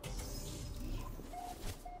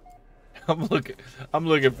 I'm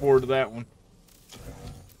looking forward to that one.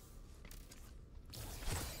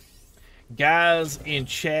 Guys in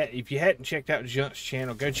chat, if you hadn't checked out Junt's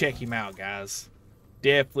channel, go check him out, guys.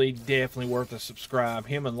 Definitely worth a subscribe.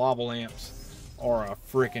 Him and Lava Lamps are a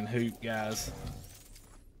freaking hoot, guys.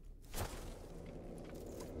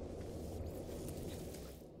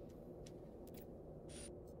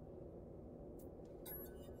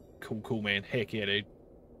 Cool, man. Heck yeah, dude.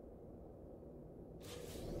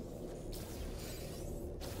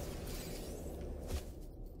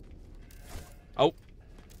 Oh.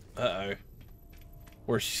 Uh-oh.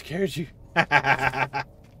 Where she scared you.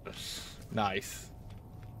 Nice.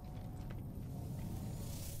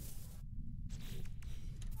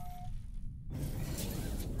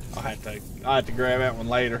 I have to grab that one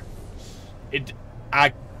later.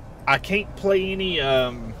 I can't play any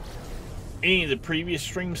of the previous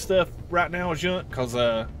stream stuff right now, Junt, because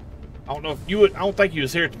I don't know if you would. I don't think you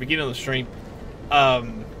was here at the beginning of the stream.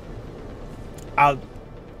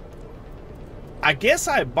 I guess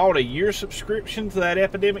I bought a year subscription to that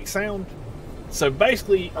Epidemic Sound. So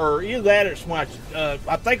basically, or either that, or it's when I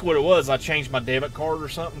think what it was, I changed my debit card or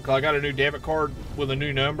something, because I got a new debit card with a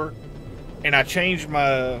new number, and I changed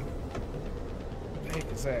my. What the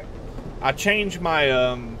heck is that? I changed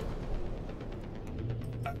my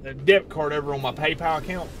debit card over on my PayPal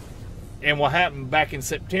account, and what happened back in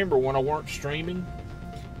September when I weren't streaming,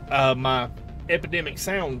 my Epidemic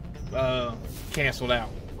Sound canceled out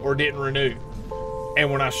or didn't renew, and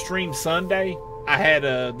when I streamed Sunday, I had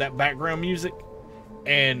that background music,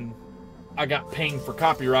 and I got pinged for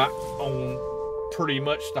copyright on pretty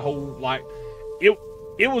much the whole, like,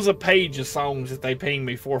 it was a page of songs that they pinged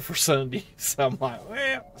me for Sunday. So I'm like,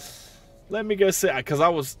 well, let me go see, because I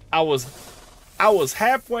was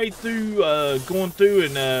halfway through going through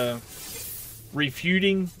and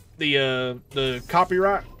refuting the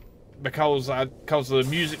copyright because the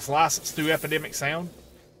music's licensed through Epidemic Sound.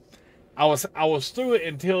 I was through it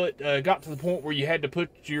until it got to the point where you had to put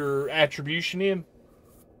your attribution in,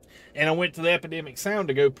 and I went to the Epidemic Sound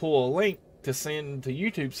to go pull a link to send to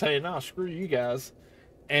YouTube saying, "Nah, screw you guys,"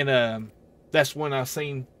 and that's when I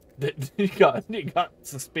seen that it got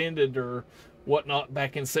suspended or whatnot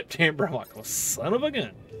back in September. I'm like, "Oh, son of a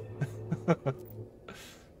gun!"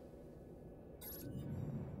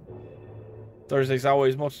 Thursday's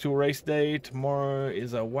always multi-tool race day. Tomorrow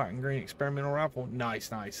is a white and green experimental rifle. Nice,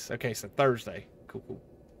 nice. Okay, so Thursday. Cool, cool.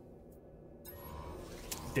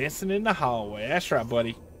 Dancing in the hallway. That's right,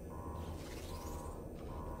 buddy.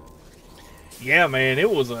 Yeah, man, it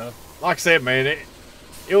was like I said, man,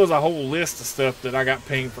 it was a whole list of stuff that I got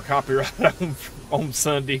pinged for copyright on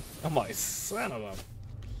Sunday. I'm like, son of a...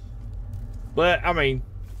 But, I mean,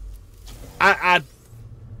 I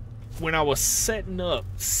when I was setting up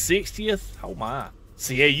 60th, oh my.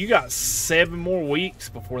 So yeah, you got 7 more weeks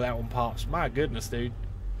before that one pops. My goodness, dude.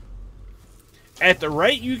 At the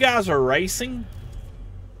rate you guys are racing,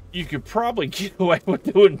 you could probably get away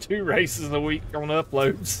with doing 2 races a week on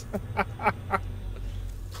uploads.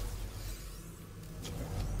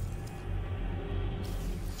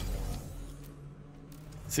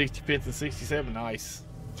 65th and 67, nice.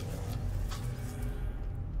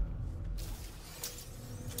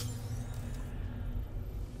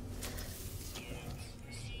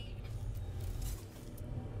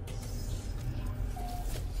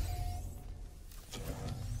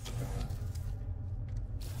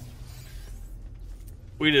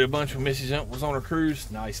 We did a bunch when Missy Jump was on her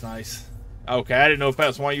cruise. Nice, nice. Okay, I didn't know if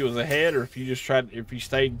that's why you was ahead or if you just if you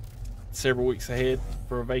stayed several weeks ahead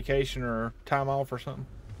for a vacation or time off or something.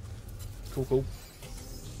 Cool, cool.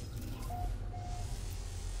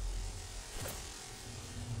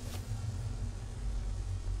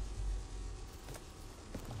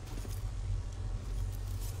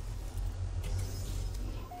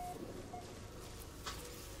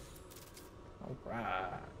 All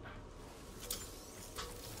right.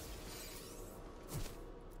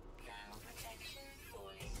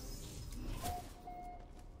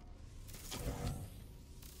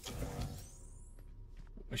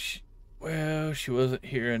 Well, she wasn't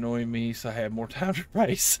here annoying me, so I had more time to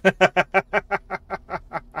race.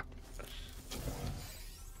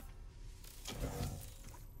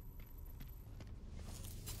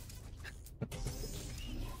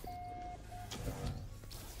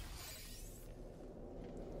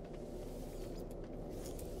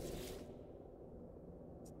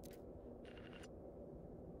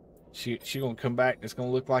 She gonna come back and it's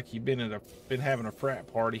gonna look like you've been having a frat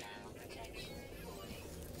party.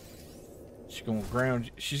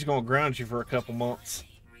 She's gonna ground you for a couple months.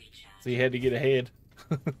 So you had to get ahead.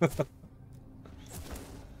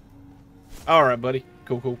 All right, buddy.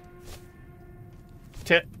 Cool, cool.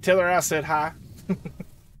 Tell her I said hi.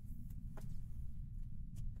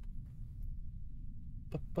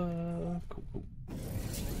 Cool, cool.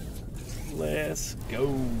 Let's go.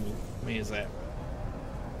 How many is that?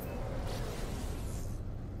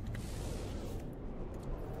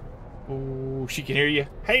 Oh, she can hear you.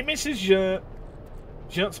 Hey, Mrs. Junt.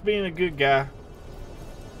 Junt's being a good guy.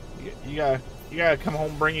 You gotta come home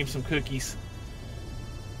and bring him some cookies.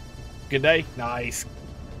 Good day? Nice.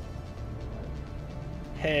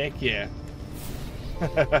 Heck yeah.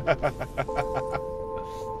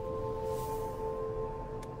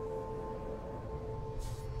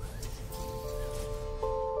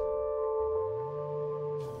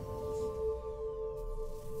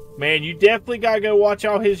 Man, you definitely gotta go watch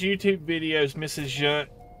all his YouTube videos, Mrs. Junt.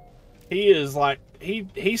 He is like,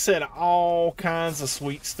 he said all kinds of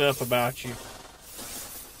sweet stuff about you.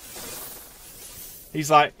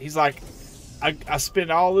 He's like, I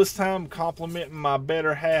spend all this time complimenting my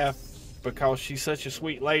better half because she's such a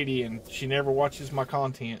sweet lady and she never watches my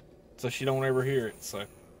content, so she don't ever hear it. So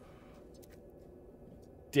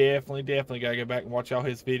definitely gotta go back and watch all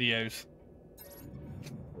his videos.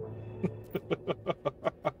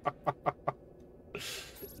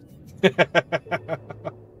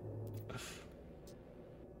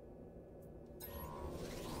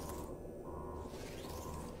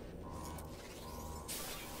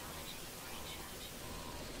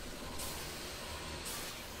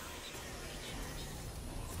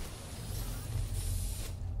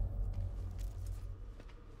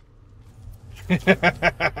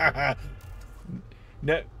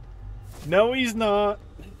 No, he's not.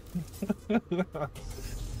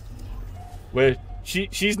 Well,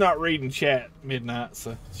 she's not reading chat midnight,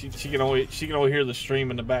 so she can only hear the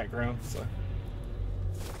stream in the background. So.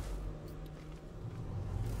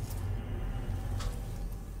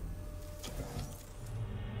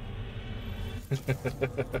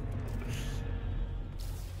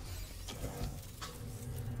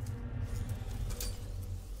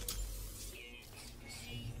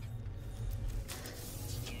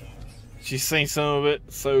 She's seen some of it,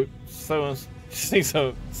 so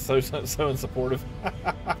unsupportive.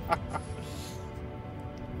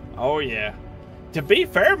 Oh yeah. To be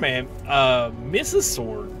fair, man, Mrs.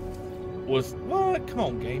 Sword was what? Come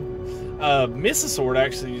on, game. Mrs. Sword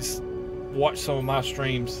actually watched some of my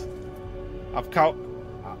streams. I've caught.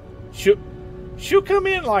 She'll come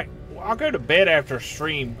in like, I'll go to bed after a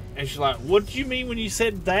stream, and she's like, "What did you mean when you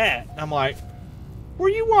said that?" I'm like, "Were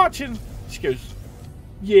you watching?" She goes,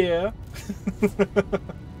 "Yeah."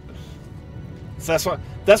 So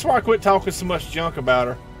that's why I quit talking so much junk about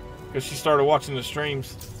her, because she started watching the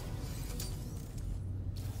streams.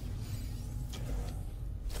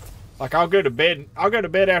 Like I'll go to bed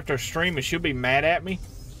after a stream and she'll be mad at me,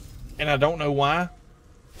 and I don't know why,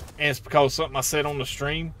 and it's because something I said on the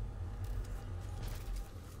stream.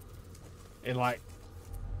 And like,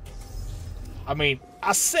 I mean,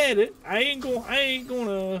 I said it. I ain't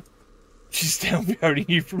gonna. She's downvoting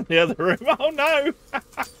you from the other room. Oh no!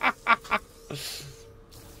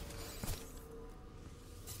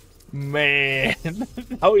 Man,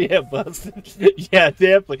 oh yeah, busted. Yeah,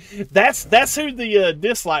 definitely. That's who the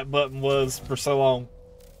dislike button was for so long,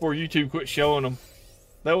 before YouTube quit showing them.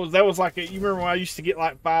 That was like you remember when I used to get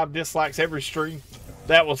like 5 dislikes every stream?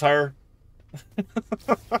 That was her.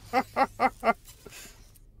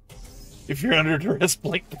 If you're under duress,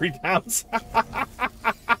 blink 3 times.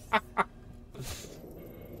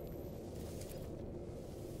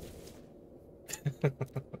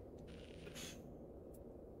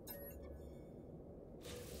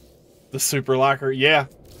 The super liker, yeah.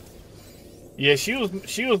 Yeah, she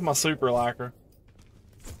was my super liker.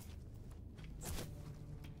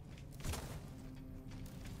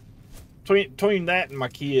 Between that and my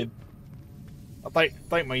kid. I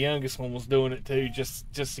think my youngest one was doing it too,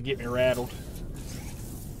 just to get me rattled.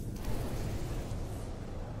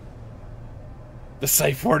 The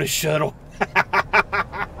safe word is shuttle.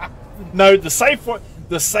 No, the safe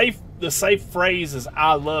phrase is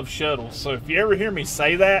 "I love shuttles." So if you ever hear me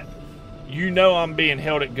say that, you know I'm being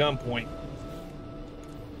held at gunpoint.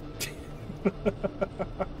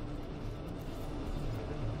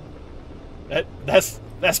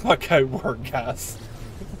 That's my code word, guys.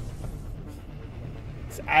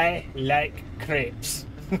 It's I like crepes.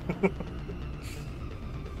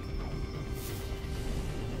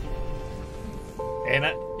 And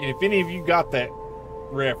if any of you got that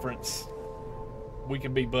reference, we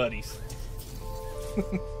can be buddies.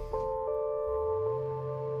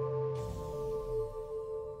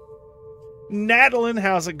 Nadeline,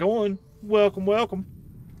 how's it going? Welcome, welcome.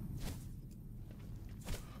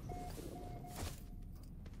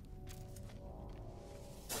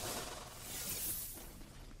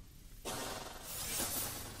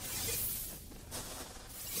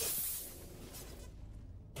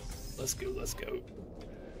 Let's go.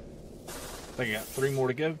 I think I got 3 more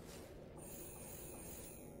to go.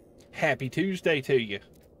 Happy Tuesday to you.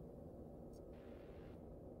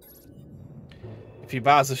 If he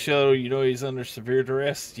buys a shuttle, you know he's under severe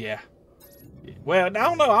duress. Yeah. Well, I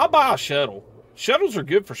don't know. I'll buy a shuttle. Shuttles are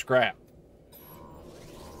good for scrap.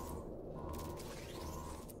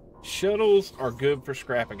 Shuttles are good for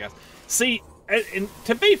scrapping, guys. See, and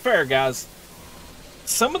to be fair, guys,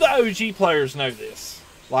 some of the OG players know this.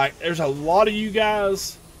 Like, there's a lot of you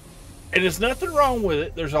guys And there's nothing wrong with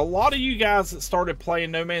it. There's a lot of you guys that started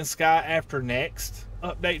playing No Man's Sky after next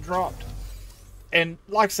update dropped. And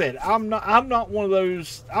like I said, I'm not one of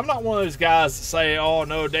those guys that say, oh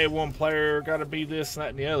no, day one player gotta be this and that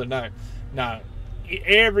and the other. No.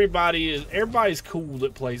 Everybody's cool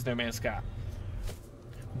that plays No Man's Sky.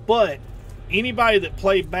 But anybody that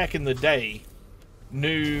played back in the day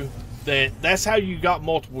knew that that's how you got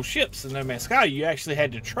multiple ships in No Man's Sky. You actually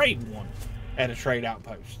had to trade one at a trade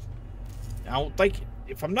outpost. I don't think,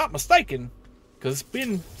 if I'm not mistaken, because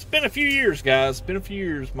it's been a few years, guys. It's been a few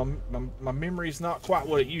years. My memory's not quite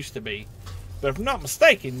what it used to be. But if I'm not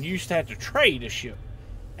mistaken, you used to have to trade a ship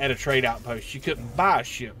at a trade outpost. You couldn't buy a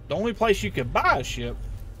ship. The only place you could buy a ship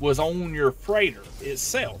was on your freighter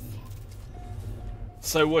itself.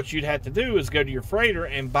 So what you'd have to do is go to your freighter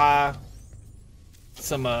and buy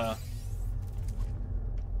some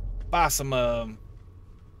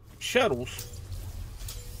shuttles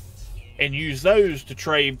and use those to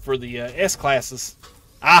trade for the S classes.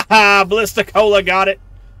 Aha! Ballista Cola got it.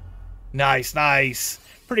 Nice.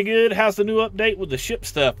 Pretty good. How's the new update with the ship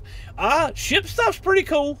stuff? Ship stuff's pretty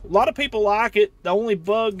cool. A lot of people like it. The only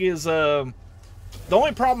bug is the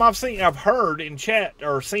only problem I've heard in chat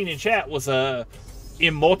or seen in chat was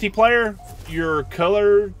in multiplayer, your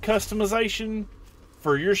color customization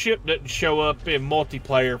for your ship doesn't show up in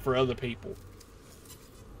multiplayer for other people.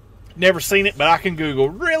 Never seen it, but I can Google.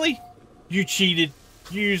 Really? You cheated.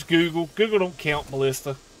 You use Google. Google don't count,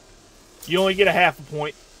 Ballista. You only get a half a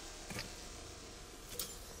point.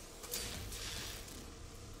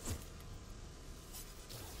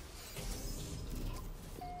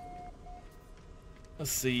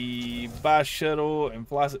 Let's see. Buy shuttle and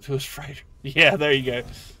flies it to his freighter. Yeah, there you go.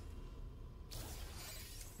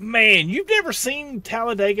 Man, you've never seen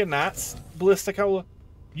Talladega Nights, Ballista Cola?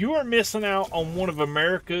 You are missing out on one of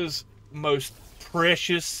America's most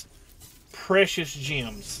precious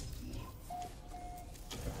gems.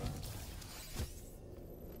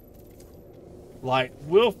 Like,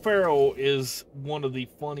 Will Ferrell is one of the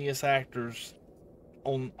funniest actors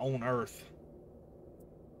on Earth.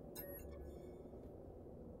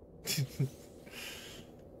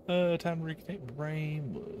 Time to reconnect my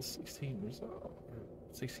brain was 16 resolved.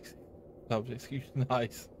 66. Oh, excuse me.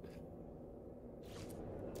 Nice.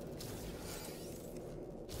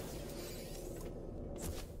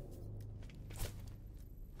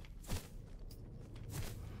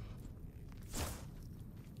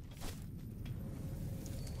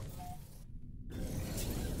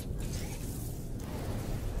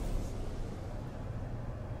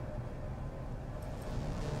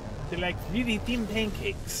 They're like really thin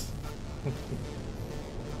pancakes.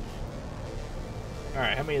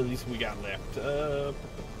 Alright, how many of these we got left?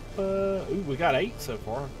 Ooh, we got 8 so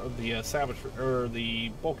far of the salvage, or the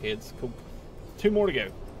bulkheads. Cool. 2 more to go.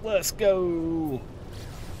 Let's go.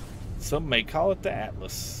 Some may call it the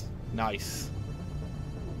Atlas. Nice.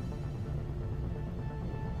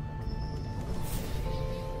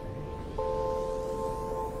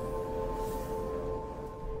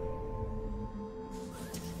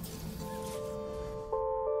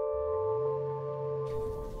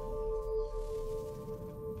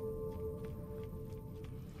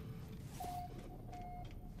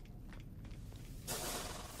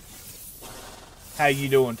 How you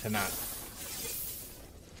doing tonight?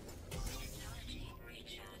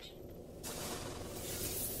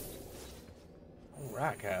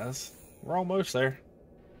 Alright, guys. We're almost there.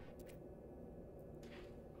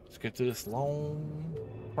 Let's get through this long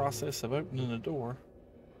process of opening the door.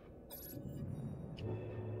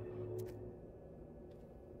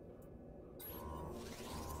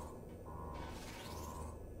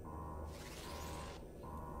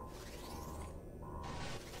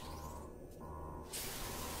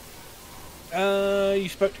 You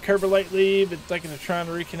spoke to Kerber lately, been thinking of trying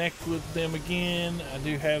to reconnect with them again. I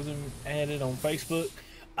do have them added on Facebook.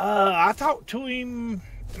 I talked to him.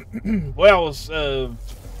 Well, I was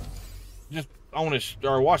just on his,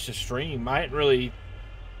 or watched the stream. I hadn't really. I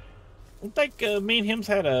don't think me and him's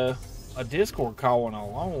had a Discord call in a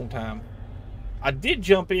long time. I did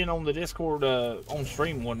jump in on the Discord on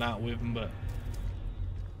stream one night with him, but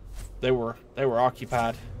they were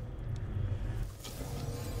occupied.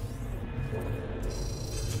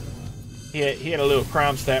 He had a little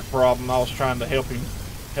crime stat problem. I was trying to help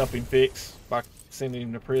him fix by sending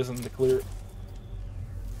him to prison to clear it.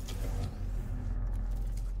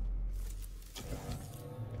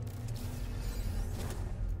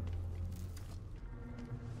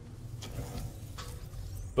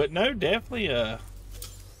 But no, definitely I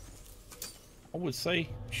would say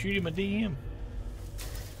shoot him a DM.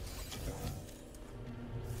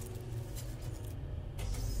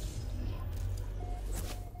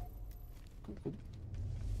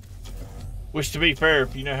 Which, to be fair,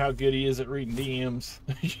 if you know how good he is at reading DMs,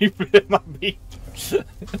 it might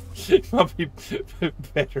be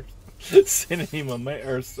better sending him or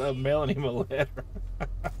mailing him a letter.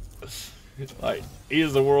 Like, he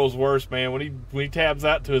is the world's worst, man. When he tabs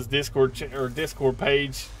out to his Discord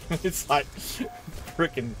page, it's like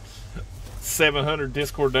freaking 700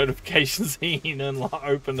 Discord notifications he ain't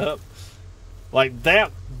opened up. Like,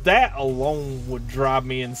 that alone would drive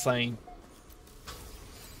me insane.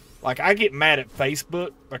 Like, I get mad at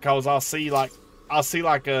Facebook because I'll see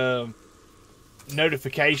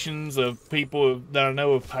notifications of people that I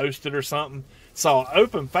know have posted or something. So I'll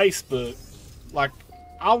open Facebook, like,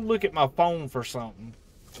 I'll look at my phone for something,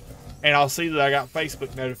 and I'll see that I got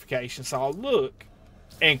Facebook notifications. So I'll look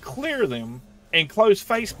and clear them and close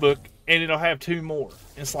Facebook, and it'll have 2 more.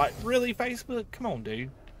 And it's like, really, Facebook? Come on,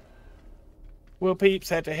 dude. Well, peeps,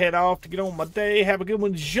 had to head off to get on my day. Have a good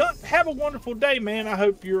one. Have a wonderful day, man. I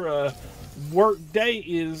hope your work day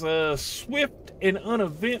is swift and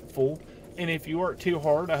uneventful. And if you work too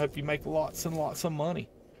hard, I hope you make lots and lots of money.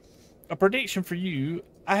 A prediction for you: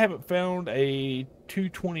 I haven't found a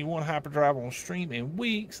 221 hyperdrive on stream in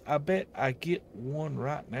weeks. I bet I get one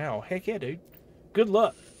right now. Heck yeah, dude. Good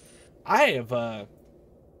luck. I have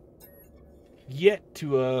yet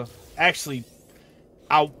to actually...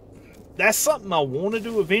 That's something I want to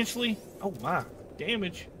do eventually. Oh my,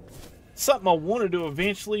 damage. Something I want to do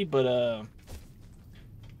eventually, but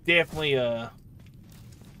definitely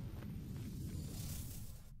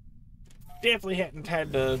hadn't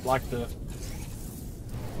had the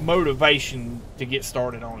motivation to get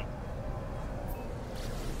started on it.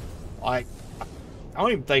 Like, I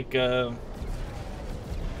don't even think I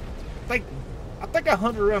think I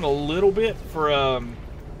hunted around a little bit for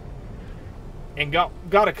and got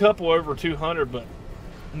a couple over 200, but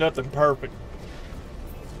nothing perfect.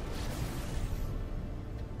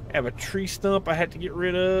 I have a tree stump I had to get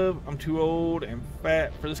rid of. I'm too old and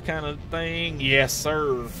fat for this kind of thing. Yes,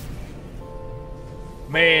 sir.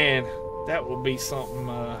 Man, that would be something.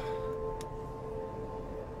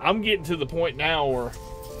 I'm getting to the point now where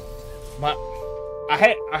I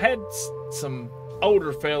had some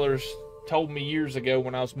older fellers told me years ago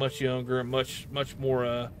when I was much younger and much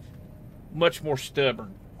more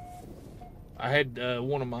stubborn. I had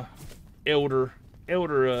one of my elder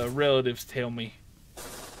relatives tell me,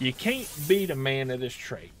 you can't beat a man at his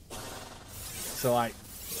trade. So, like,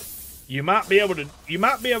 you might be able to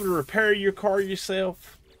repair your car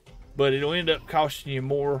yourself, but it'll end up costing you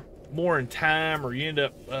more in time, or you end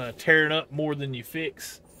up tearing up more than you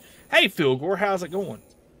fix. Hey, Phil Gore, how's it going?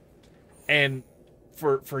 And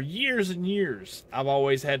for years and years, I've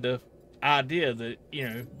always had the idea that, you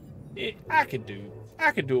know, I could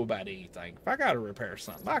do about anything. If I got to repair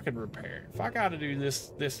something, I can repair it. If I got to do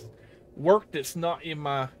this work that's not in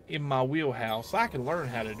my wheelhouse, I can learn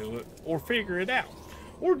how to do it or figure it out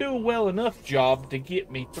or do a well enough job to get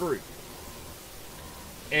me through.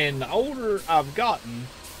 And the older I've gotten,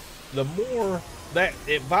 the more that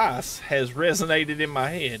advice has resonated in my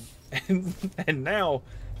head. And now,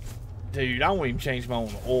 dude, I won't even change my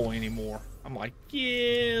own oil anymore. I'm like,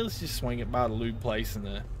 yeah, let's just swing it by the lube place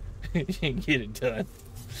and get it done.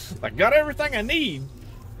 Like, got everything I need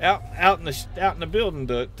out in the building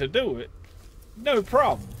to do it. No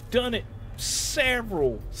problem. Done it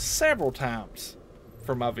several times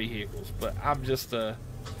for my vehicles, but I'm just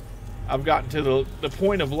I've gotten to the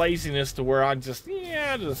point of laziness to where I'll just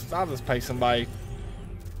pay somebody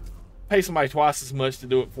twice as much to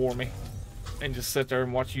do it for me, and just sit there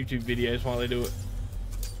and watch YouTube videos while they do it.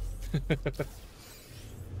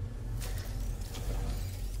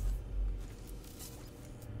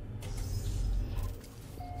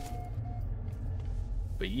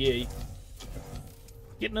 But yeah,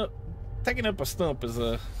 taking up a stump is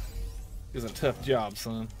a tough job,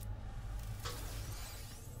 son.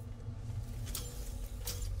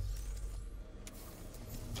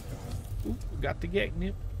 Ooh, got the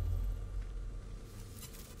catnip.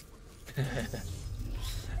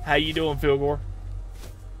 How you doing, Phil Gore?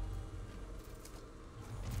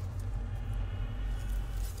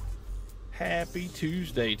 Happy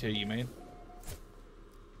Tuesday to you, man.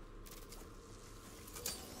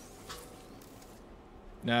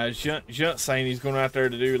 Now, Junt's saying he's going out there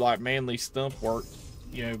to do like manly stump work,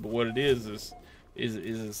 you know. But what it is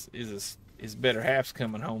his better half's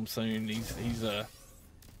coming home soon.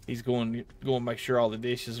 He's going to make sure all the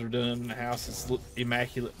dishes are done and the house is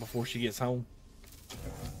immaculate before she gets home.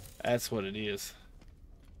 That's what it is.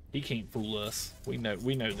 He can't fool us. We know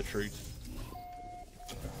the truth.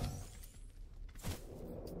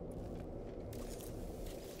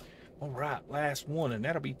 All right, last one, and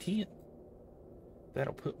that'll be 10.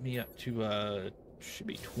 That'll put me up to should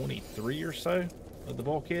be 23 or so of the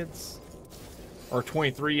bulkheads, or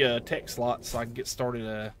 23 tech slots, so I can get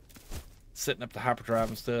started setting up the hyperdrive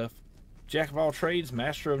and stuff. Jack of all trades,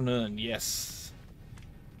 master of none. Yes.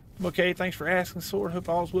 Okay, thanks for asking, Sword. Hope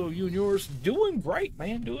all's well with you and yours. Doing great,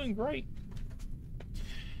 man. Doing great.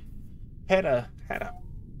 Had a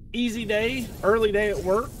easy day, early day at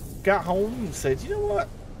work. Got home and said, you know what?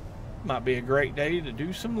 Might be a great day to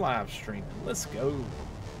do some live streaming. Let's go.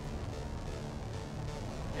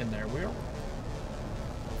 And there we are.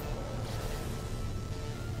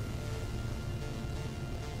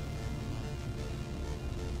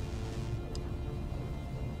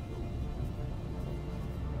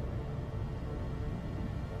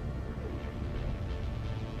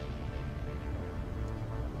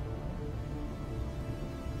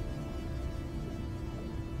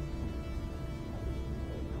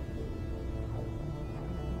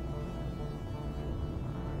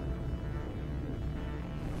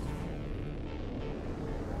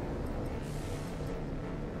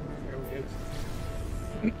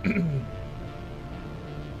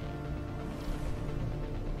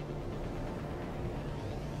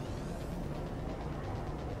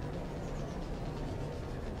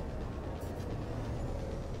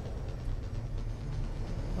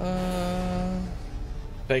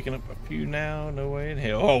 Taking up a few now, no way in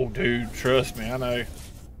hell. Oh, dude, trust me, I know.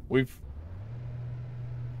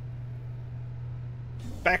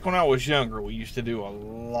 Back when I was younger, we used to do a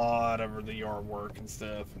lot of the yard work and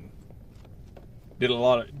stuff, and did a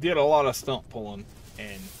lot of stump pulling.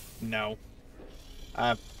 And no,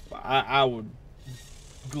 I would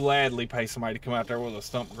gladly pay somebody to come out there with a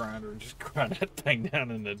stump grinder and just grind that thing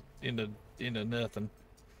down into nothing.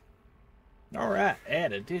 All right,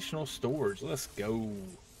 add additional storage. Let's go.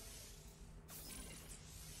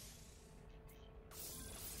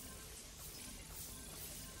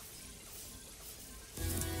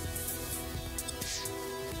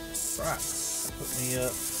 Right, that put me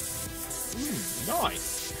up.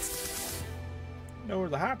 Nice. Know where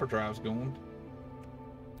the hyperdrive's going.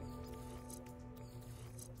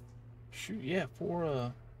 Shoot, yeah,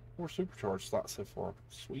 four supercharged slots so far.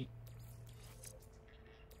 Sweet.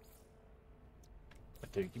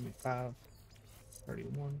 Dude, give me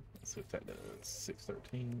 531. Let's see what that does.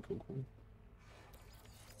 613. Cool.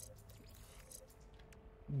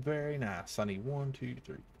 Very nice. I need 1, 2,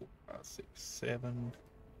 3, 4, 5, 6, 7.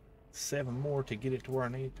 7 more to get it to where I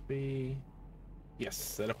need it to be.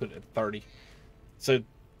 Yes, that'll put it at 30. So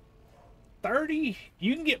 30,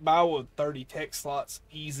 you can get by with 30 tech slots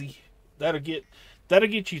easy. That'll get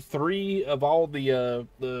you 3 of all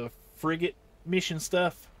the frigate mission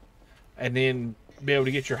stuff, and then be able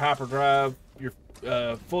to get your hyperdrive, your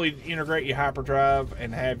fully integrate your hyperdrive,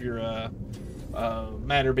 and have your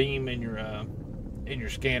matter beam in your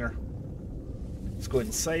scanner. Let's go ahead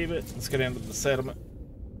and save it. Let's go down to the settlement.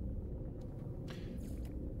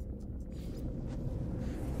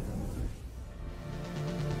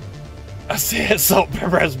 I said salt and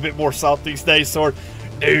pepper has a bit more salt these days, Sword.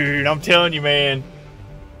 Dude, I'm telling you, man.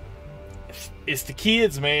 It's the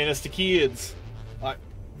kids, man. It's the kids. Like,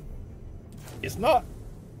 it's not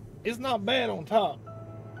bad on top.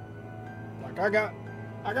 Like, I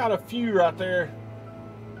got a few right there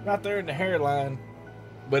in the hairline,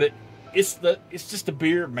 but it's just the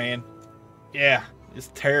beard, man. Yeah,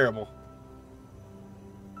 it's terrible.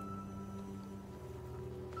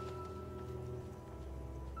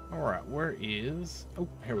 All right, where is? Oh,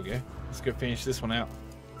 here we go. Let's go finish this one out.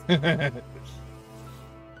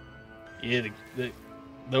 Yeah,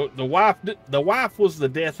 the wife was the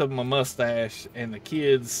death of my mustache, and the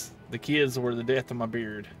kids were the death of my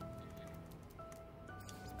beard.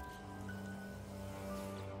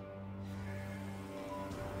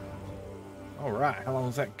 All right, how long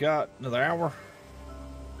has that got? Another hour.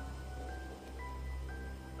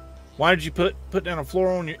 Why did you put down a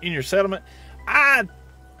floor in your settlement? I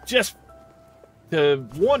just to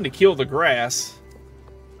kill the grass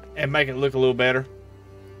and make it look a little better.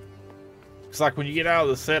 It's like when you get out of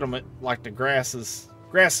the settlement, like the grass is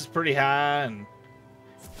pretty high and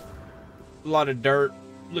a lot of dirt.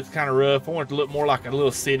 Looks kind of rough. I want it to look more like a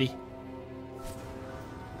little city.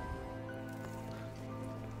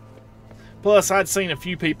 Plus, I'd seen a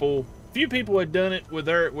few people had done it with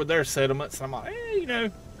their settlements. And I'm like, you know,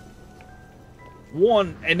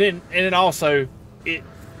 and then also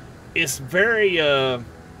it's very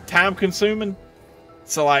time consuming.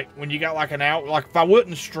 So like when you got like an hour, like if I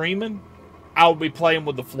wasn't streaming, I would be playing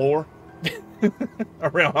with the floor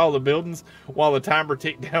around all the buildings while the timer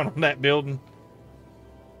ticked down on that building.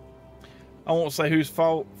 I won't say whose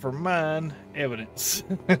fault for mine. Evidence.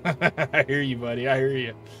 I hear you, buddy. I hear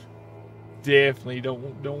you. Definitely don't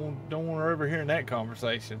want to overhear that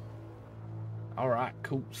conversation. All right,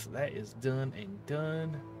 cool. So that is done and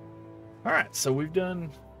done. All right, so we've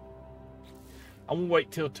done. I'm gonna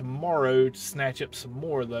wait till tomorrow to snatch up some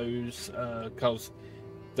more of those because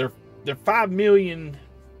they're 5 million,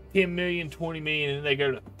 10 million, 20 million, and then they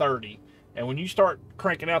go to 30. And when you start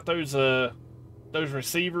cranking out those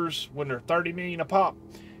receivers when they're 30 million a pop,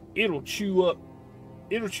 it'll chew up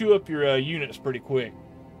your units pretty quick.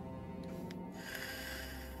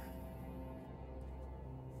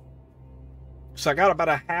 So I got about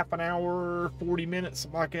a half an hour, 40 minutes,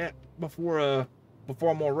 something like that, before I'm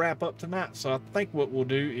gonna wrap up tonight. So I think what we'll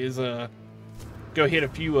do is go hit a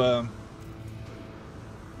few well,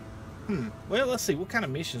 let's see, what kind of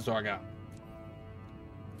missions do I got?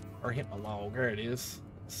 Or hit my log. There it is.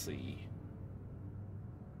 Let's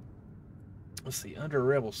see, under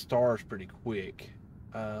Rebel Stars pretty quick.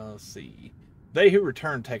 Let's see. They Who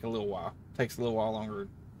Return take a little while. Takes a little while longer than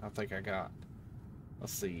I think I got.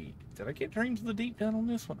 Let's see. Did I get Dreams of the Deep done on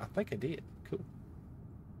this one? I think I did. Cool.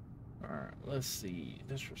 Alright, let's see.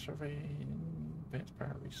 This for surveying. Advanced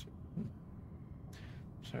power research.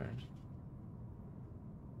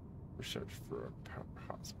 Research for a power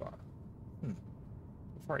hotspot. I've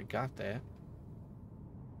already got that.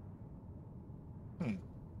 I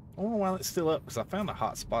wonder why it's still up, because I found a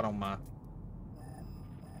hotspot on my...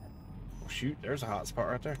 Oh, shoot, there's a hotspot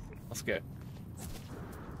right there. Let's go.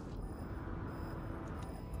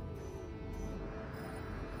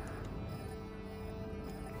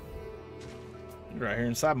 Right here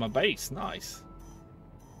inside my base. Nice.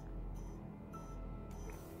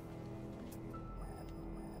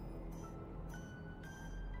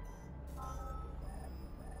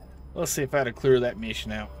 Let's see if I had to clear that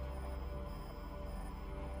mission out.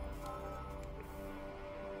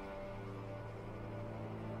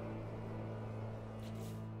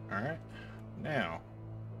 Alright. Now.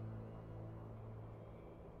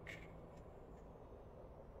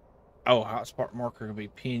 Oh, hotspot marker can be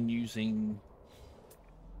pinned using...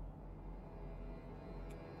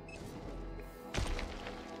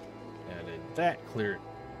 That clear it.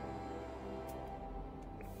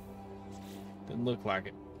 Didn't look like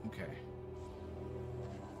it. Okay.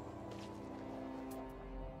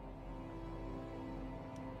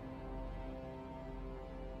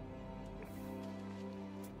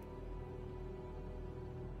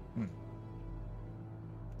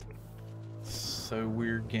 So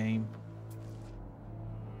weird game.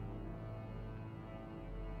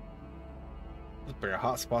 It's a better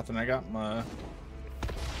hotspot than I got my...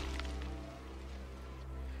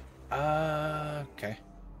 Okay.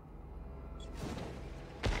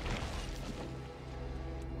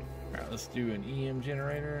 Alright, let's do an EM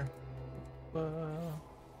generator. Okay.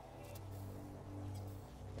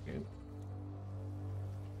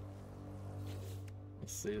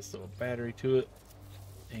 Let's see, let's throw a battery to it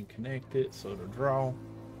and connect it so it'll draw.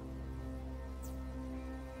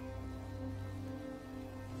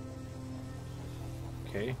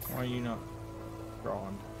 Okay, why are you not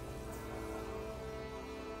drawing?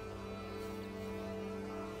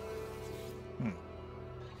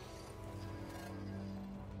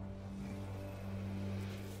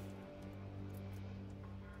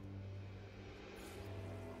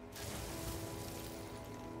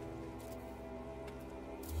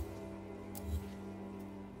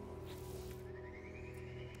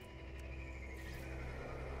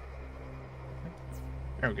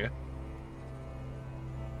 There we go.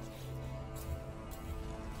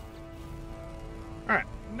 Alright,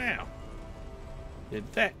 now.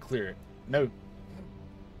 Did that clear it? No.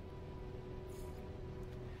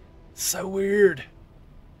 So weird.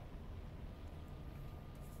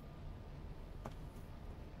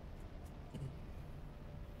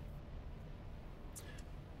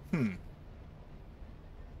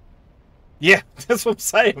 Yeah, that's what I'm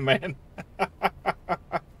saying, man.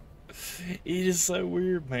 It is so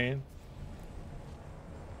weird, man.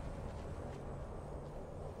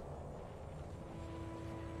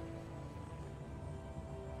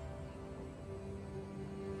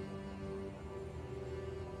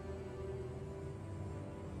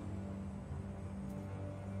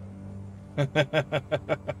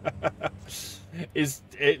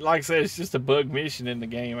 Like I said, it's just a bug mission in the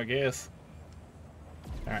game, I guess.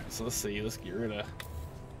 Alright, so let's see. Let's get rid of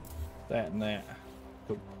that and that.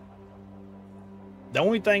 Cool. The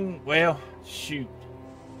only thing, well, shoot.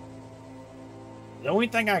 The only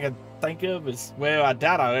thing I could think of is, well, I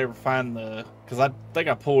doubt I'll ever find the, because I think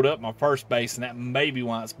I pulled up my first base and that may be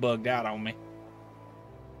why it's bugged out on me.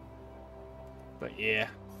 But yeah.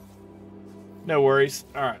 No worries.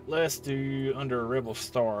 All right, let's do under a rebel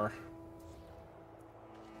star.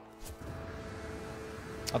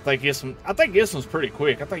 I think this one's pretty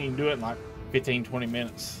quick. I think you can do it in like 15, 20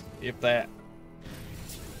 minutes, if that.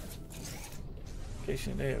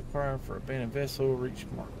 Location data acquired for abandoned vessel. Reach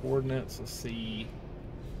mark coordinates. Let's see.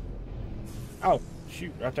 Oh,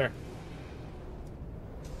 shoot, right there.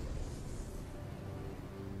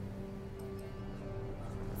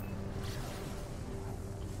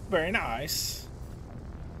 Very nice.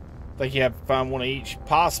 I think you have to find one of each,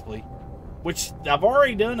 possibly. Which, I've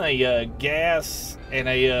already done a gas and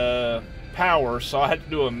a power, so I had to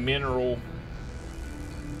do a mineral.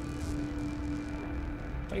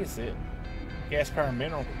 I think it's it. Gas, power,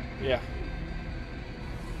 mineral. Yeah.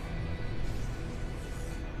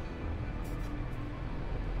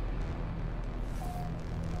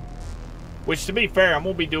 Which, to be fair, I'm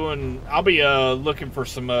gonna be doing. I'll be looking for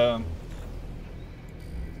some. I'm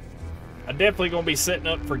definitely gonna be setting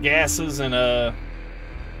up for gases and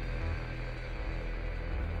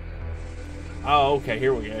Oh, okay.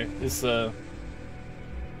 Here we go. This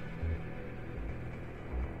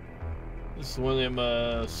is one of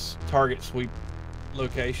them target sweep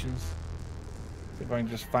locations. See if I can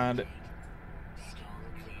just find it.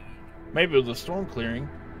 Maybe with the storm clearing,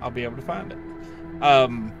 I'll be able to find it.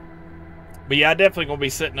 But yeah, I definitely gonna be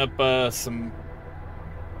setting up some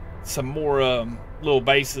more little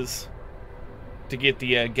bases to get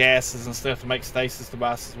the gases and stuff to make stasis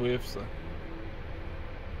devices with. So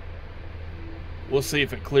we'll see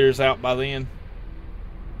if it clears out by then.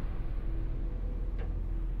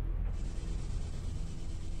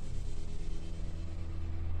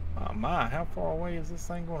 Oh my, how far away is this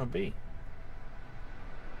thing going to be?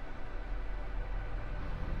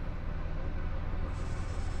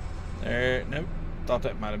 There, nope. Thought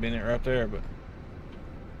that might have been it right there, but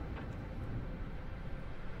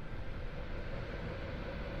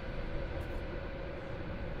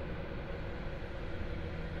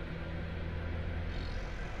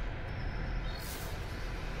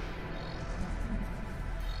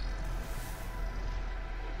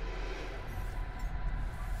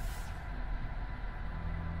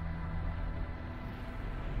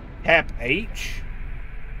Tap H.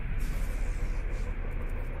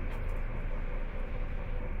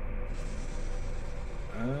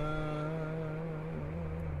 I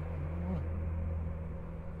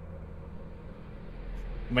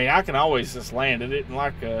mean, I can always just land it. Isn't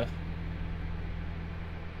like I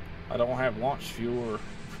don't have launch fuel or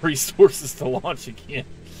resources to launch again.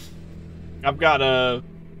 I've got the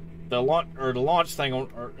launch thing on.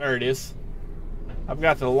 Or, there it is. I've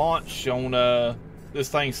got the launch on. This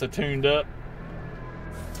thing's so tuned up.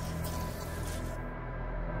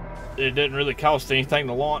 It doesn't really cost anything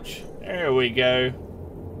to launch. There we go.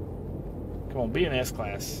 Come on, be an S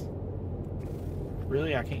class.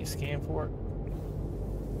 Really? I can't scan for it?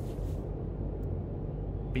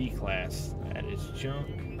 B class. That is junk.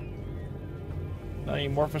 Not any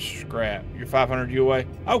more for scrap. You're 500 UA.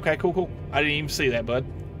 Okay, cool. I didn't even see that, bud.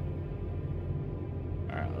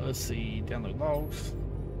 Alright, let's see. Download logs.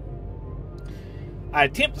 I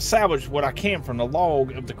attempt to salvage what I can from the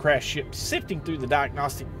log of the crashed ship. Sifting through the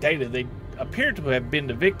diagnostic data, they appear to have been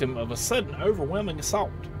the victim of a sudden, overwhelming assault.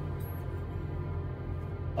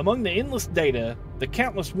 Among the endless data, the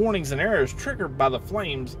countless warnings and errors triggered by the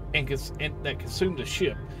flames that consumed the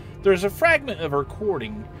ship, there is a fragment of a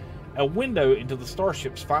recording, a window into the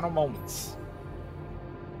starship's final moments.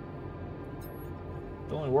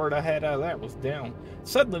 The only word I had out of that was down.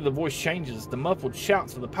 Suddenly the voice changes. The muffled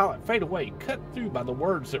shouts of the pilot fade away, cut through by the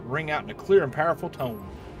words that ring out in a clear and powerful tone.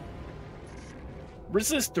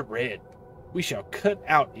 Resist the red. We shall cut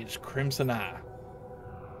out its crimson eye.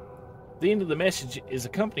 The end of the message is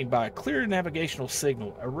accompanied by a clear navigational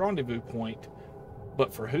signal, a rendezvous point.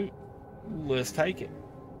 But for who? Let's take it.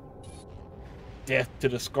 Death to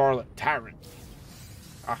the Scarlet Tyrant.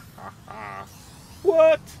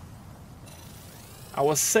 What? I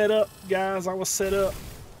was set up, guys. I was set up.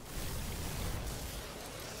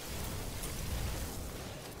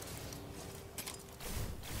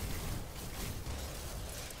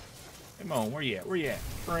 Come on, where you at? Where you at?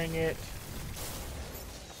 Bring it.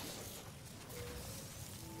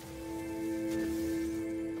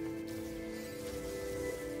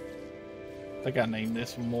 I think I named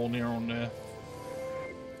this one Molnir on there.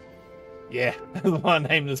 Yeah, I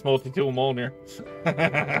named this multi-tool Molnir.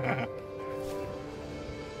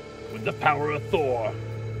 With the power of Thor.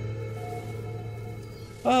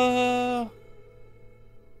 Can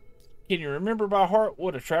you remember by heart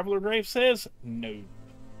what a traveler grave says? No.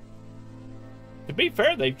 To be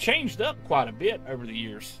fair, they've changed up quite a bit over the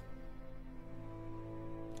years.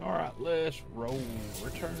 All right, let's roll.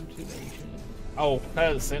 Return to nation. Oh,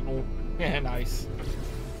 that is a sentinel. Yeah, nice.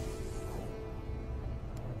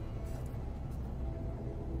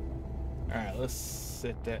 All right, let's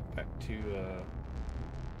set that back to.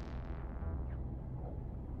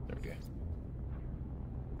 There we go.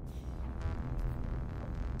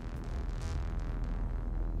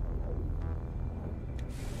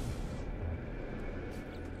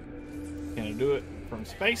 Can I do it from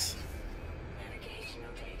space?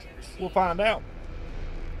 We'll find out.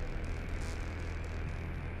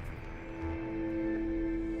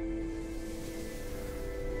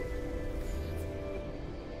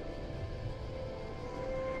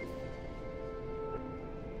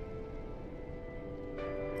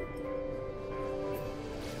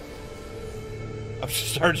 I've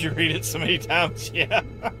just heard you read it so many times, yeah.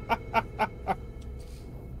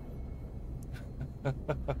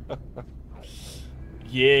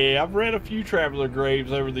 Yeah, I've read a few Traveler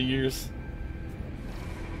Graves over the years.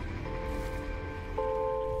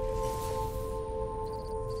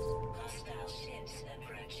 Hostile ships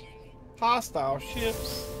approaching. Hostile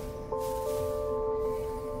ships.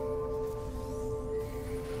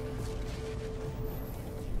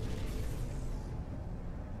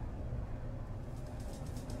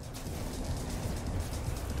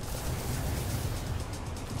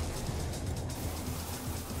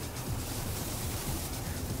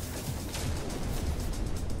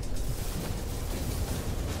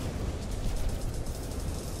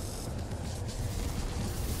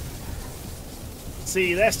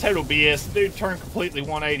 See, that's total BS. The dude turned completely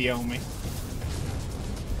 180 on me.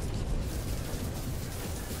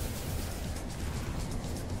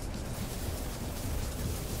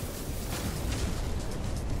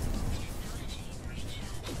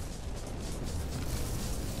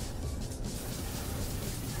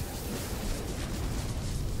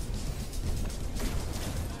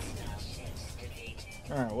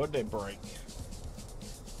 Alright, what'd they break?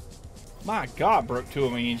 My God, broke 2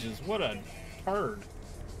 of my engines. What a turd.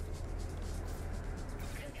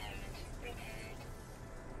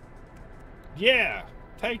 Yeah,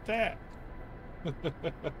 take that.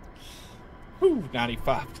 Whew,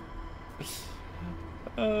 95.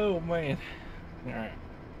 Oh, man. Alright.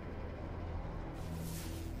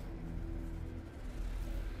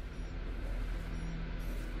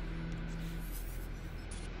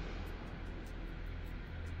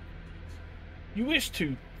 You wish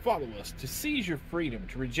to follow us, to seize your freedom,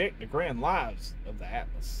 to reject the grand lives of the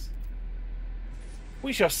Atlas.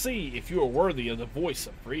 We shall see if you are worthy of the voice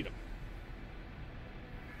of freedom.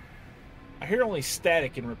 I hear only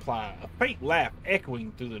static in reply, a faint laugh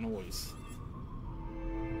echoing through the noise.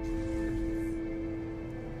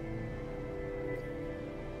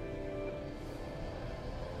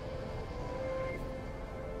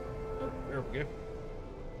 Oh, there we go.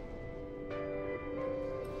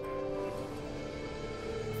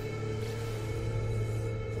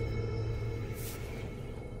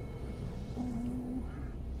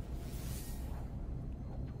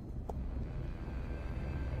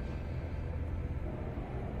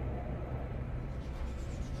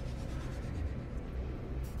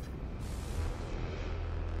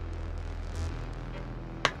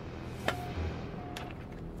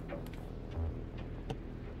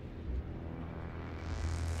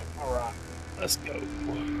 Alright, let's go.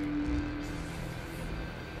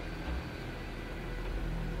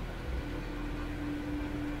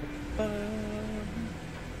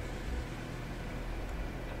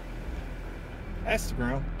 That's the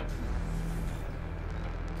ground.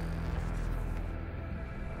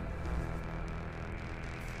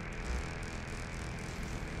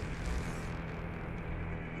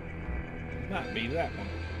 Might be that one.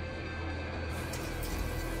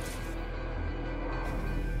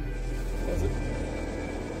 Was it?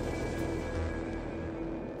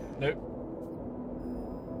 Nope.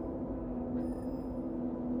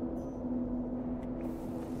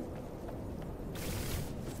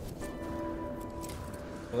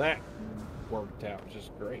 Well, that worked out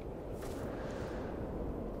just great.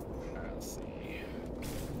 Let's see.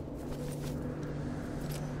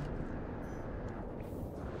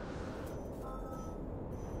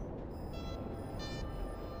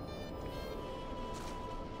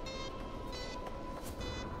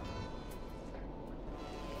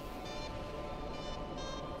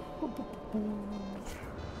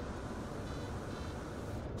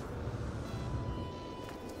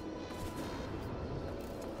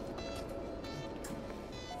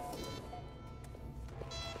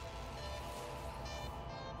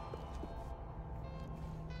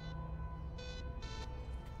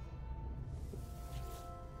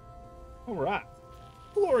 All right.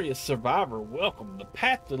 Glorious survivor, welcome. The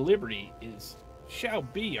path to liberty shall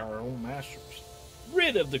be our own masters.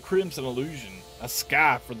 Rid of the crimson illusion, a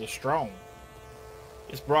sky for the strong.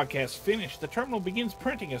 Its broadcast finished, the terminal begins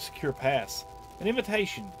printing a secure pass. An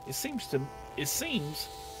invitation. It seems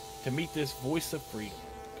to meet this voice of freedom.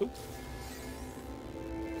 Cool.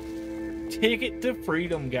 Ticket to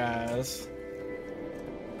freedom, guys.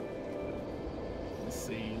 Let's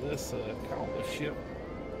see. Let's call the ship.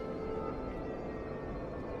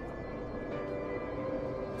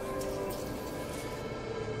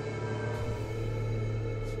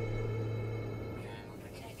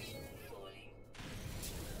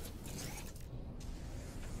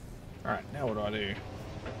 Alright, now what do I do?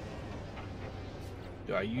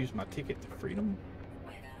 Do I use my ticket to freedom?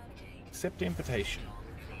 Accept the invitation.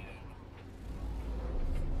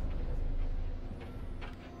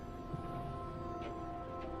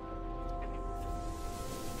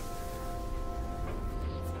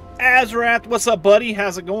 Azrath, what's up, buddy?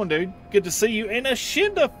 How's it going, dude? Good to see you. And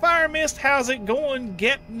Ashinda Fire Mist, how's it going?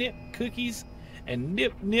 Get Nip cookies and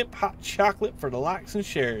Nip Nip hot chocolate for the likes and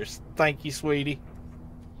shares. Thank you, sweetie.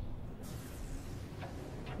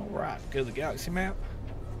 Alright, go to the galaxy map.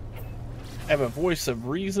 Have a voice of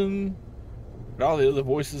reason, but all the other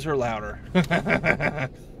voices are louder.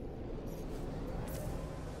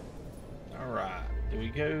 Alright, do we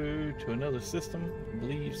go to another system? I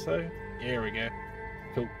believe so. There we go.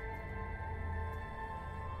 Cool.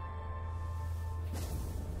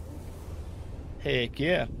 Heck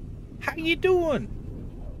yeah. How you doing?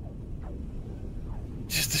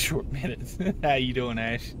 Just a short minute. How you doing,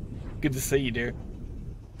 Ash? Good to see you, dear.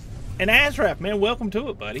 And Azrath, man, welcome to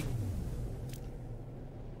it, buddy.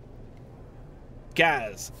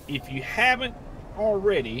 Guys, if you haven't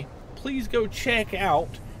already, please go check out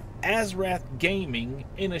Azrath Gaming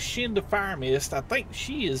and Ashinda Fire Mist. I think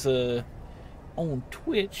she is on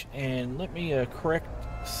Twitch, and let me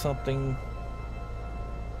correct something.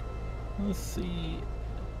 Let's see.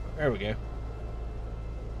 There we go.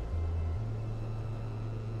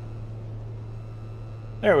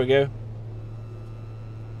 There we go.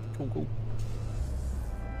 Cool.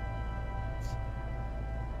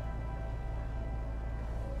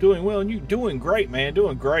 Doing well, and you? Doing great, man.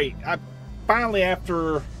 Doing great. I finally,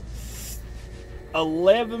 after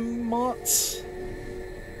 11 months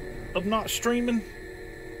of not streaming,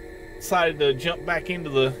 decided to jump back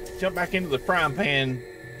into the frying pan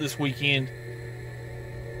this weekend.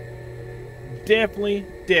 Definitely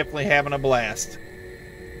having a blast.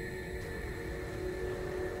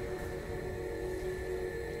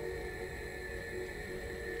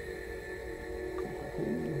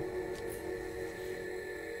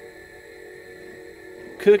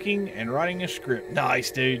 Cooking and writing a script.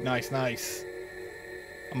 Nice, dude. Nice.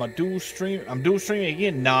 I'm dual streaming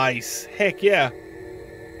again. Nice. Heck yeah.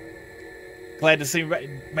 Glad to see you.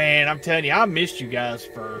 Man, I'm telling you, I missed you guys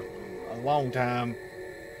for a long time.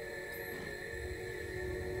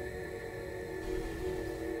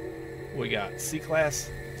 We got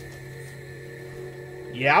C-Class.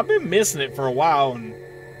 Yeah, I've been missing it for a while, and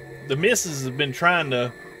the missus has been trying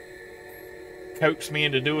to coax me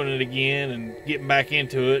into doing it again and getting back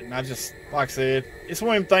into it, and I just, like I said, it's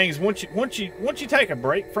one of them things. Once you take a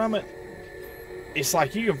break from it, it's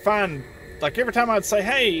like you can find, like, every time I'd say,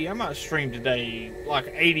 hey, I might stream today,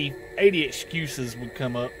 like 80 excuses would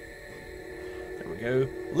come up. There we go.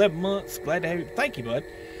 11 months. Glad to have you. Thank you, bud.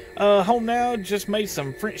 Home now. Just made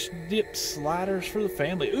some French dip sliders for the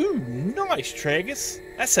family. Ooh, nice, Tragus.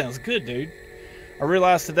 That sounds good, dude. I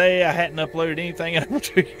realized today I hadn't uploaded anything in over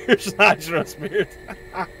 2 years. Nice, Spirit.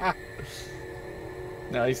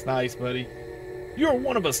 Nice, buddy. You are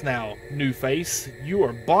one of us now, new face. You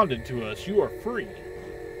are bonded to us. You are free.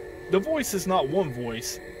 The voice is not one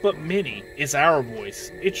voice, but many. It's our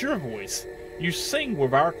voice. It's your voice. You sing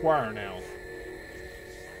with our choir now.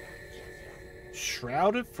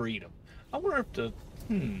 Shroud of Freedom. I wonder if the...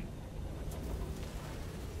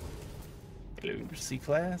 Hello,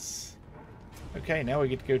 C-Class. Okay, now we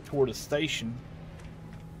get to go toward a station.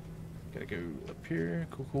 Gotta go up here.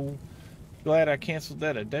 Cool. Glad I canceled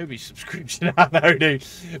that Adobe subscription. I know, dude.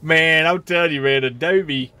 Man, I'm telling you, man,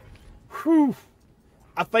 Adobe. Whew.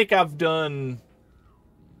 I think I've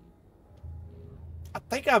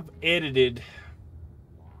edited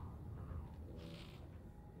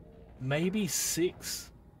maybe 6.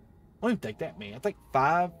 I don't even think that many. I think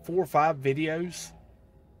 4 or 5 videos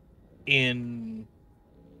in,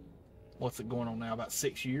 what's it going on now, about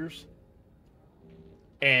 6 years.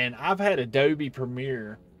 And I've had Adobe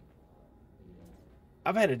Premiere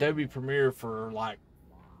for like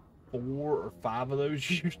 4 or 5 of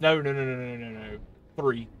those years. No.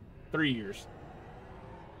 3 years.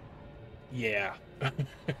 Yeah.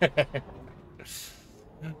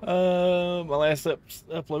 My last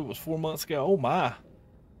upload was 4 months ago. Oh my.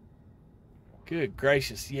 Good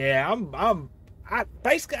gracious. Yeah, I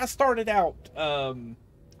basically I started out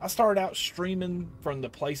streaming from the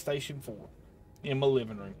PlayStation 4 in my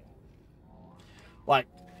living room. Like,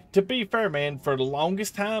 to be fair, man, for the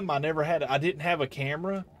longest time I didn't have a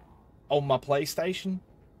camera on my PlayStation.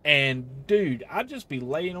 And dude, I'd just be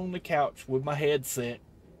laying on the couch with my headset,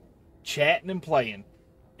 chatting and playing.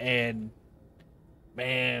 And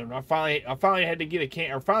man, I finally had to get a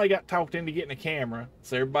camera. I finally got talked into getting a camera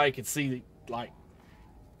so everybody could see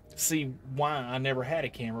why I never had a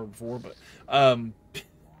camera before.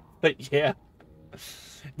 But yeah.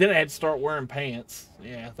 Then I had to start wearing pants.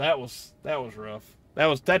 Yeah, that was rough.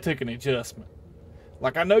 That took an adjustment.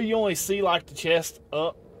 Like, I know you only see like the chest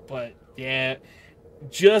up, but yeah,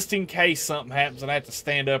 just in case something happens and I have to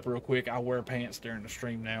stand up real quick, I wear pants during the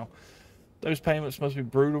stream now. Those payments must be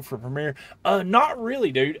brutal for Premiere. Not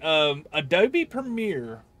really, dude. Adobe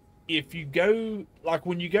Premiere, if you go, like,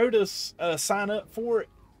 when you go to sign up for it,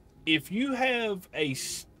 if you have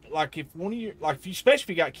especially if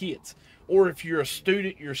you got kids, or if you're a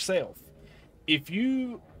student yourself, if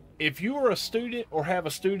you are a student or have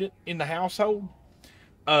a student in the household,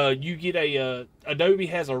 you get Adobe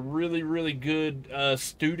has a really, really good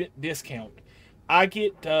student discount. I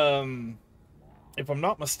get, if I'm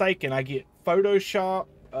not mistaken, I get Photoshop,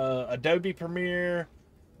 Adobe Premiere,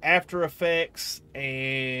 After Effects,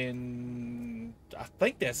 and I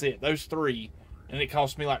think that's it. Those three, and it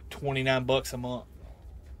costs me like $29 a month.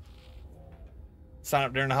 Sign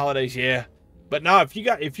up during the holidays, yeah. But no, if you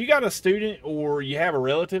got a student or you have a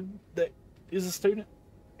relative that is a student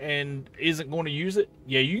and isn't going to use it,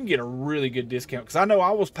 yeah, you can get a really good discount. Because I know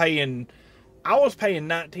I was paying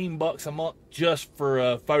 $19 a month just for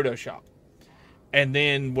Photoshop, and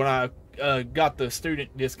then when I got the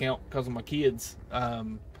student discount because of my kids, I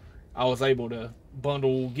was able to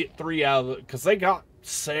get 3 out of it, because they got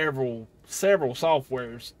several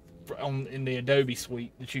softwares in the Adobe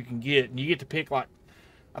suite that you can get, and you get to pick a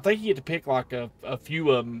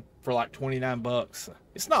few of them for like $29.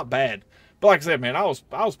 It's not bad, but like I said, man,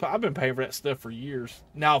 I've been paying for that stuff for years.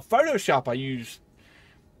 Now Photoshop, I use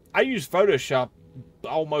Photoshop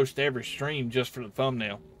almost every stream just for the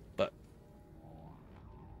thumbnail. But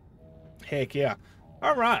heck yeah.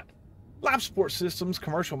 All right. Live support systems,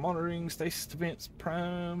 commercial monitoring, stasis events,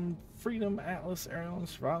 Prime, Freedom, Atlas, Aerial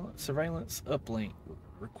Surveillance, Uplink.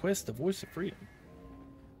 Request the voice of freedom.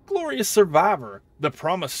 Glorious Survivor. The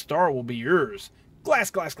promised star will be yours.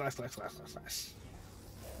 Glass.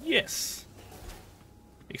 Yes.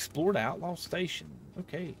 Explore the Outlaw Station.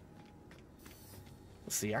 Okay.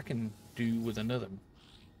 Let's see. I can do with another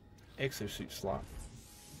exosuit slot.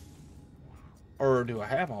 Or do I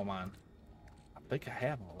have all mine? I think I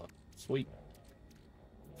have all of them. Sweet.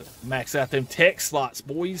 Let's max out them tech slots,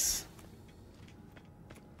 boys.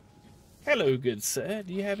 Hello, good sir.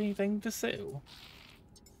 Do you have anything to sell?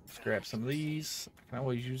 Let's grab some of these. I can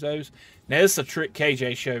always use those. Now, this is a trick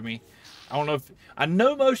KJ showed me. I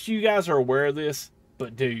know most of you guys are aware of this,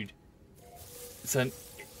 but dude,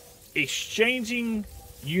 exchanging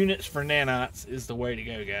units for nanites is the way to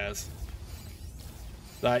go, guys.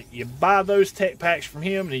 Like, you buy those tech packs from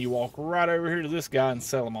him, and then you walk right over here to this guy and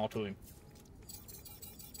sell them all to him.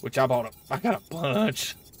 Which I got a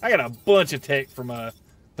bunch. I got a bunch of tech from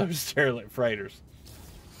those derelict freighters.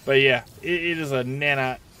 But yeah, it is a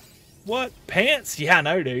nanite. What? Pants? Yeah, I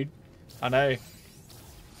know, dude. I know.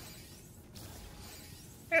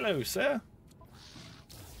 Hello, sir.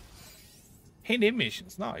 Hand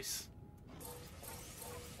emissions. Nice.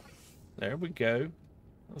 There we go.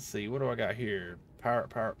 Let's see. What do I got here?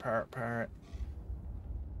 Pirate.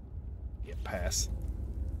 Yeah, pass.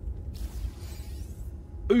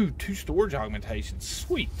 Ooh, 2 storage augmentations.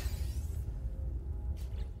 Sweet.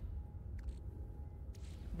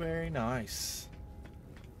 Very nice.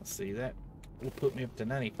 Let's see, that will put me up to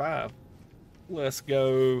 95. Let's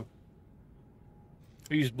go.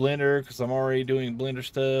 I use Blender because I'm already doing Blender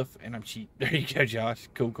stuff, and I'm cheap. There you go, Josh.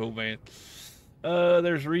 Cool, man.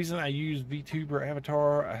 There's a reason I use VTuber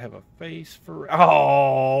avatar. I have a face for...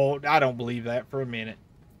 Oh, I don't believe that for a minute.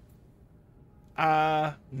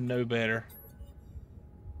 I know better.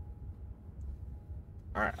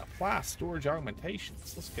 Alright, apply storage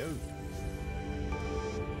augmentations. Let's go.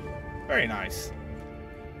 Very nice.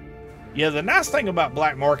 Yeah, the nice thing about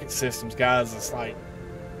black market systems, guys, is like,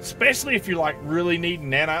 especially if you're like really needing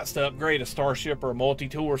nanites to upgrade a starship or a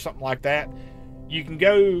multi-tool or something like that, you can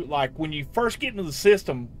go, like, when you first get into the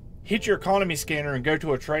system, hit your economy scanner and go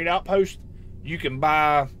to a trade outpost. You can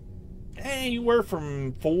buy anywhere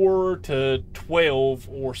from 4 to 12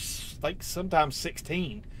 or like sometimes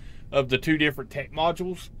 16 of the 2 different tech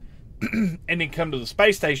modules, and then come to the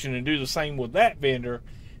space station and do the same with that vendor,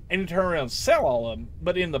 and then turn around and sell all of them.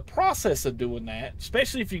 But in the process of doing that,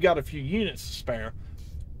 especially if you got a few units to spare,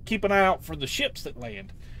 keep an eye out for the ships that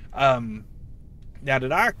land. Now,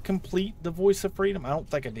 did I complete the Voice of Freedom? I don't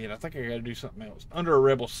think I did. I think I got to do something else. Under a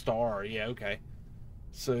Rebel Star. Yeah, okay.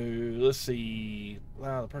 So, let's see.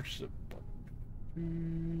 Allow the purchase of...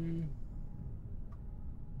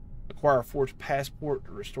 Acquire a forged passport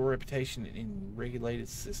to restore reputation in regulated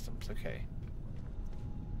systems. Okay.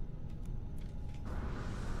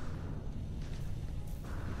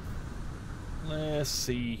 Let's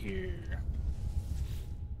see here.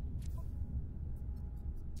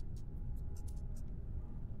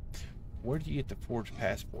 Where do you get the forged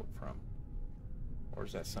passport from? Or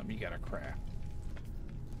is that something you gotta craft?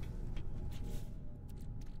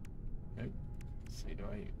 Nope. Let's see,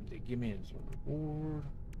 they give me as a reward?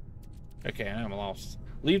 Okay, I'm lost.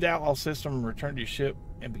 Leave the outlaw system, return to your ship,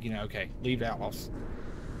 and begin. Okay, leave the outlaws.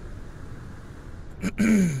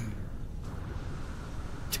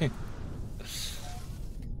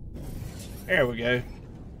 There we go.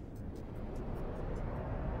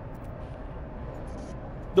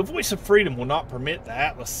 The Voice of Freedom will not permit the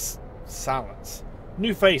Atlas silence.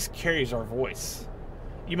 New face carries our voice.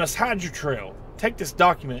 You must hide your trail. Take this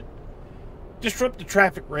document. Disrupt the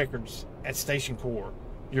traffic records at Station Core.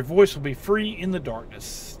 Your voice will be free in the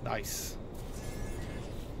darkness. Nice.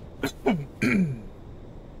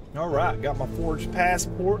 Alright, got my forged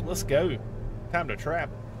passport. Let's go. Time to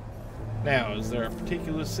travel. Now, is there a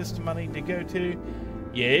particular system I need to go to?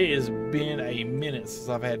 Yeah, it has been a minute since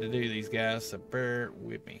I've had to do these, guys, so bear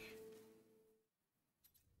with me.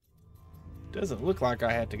 Doesn't look like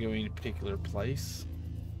I had to go any particular place.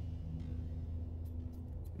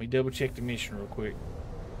 Let me double check the mission real quick.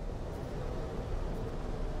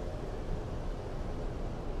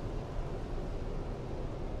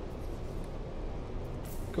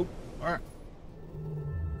 Cool. Alright.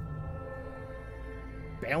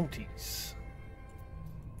 Bounties.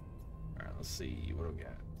 Alright, let's see. What do we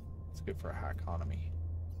got? It's good for a high economy.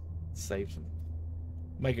 Save some.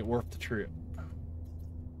 Make it worth the trip.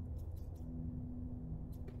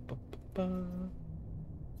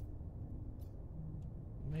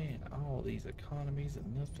 Man, all these economies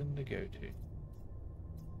and nothing to go to.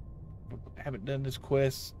 Haven't done this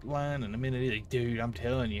quest line in a minute either. Dude, I'm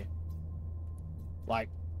telling you. Like,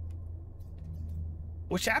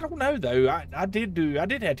 which I don't know though. I did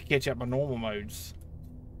have to catch up my normal modes.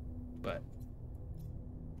 But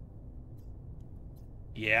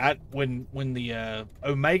yeah, when the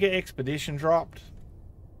Omega Expedition dropped,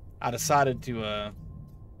 I decided to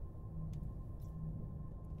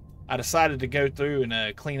go through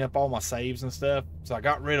and clean up all my saves and stuff. So I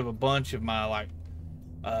got rid of a bunch of my like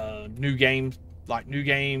new game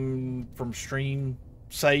from stream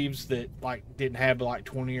saves that like didn't have like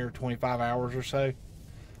 20 or 25 hours or so.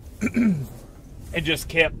 And just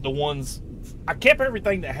kept the ones. I kept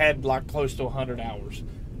everything that had like close to 100 hours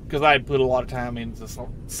because I had put a lot of time into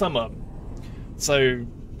some of them. So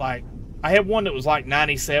like I had one that was like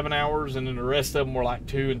 97 hours, and then the rest of them were like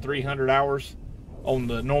 200 and 300 hours on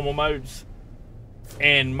the normal modes.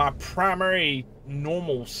 And my primary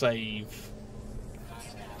normal save.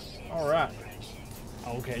 All right.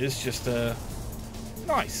 Okay, this is just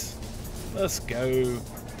nice. Let's go.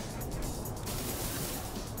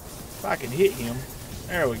 If I can hit him.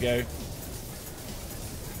 There we go.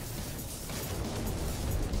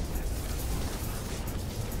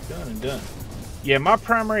 Done and done. Yeah, my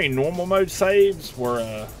primary normal mode saves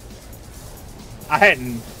were I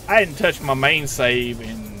hadn't touched my main save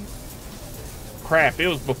in crap. It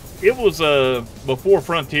was before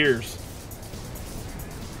Frontiers.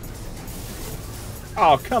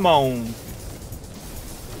 Oh, come on.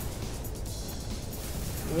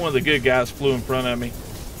 One of the good guys flew in front of me.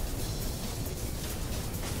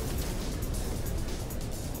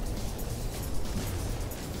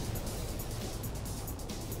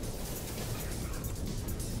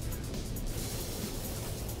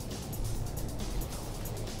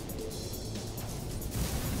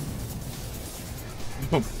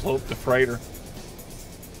 Blow up the freighter.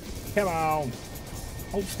 Come on.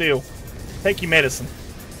 Hold still. Take your medicine.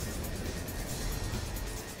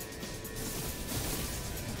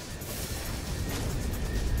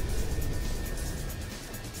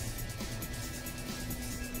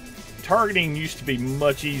 Targeting used to be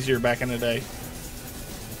much easier back in the day.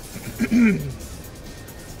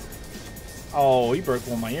 Oh, he broke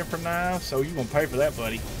one of my infra knives, so you gonna pay for that,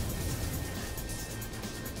 buddy.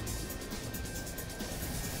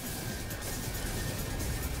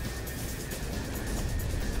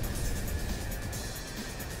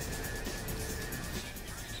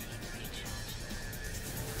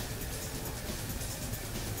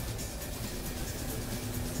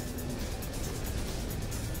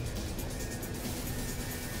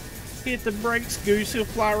 Hit the brakes, Goose. He'll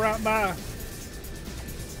fly right by.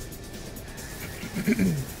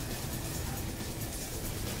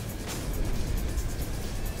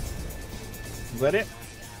 Was that it?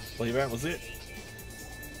 I believe that was it.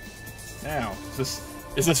 Now,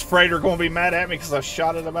 is this freighter going to be mad at me because I've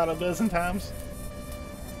shot it about a dozen times?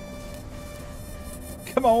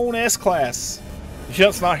 Come on, S-Class.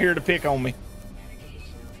 Jump's not here to pick on me.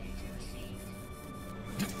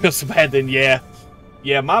 Feel so bad then, yeah.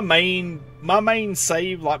 Yeah, my main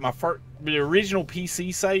save, like the original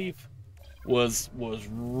PC save, was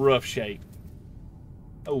rough shape.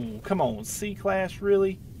 Oh, come on, C-Class,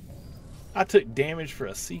 really? I took damage for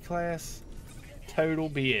a C-Class? Total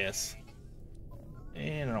BS.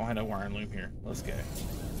 And I don't have no wiring loom here. Let's go.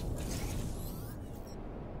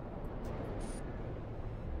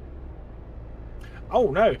 Oh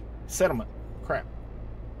no! Settlement. Crap.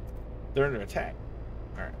 They're under attack.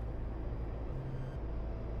 Alright.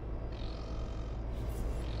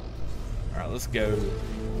 Alright, let's go.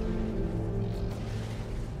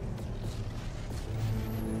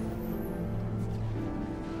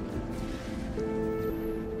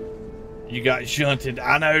 You got shunted.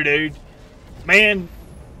 I know, dude. Man,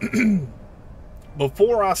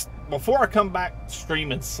 before I come back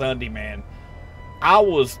streaming Sunday, man, I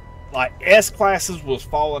was like, S-Classes was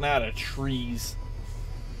falling out of trees.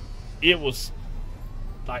 It was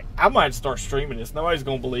like, I might start streaming this. Nobody's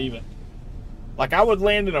gonna believe it. Like, I would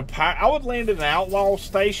land in an outlaw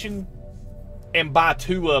station and buy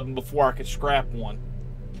 2 of them before I could scrap one.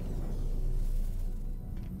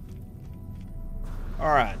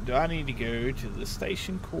 Alright, do I need to go to the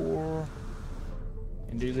station core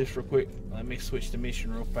and do this real quick? Let me switch the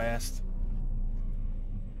mission real fast.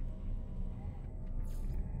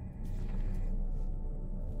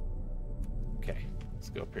 Okay, let's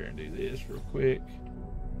go up here and do this real quick.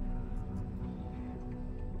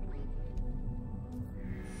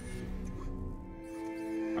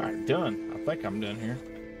 Alright, done. I think I'm done here.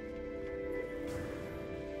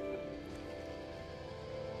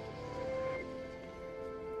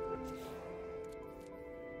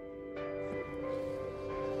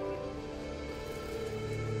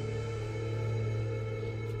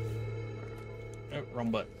 Oh,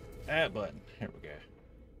 wrong button. That button. Here we go.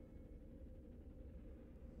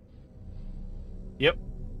 Yep.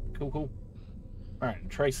 Cool, cool. Alright,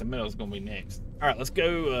 trace of metal is gonna be next. Alright, let's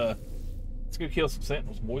go kill some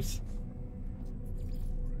sentinels, boys.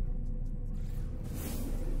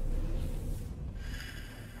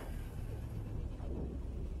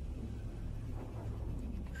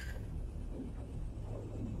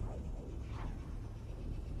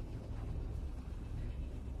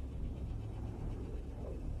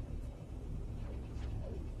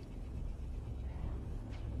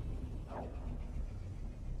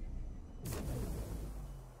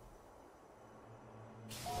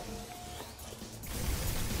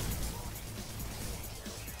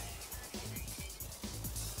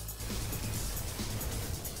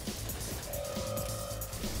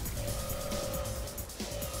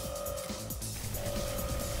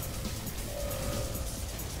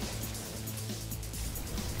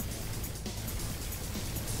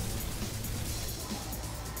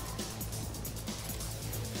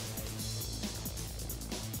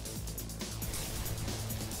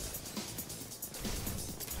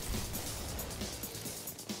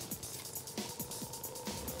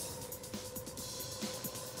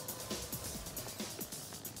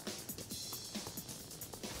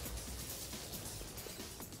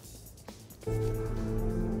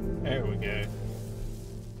 There we go.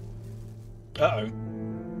 Uh-oh.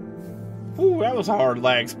 Ooh, that was a hard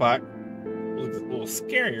lag spot. It was a little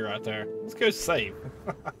scary right there. Let's go save.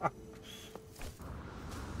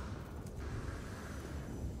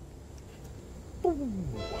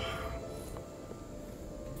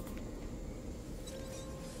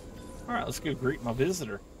 Alright, let's go greet my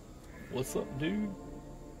visitor. What's up, dude?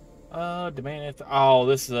 Demand answer. Oh,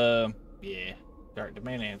 this is, yeah. Alright,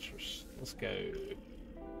 demand answers. Let's go.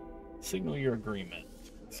 Signal your agreement.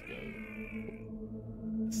 Let's go.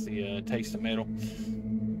 Let's see, taste of metal.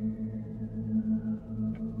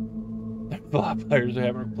 Five players who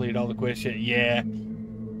haven't completed all the quests yet. Yeah.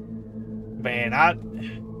 Man,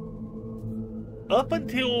 up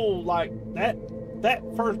until like that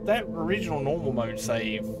original normal mode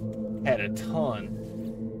save had a ton.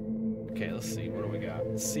 Okay, let's see, what do we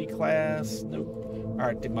got? C-Class? Nope.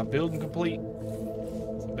 Alright, did my building complete?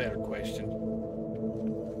 It's a better question.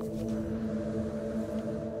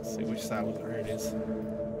 Let's see which side was it. There it is.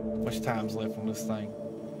 Much time's left on this thing?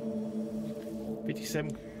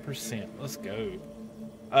 57%. Let's go.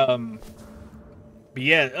 But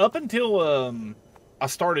yeah, up until I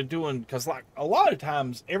started doing, because like a lot of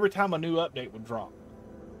times, every time a new update would drop,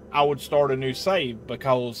 I would start a new save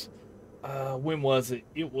because when was it?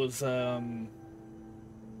 It was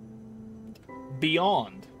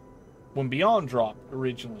Beyond. When Beyond dropped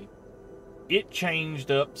originally, it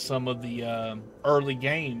changed up some of the early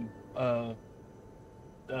game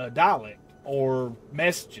dialect or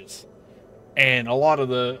messages, and a lot of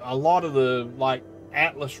the like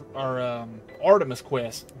Atlas or Artemis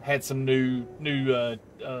quest had some new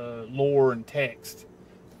lore and text.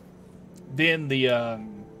 Then the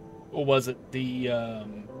what was it? The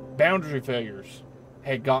boundary failures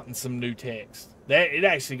had gotten some new text. That it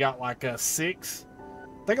actually got like a six.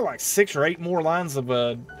 I think like 6 or 8 more lines of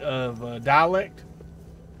dialect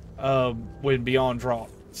when Beyond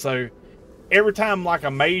dropped. So every time like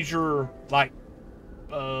a major like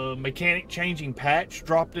mechanic changing patch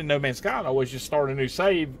dropped in No Man's Sky, I always just start a new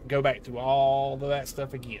save, go back to all of that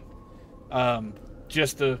stuff again,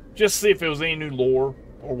 just to see if there was any new lore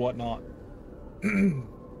or whatnot.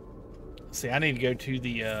 See, I need to go to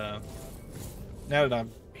the now that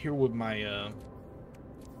I'm here with my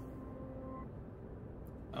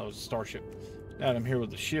starship. Now that I'm here with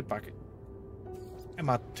the ship, I could. Am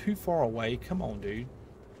I too far away? Come on, dude.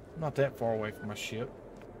 I'm not that far away from my ship.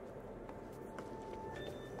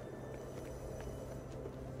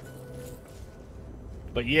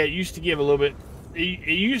 But yeah, it used to give a little bit.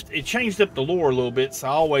 It changed up the lore a little bit, so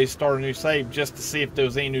I always start a new save just to see if there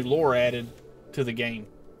was any new lore added to the game,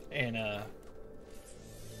 and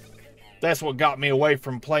that's what got me away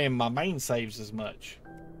from playing my main saves as much.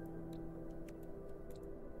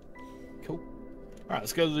 Cool. All right,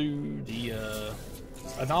 let's go to the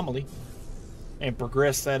anomaly and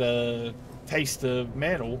progress that taste of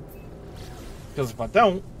metal. Because if I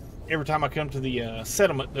don't, every time I come to the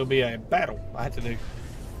settlement, there'll be a battle I have to do.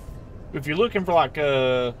 If you're looking for like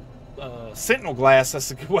sentinel glass,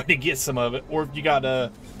 that's a good way to get some of it. Or if you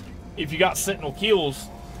got sentinel kills,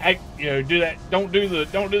 you know, do that. Don't do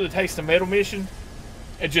the taste of metal mission,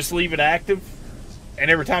 and just leave it active. And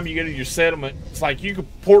every time you go to your settlement, it's like you can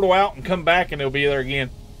portal out and come back, and they'll be there again.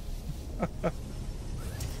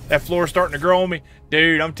 That floor is starting to grow on me,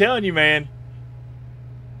 dude. I'm telling you, man.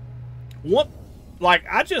 What?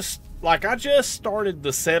 I just started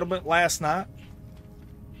the settlement last night,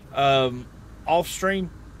 off stream.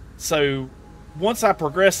 So once I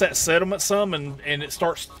progress that settlement some and it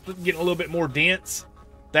starts getting a little bit more dense,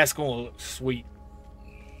 that's going to look sweet.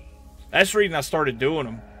 That's the reason I started doing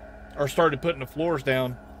them, or started putting the floors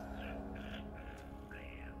down.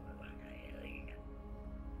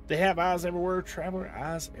 They have eyes everywhere, traveler,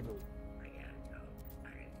 eyes everywhere.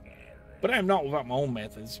 But I am not without my own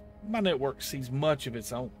methods. My network sees much of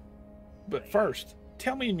its own. But first,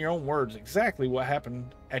 tell me in your own words exactly what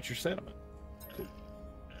happened at your settlement. Cool.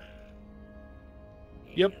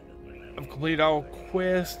 Yep, I've completed all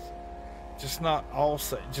quests, just not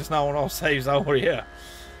on all saves. Oh yeah.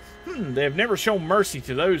 They have never shown mercy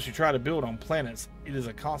to those who try to build on planets. It is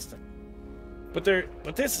a constant. But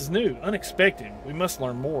this is new, unexpected. We must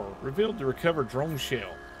learn more. Revealed the recovered drone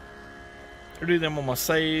shell. I do them on my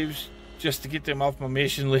saves just to get them off my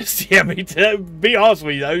mission list. Yeah, me too. Be honest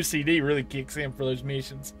with you, the OCD really kicks in for those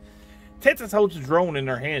missions. Tetris holds the drone in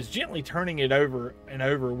their hands, gently turning it over and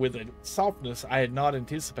over with a softness I had not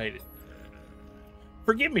anticipated.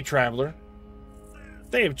 Forgive me, traveler.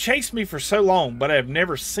 They have chased me for so long, but I have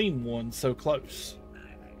never seen one so close.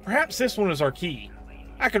 Perhaps this one is our key.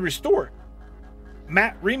 I could restore it.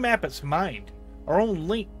 Remap its mind. Our own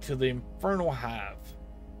link to the infernal hive.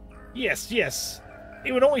 Yes.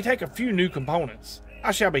 It would only take a few new components.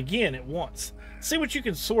 I shall begin at once. See what you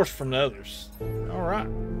can source from the others. Alright.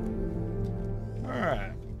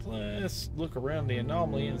 Let's look around the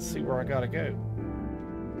anomaly and see where I gotta go.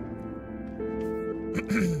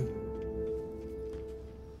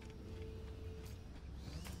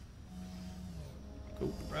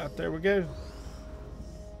 Cool. Right there we go.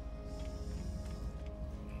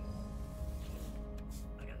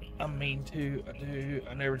 I mean to, I do.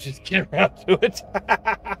 I never just get around to it.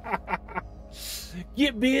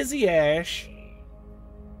 Get busy, Ash.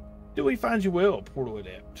 Do we find you well, Portal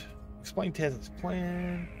Adept? Explain Tez's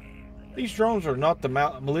plan. These drones are not the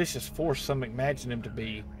malicious force some imagine them to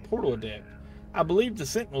be. Portal Adept. I believe the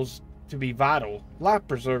Sentinels to be vital,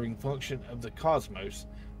 life-preserving function of the cosmos.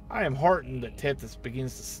 I am heartened that Tethys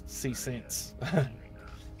begins to see sense.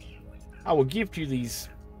 I will gift you these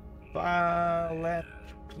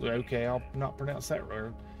okay, I'll not pronounce that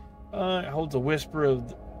word. It holds a whisper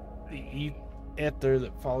of the ether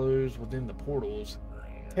that follows within the portals.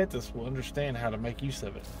 Tethys will understand how to make use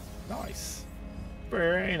of it. Nice.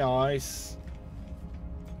 Very nice.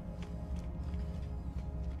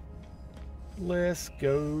 Let's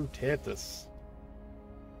go, Tethys.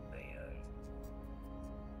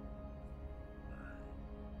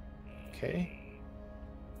 Okay.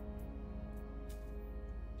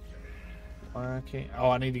 Okay.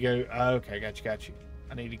 Oh, I need to go. Okay, got you.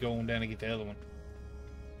 I need to go on down and get the other one.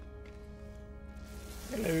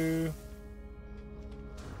 Hello.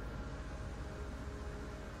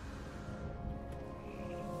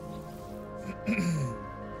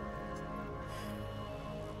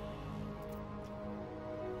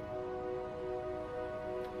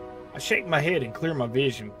 I shake my head and clear my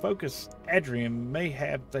vision. Focus. Adrian may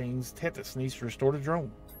have things Tethys needs to restore the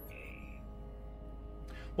drone.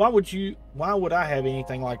 Why would I have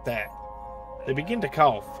anything like that? They begin to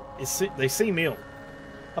cough. They seem ill.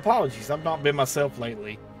 Apologies, I've not been myself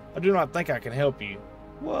lately. I do not think I can help you.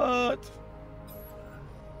 What?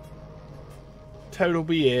 Total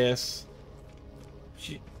BS.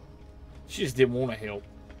 She just didn't want to help.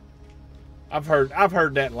 I've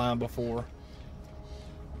heard that line before.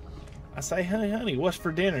 I say, honey, what's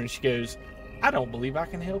for dinner? And she goes, I don't believe I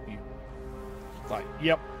can help you. It's like,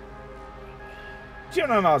 yep.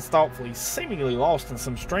 Gemini nods thoughtfully, seemingly lost in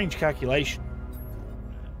some strange calculation.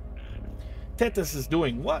 Tethys is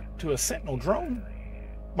doing what to a sentinel drone?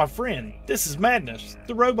 My friend, this is madness.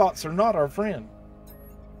 The robots are not our friend.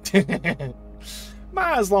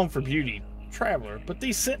 My eyes long for beauty, traveler, but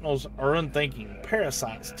these sentinels are unthinking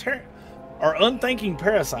parasites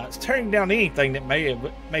tearing down anything that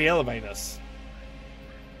may elevate us.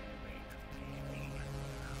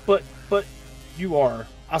 But you are,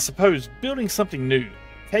 I suppose, building something new,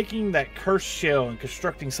 taking that cursed shell and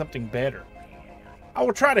constructing something better. I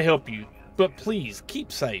will try to help you, but please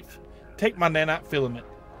keep safe. Take my nanite filament,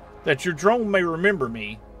 that your drone may remember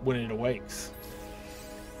me when it awakes.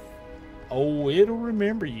 Oh, it'll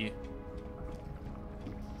remember you.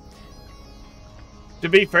 To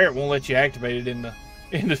be fair, it won't let you activate it in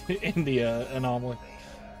the anomaly.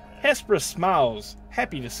 Hesperus smiles,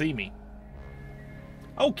 happy to see me.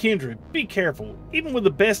 Oh, Kindred, be careful. Even with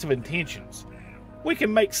the best of intentions, we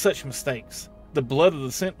can make such mistakes. The blood of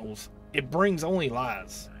the Sentinels, it brings only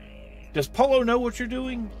lies. Does Polo know what you're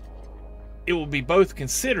doing? It will be both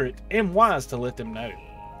considerate and wise to let them know.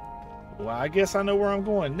 Well, I guess I know where I'm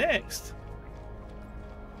going next.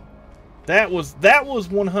 That was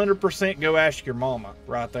 100% go ask your mama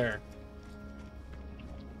right there.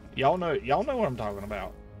 Y'all know what I'm talking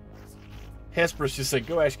about. Hesperus just said,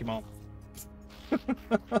 go ask your mom.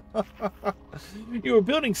 You are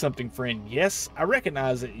building something, friend. Yes, I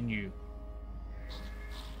recognize it in you.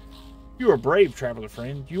 You are brave, traveler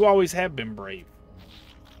friend. You always have been brave.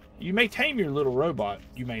 You may tame your little robot,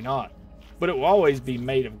 you may not, but it will always be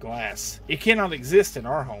made of glass. It cannot exist in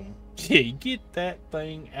our home. Gee, get that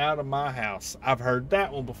thing out of my house. I've heard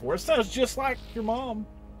that one before. It sounds just like your mom,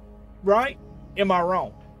 right? Am I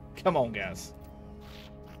wrong? Come on, guys.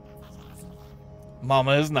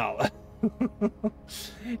 Mama is not.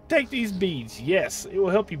 Take these beads. Yes, it will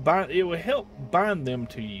help you bind. It will help bind them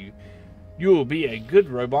to you. You will be a good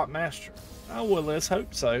robot master. Oh well, let's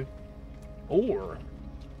hope so. Or,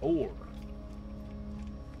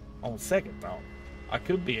 on second thought, I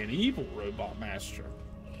could be an evil robot master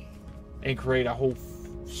and create a whole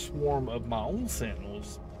swarm of my own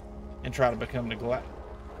sentinels and try to become the glass.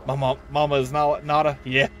 Mama is nada.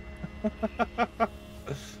 Yeah.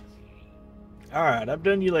 All right, I've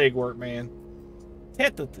done your legwork, man.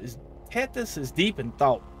 Tethys is deep in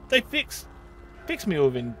thought. They fix me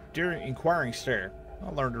with enduring, inquiring stare.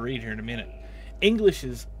 I'll learn to read here in a minute. English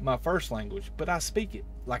is my first language, but I speak it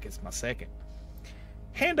like it's my second.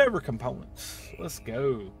 Hand over components. Let's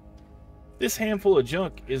go. This handful of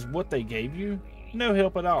junk is what they gave you? No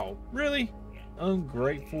help at all. Really?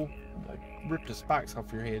 Ungrateful. Rip the spikes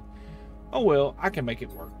off your head. Oh well, I can make it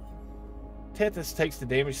work. Tethys takes the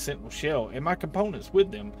damaged sentinel shell and my components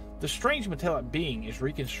with them. The strange metallic being is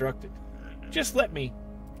reconstructed. Just let me.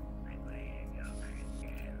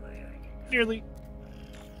 Nearly.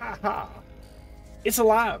 Aha. It's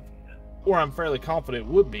alive. Or I'm fairly confident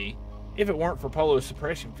it would be if it weren't for Polo's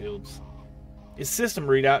suppression fields. Its system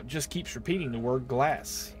readout just keeps repeating the word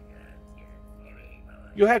glass.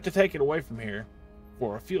 You'll have to take it away from here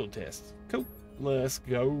for a field test. Cool. Let's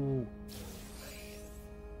go.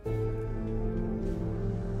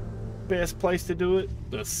 Best place to do it?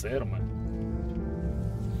 The settlement.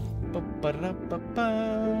 Nope.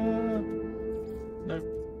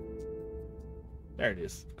 There it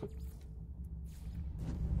is. Cool.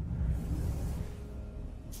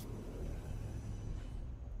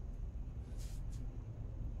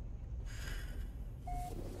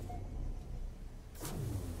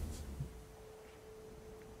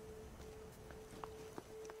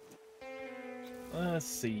 Let's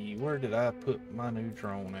see, where did I put my new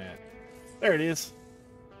drone at? There it is.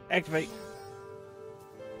 Activate.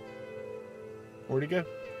 Where'd it go?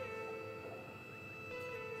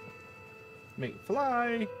 Make it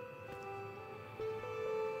fly.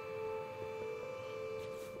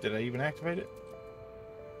 Did I even activate it?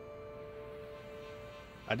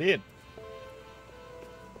 I did.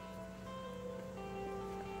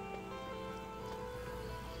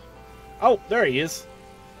 Oh, there he is.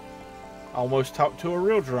 Almost talked to a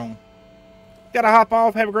real drone. Gotta hop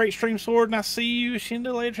off. Have a great stream, Sword, and I'll see you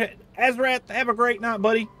Shinda later. Azrath, have a great night,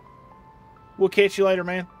 buddy. We'll catch you later,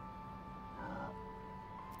 man.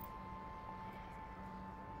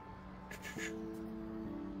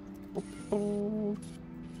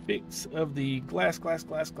 Fix of the glass.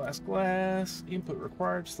 Input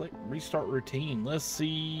required. Select restart routine. Let's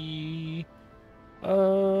see.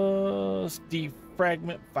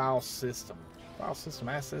 Defragment file system. File system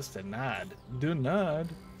access denied. Denied.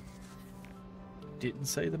 Didn't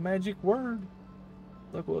say the magic word.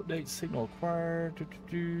 Local update signal acquired.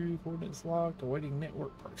 Coordinates locked. Awaiting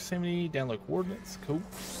network proximity. Download coordinates. Cool.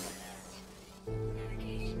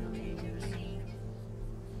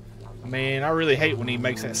 Man, I really hate when he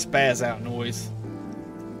makes that spaz out noise.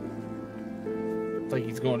 I think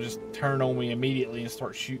he's going to just turn on me immediately and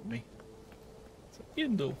start shooting me.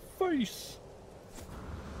 In the face.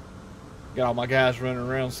 Got all my guys running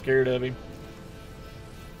around scared of him.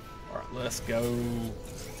 Alright, let's go.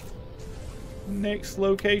 Next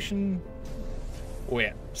location. Oh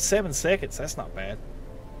yeah, 7 seconds. That's not bad.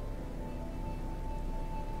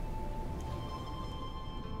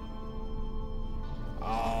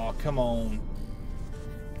 Oh, come on.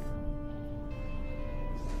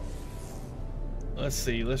 Let's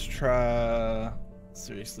see. Let's try.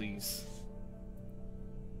 Seriously.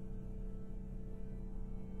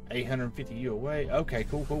 850 you away. Okay,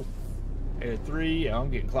 cool. Air 3.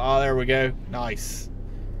 I'm getting close. Oh, there we go. Nice.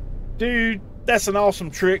 Dude, that's an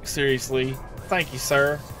awesome trick, seriously. Thank you,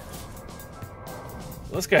 sir.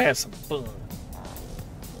 Let's go have some fun.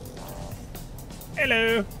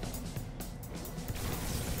 Hello.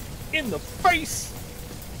 In the face.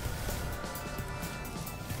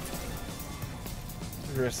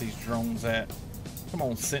 Where's the rest of these drones at? Come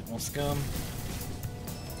on, Sentinel scum.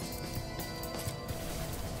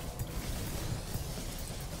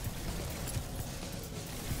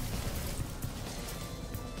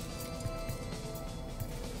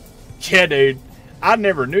 Yeah, dude. I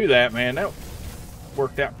never knew that, man. That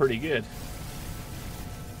worked out pretty good.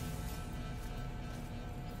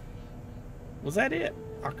 Was that it?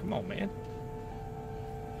 Oh, come on, man.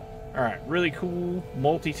 Alright, really cool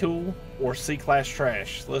multi-tool or C-class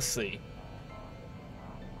trash. Let's see.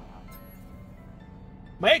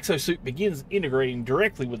 My exosuit begins integrating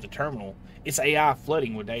directly with the terminal. Its AI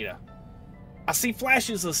flooding with data. I see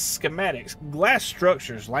flashes of schematics, glass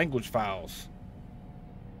structures, language files.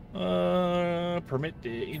 Permit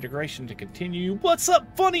the integration to continue. What's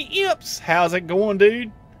up, funny imps? How's it going,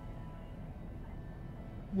 dude?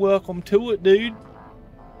 Welcome to it, dude.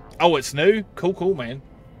 Oh, it's new? Cool, man.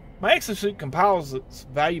 My exosuit compiles its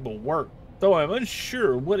valuable work, though I'm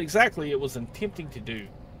unsure what exactly it was attempting to do.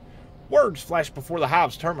 Words flash before the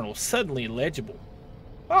Hive's terminal, suddenly illegible.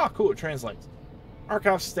 Ah, cool, it translates.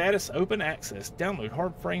 Archive status, open access. Download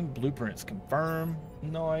hard-frame blueprints. Confirm.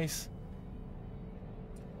 Nice.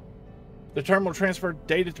 The terminal transferred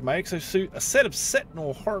data to my exosuit, a set of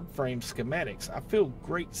Sentinel hard-frame schematics. I feel a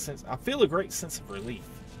great sense of relief.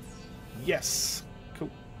 Yes. Cool.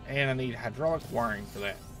 And I need hydraulic wiring for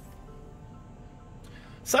that.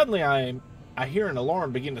 Suddenly I hear an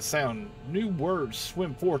alarm begin to sound. New words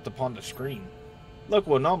swim forth upon the screen.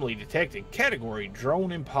 Local anomaly detected. Category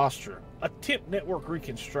drone imposture. Attempt network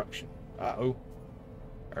reconstruction. Uh-oh.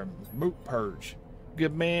 Or moot purge.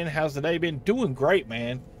 Good man, how's the day been? Doing great,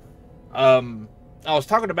 man. I was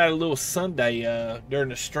talking about it a little Sunday during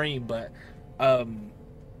the stream, but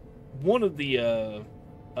one of the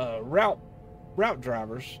route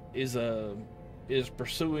drivers is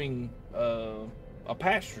pursuing a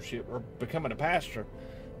pastorship or becoming a pastor,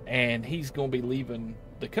 and he's going to be leaving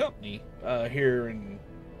the company here in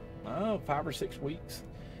 5 or 6 weeks.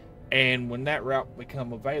 And when that route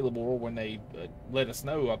become available, or when they let us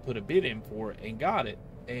know, I put a bid in for it and got it.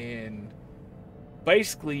 And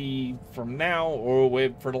basically from now,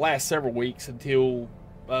 or for the last several weeks until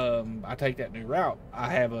I take that new route,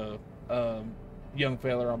 I have a young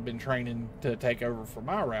fella I've been training to take over for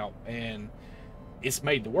my route, and it's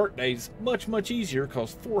made the work days much easier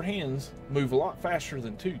because 4 hands move a lot faster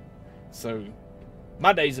than 2. So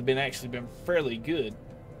my days have actually been fairly good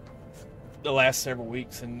the last several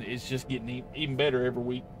weeks, and it's just getting even better every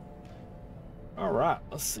week. All right,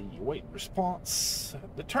 let's see. Wait response.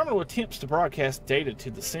 The terminal attempts to broadcast data to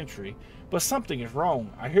the sentry, but something is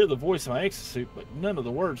wrong. I hear the voice in my exosuit, but none of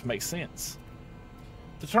the words make sense.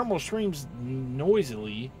 The terminal screams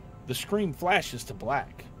noisily. The screen flashes to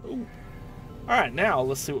black. Ooh. All right, now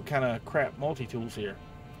let's see what kind of crap multi-tools here.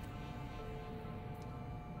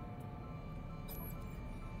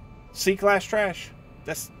 C-class trash.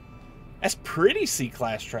 That's pretty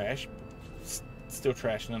C-class trash. Still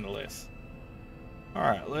trash nonetheless.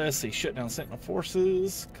 Alright, let's see. Shut down Sentinel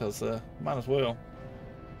forces, because might as well.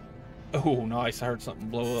 Oh, nice. I heard something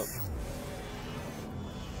blow up.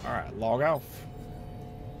 Alright, log off.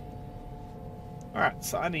 Alright,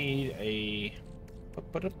 so I need a...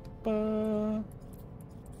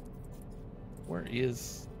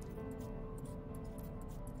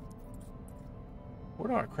 Where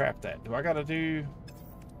do I craft that? Do I gotta do...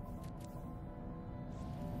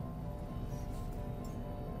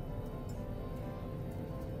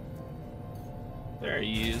 There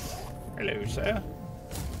he is. Hello, sir.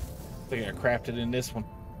 I think I crafted in this one.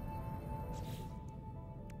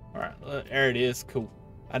 Alright, there it is. Cool.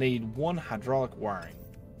 I need 1 hydraulic wiring.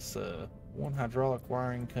 So, 1 hydraulic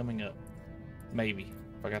wiring coming up. Maybe,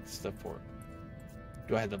 if I got the stuff for it.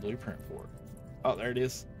 Do I have the blueprint for it? Oh, there it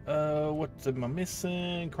is. What am I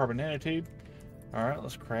missing? Carbon nanotube. Alright,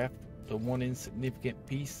 let's craft the 1 insignificant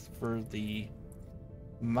piece for the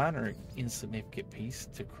minor insignificant piece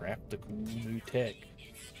to craft the cool new tech.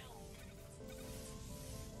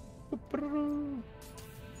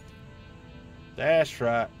 That's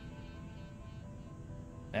right.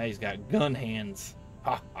 Now he's got gun hands.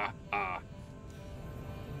 Ha ha ha.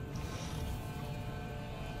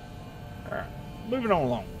 Alright, moving on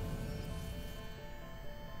along.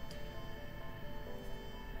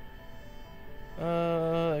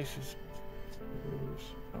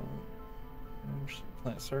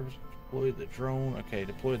 Plant service, deploy the drone. Okay,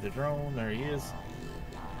 deploy the drone. There he is.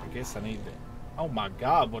 I guess I need to... Oh my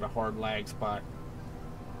god, what a hard lag spot.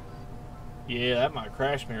 Yeah, that might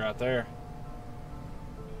crash me right there.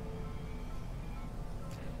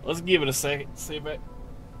 Let's give it a second, see if it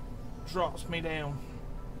drops me down.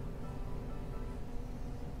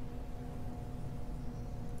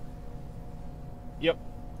 Yep,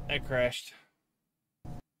 that crashed.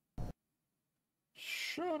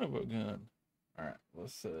 Son of a gun. Alright,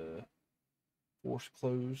 let's force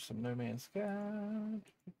close some No Man's Sky.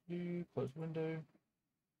 Close window.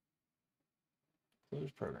 Close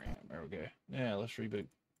program. There we go. Now let's reboot.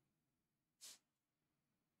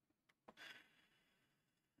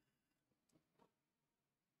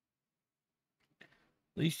 At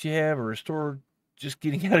least you have a restored just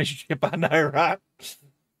getting out of your ship, I know, right?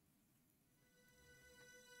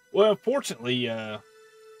 Well, fortunately,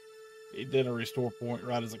 it did a restore point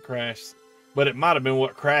right as it crashed. But it might have been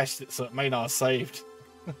what crashed it, so it may not have saved.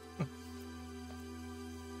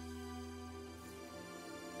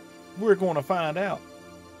 We're going to find out.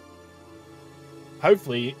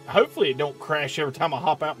 Hopefully it don't crash every time I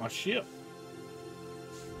hop out my ship.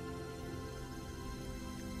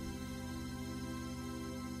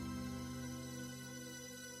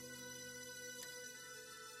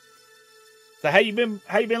 So how you been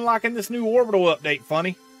liking this new Orbital update,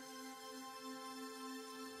 Funny?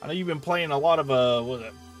 I know you've been playing a lot of what is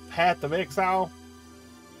it, Path of Exile.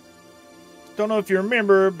 Don't know if you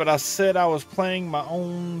remember, but I said I was playing my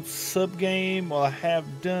own sub game. Well, I have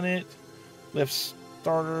done it. Left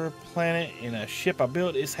starter planet in a ship I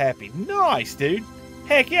built. It's happy. Nice, dude.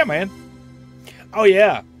 Heck yeah, man. Oh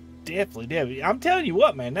yeah, definitely. I'm telling you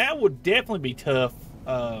what, man, that would definitely be tough.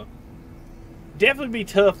 Definitely be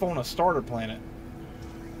tough on a starter planet.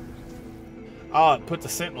 Oh, it put the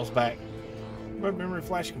Sentinels back. Web memory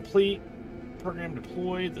flash complete. Program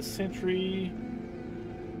deployed. The sentry.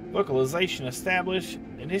 Localization established.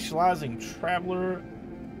 Initializing traveler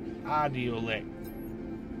ideolect.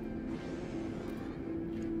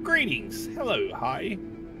 Greetings. Hello. Hi.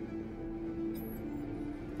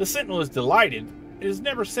 The Sentinel is delighted. It has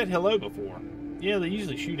never said hello before. Yeah, they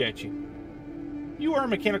usually shoot at you. You are a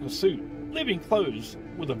mechanical suit. Living clothes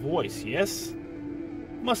with a voice, yes?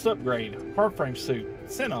 Must upgrade. Hardframe suit.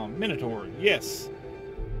 Xenon, Minotaur, yes.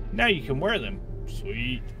 Now you can wear them.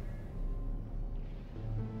 Sweet.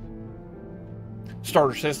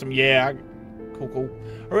 Starter system, yeah. Cool.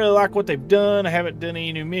 I really like what they've done. I haven't done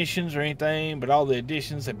any new missions or anything, but all the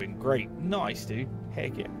additions have been great. Nice, dude.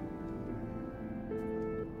 Heck yeah.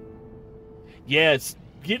 Yeah, it's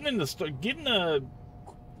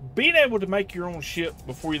being able to make your own ship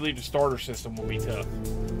before you leave the starter system will be tough.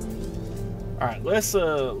 All right, let's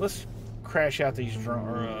crash out these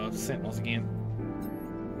Sentinels again.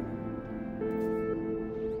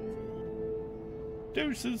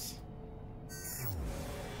 Deuces.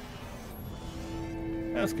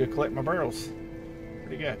 That's good. Collect my barrels.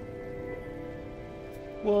 Pretty good.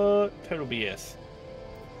 What? Total BS.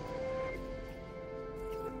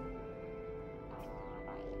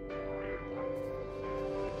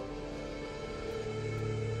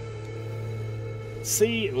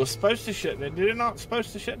 See, it was supposed to shut down. Did it not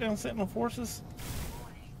supposed to shut down Sentinel forces?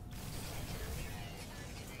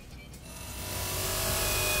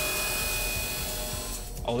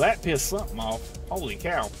 Oh, that pissed something off. Holy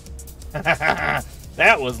cow.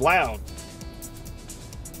 That was loud.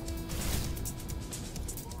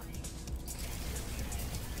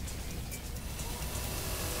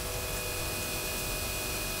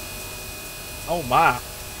 Oh my.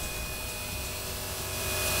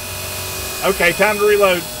 Okay, time to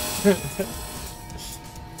reload.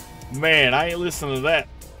 Man, I ain't listening to that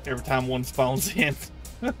every time one spawns in.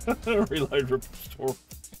 Reload, restore.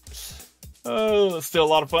 Oh, it's still a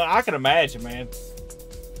lot of fun. I can imagine, man.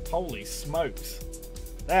 Holy smokes.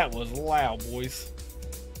 That was loud, boys.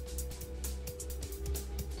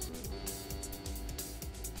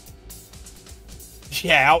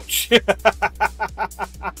 Yeah, ouch.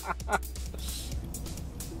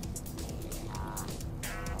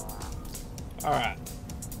 All right.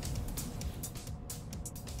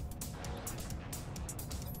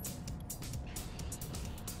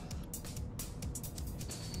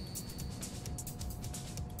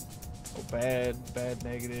 Oh, bad,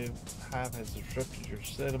 negative. Hive has disrupted your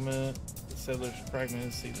settlement. The settlers are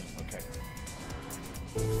fragmented. See them. Okay.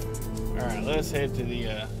 All right, let's head to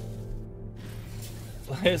the.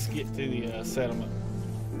 Let's get to the settlement.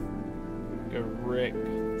 Go wreck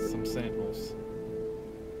some sentinels.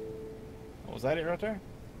 Oh, was that it right there?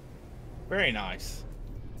 Very nice.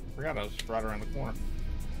 Forgot I was right around the corner.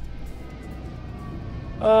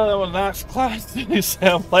 Oh, that was a nice class. You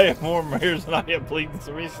sound playing more mirrors than I am bleeding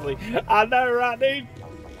so recently. I know, right, dude?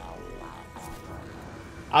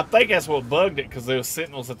 I think that's what bugged it, because there was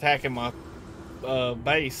sentinels attacking my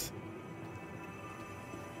base.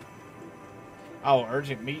 Oh,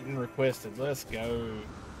 urgent meeting requested. Let's go.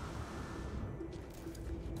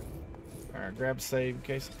 Alright, grab a save in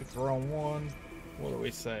case I pick the wrong one. What do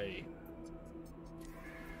we say?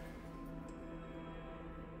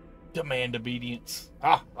 Demand obedience.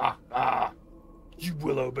 Ah, ah, ah. You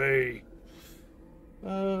will obey.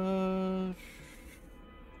 The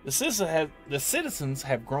citizens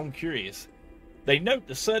have grown curious. They note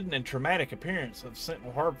the sudden and traumatic appearance of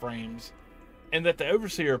Sentinel hardframes, and that the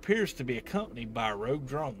Overseer appears to be accompanied by a rogue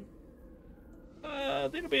drone.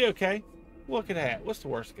 It'll be okay. What could happen? What's the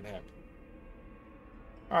worst that could happen?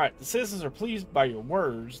 Alright, the citizens are pleased by your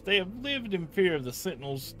words. They have lived in fear of the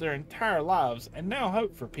Sentinels their entire lives and now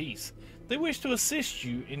hope for peace. They wish to assist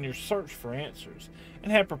you in your search for answers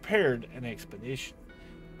and have prepared an expedition.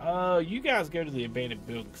 You guys go to the abandoned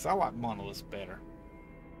building because I like monoliths better.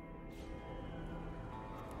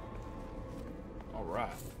 Alright.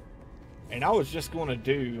 And I was just going to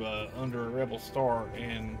do under a rebel star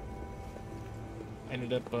and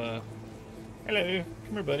ended up, hello,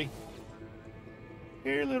 come here, buddy.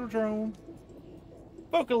 Here, little drone.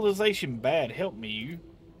 Vocalization bad, help me, you.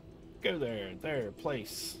 Go there,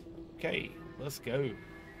 place. Okay, let's go.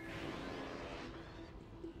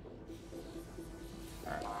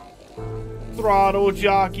 All right. Throttle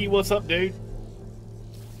jockey, what's up, dude?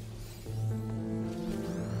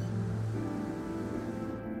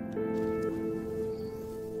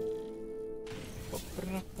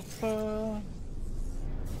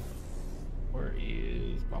 Where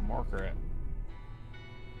is my marker at?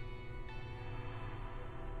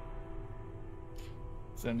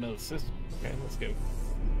 Is that another system? Okay, let's go.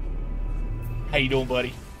 How you doing,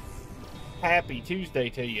 buddy? Happy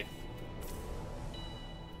Tuesday to you.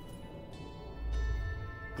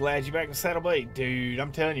 Glad you're back in Saddle Blade. Dude,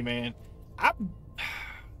 I'm telling you, man. I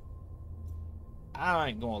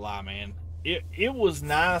ain't gonna lie, man. It was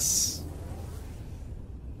nice.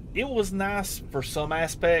 It was nice for some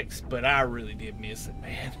aspects, but I really did miss it,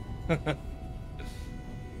 man.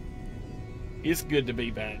 It's good to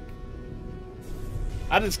be back.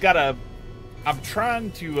 I just gotta. I'm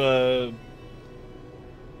trying to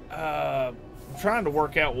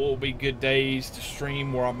work out what will be good days to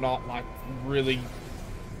stream where I'm not like really,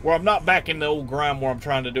 where I'm not back in the old grind where I'm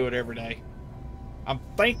trying to do it every day. I'm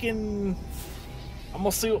thinking I'm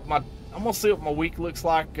gonna see what my week looks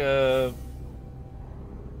like.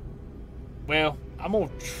 Well, I'm gonna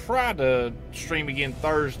try to stream again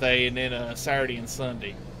Thursday and then Saturday and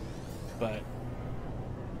Sunday, but.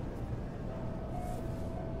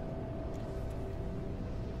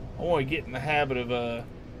 I want to get in the habit of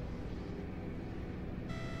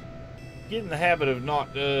Get in the habit of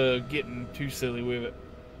not getting too silly with it.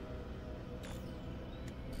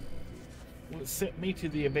 Well, it sent me to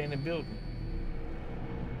the abandoned building.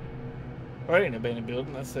 Oh, it ain't an abandoned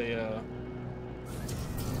building. That's a,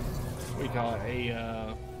 what do you call it?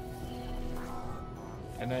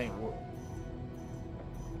 An ain't work.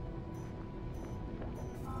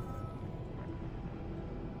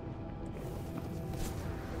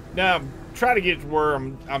 Now, I'm trying to get to where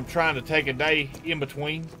I'm trying to take a day in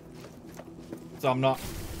between. So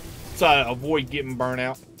so I avoid getting burnt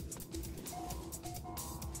out.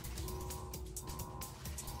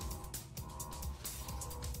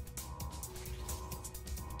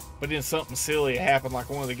 But then something silly happened, like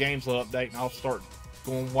one of the games will update, and I'll start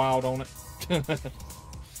going wild on it.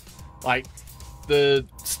 Like the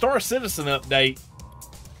Star Citizen update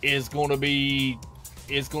is going to be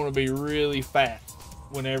really fat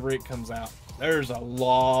whenever it comes out. There's a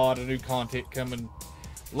lot of new content coming,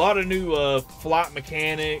 a lot of new flight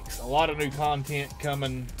mechanics, a lot of new content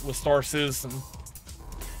coming with Star Citizen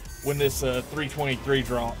when this 323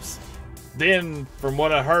 drops. Then from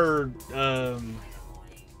what I heard, that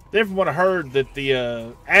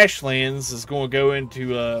the Ashlands is going to go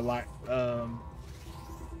into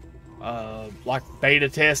like beta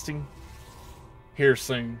testing here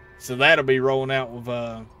soon. So that'll be rolling out with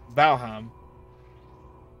Valheim.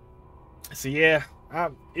 So yeah,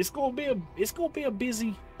 it's gonna be a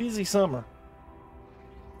busy summer.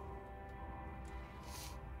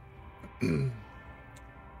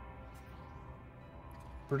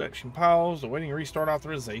 Production paused, awaiting restart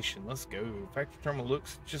authorization. Let's go. Factory terminal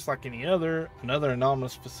looks just like any other. Another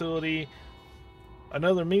anomalous facility.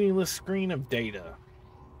 Another meaningless screen of data.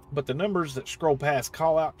 But the numbers that scroll past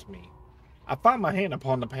call out to me. I find my hand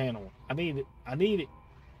upon the panel.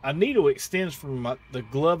 A needle extends from the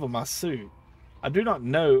glove of my suit. I do not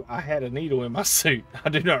know I had a needle in my suit. I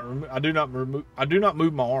do not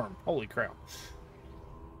move my arm. Holy crap.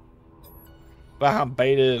 Valheim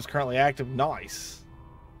beta is currently active. Nice.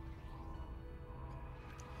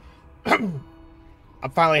 I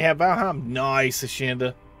finally have Valheim. Nice,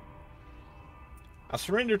 Ashinda. I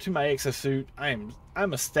surrender to my exosuit. I'm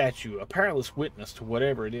a statue, a powerless witness to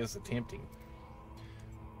whatever it is attempting.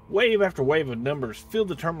 Wave after wave of numbers fill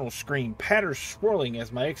the terminal screen, patterns swirling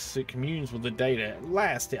as my exosuit communes with the data. At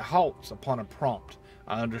last, it halts upon a prompt.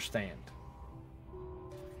 I understand.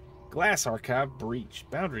 Glass archive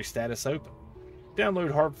breached. Boundary status open.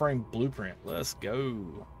 Download hardframe blueprint. Let's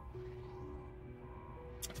go.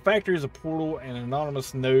 The factory is a portal and an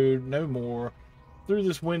anonymous node, no more. Through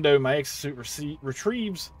this window, my exosuit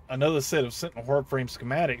retrieves another set of Sentinel hardframe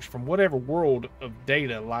schematics from whatever world of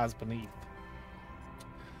data lies beneath.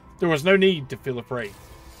 There was no need to feel afraid.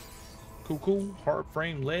 Cool,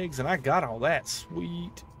 hardframe legs, and I got all that.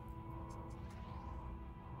 Sweet.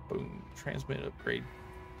 Boom. Transmit upgrade.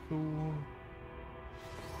 Cool.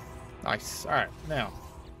 Nice. Alright, now.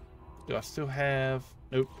 Do I still have...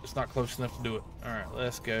 Nope, it's not close enough to do it. Alright,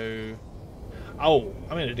 let's go. Oh,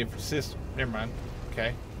 I'm in a different system. Never mind.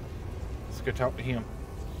 Okay. Let's go talk to him.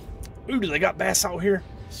 Ooh, do they got basalt here?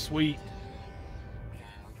 Sweet.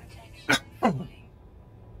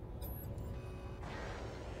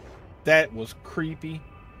 That was creepy.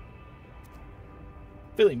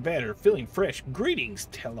 Feeling better, feeling fresh. Greetings,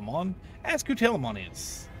 Telemon. Ask who Telemon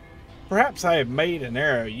is. Perhaps I have made an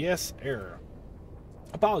error. Yes, error.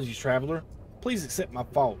 Apologies, traveler. Please accept my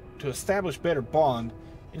fault. To establish better bond,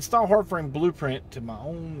 install hardframe blueprint to my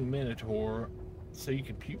own Minotaur so you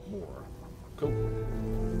compute more. Cool.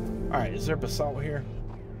 Alright, is there basalt here?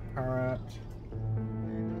 Alright.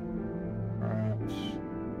 Alright.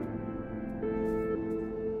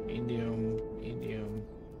 Indium.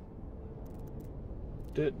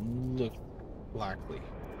 Didn't look likely.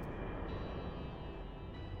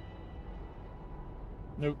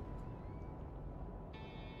 Nope.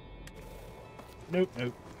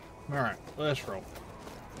 Alright, let's roll.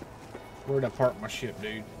 Where'd I park my ship,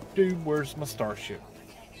 dude? Dude, where's my starship?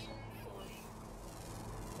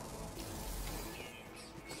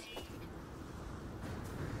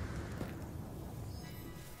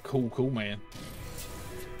 Cool, man.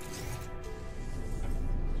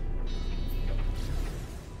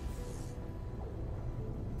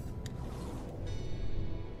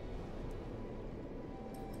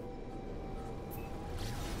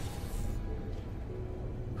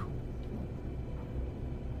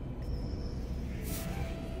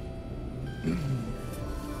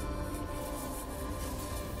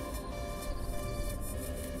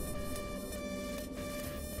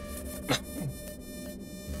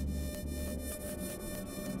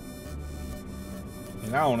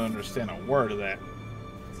 And I don't understand a word of that.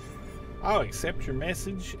 I'll accept your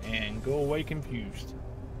message and go away confused.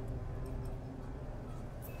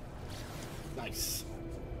 Nice.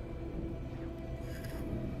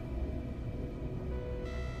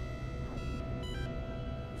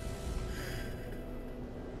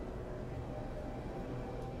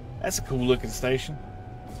 That's a cool looking station.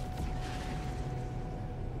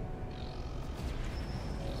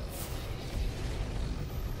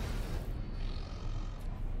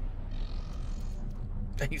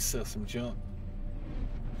 They sell some junk.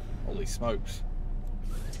 Holy smokes.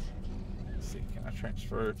 Let's see, can I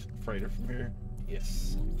transfer to the freighter from here?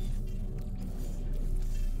 Yes.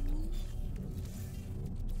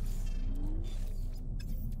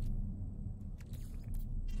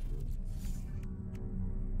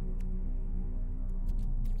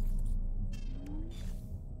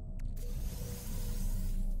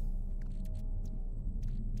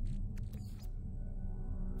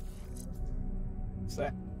 What's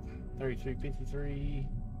that? 3353.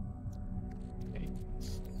 Okay,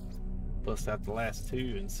 let's bust out the last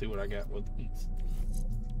two and see what I got with these.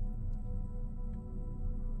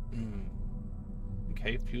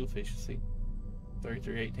 Okay, fuel efficiency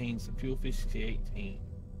 3318, so fuel efficiency 18.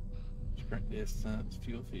 Sprint distance,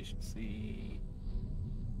 fuel efficiency.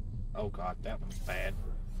 Oh god, that one's bad.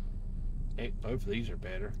 Hey, both of these are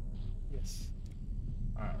better. Yes.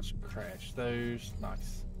 Alright, let's crash those.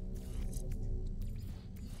 Nice.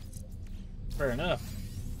 Fair enough.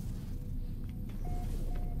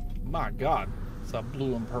 My god, it's a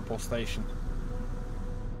blue and purple station.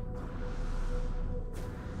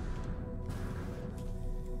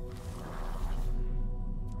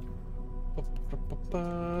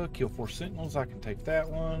 Kill 4 sentinels, I can take that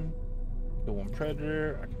one. Kill 1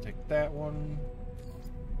 predator, I can take that one.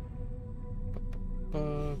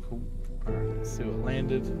 Cool. Alright, let's see what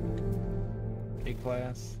landed. A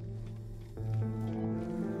class.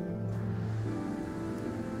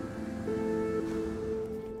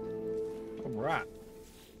 Alright.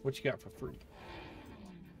 What you got for free?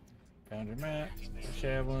 Found your map,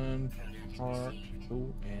 javelin, heart,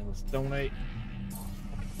 cool, and let's donate.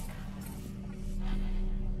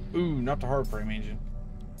 Ooh, not the hard frame engine.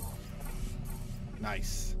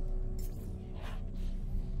 Nice.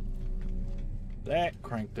 That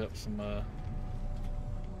cranked up some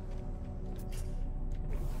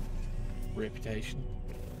reputation.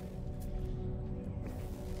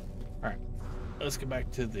 Alright, let's get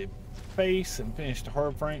back to the base and finish the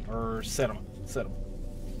hard frame or settlement. Settlement.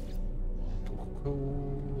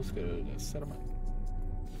 Cool. Let's go to the settlement.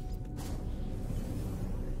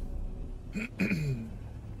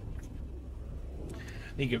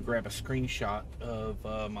 Need to go grab a screenshot of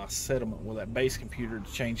my settlement with that base computer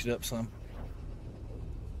to change it up some.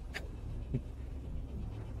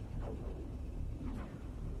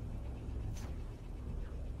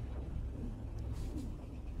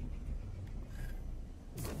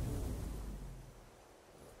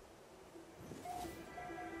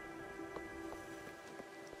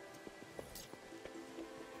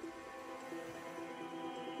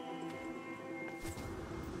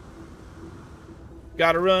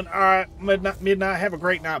 Gotta run. All right, midnight. Have a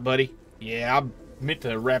great night, buddy. Yeah, I meant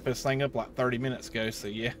to wrap this thing up like 30 minutes ago, so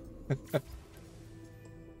yeah.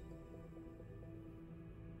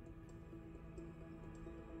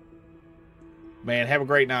 Man, have a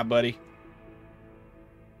great night, buddy.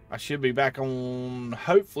 I should be back on,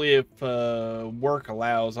 hopefully if work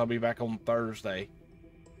allows, I'll be back on Thursday.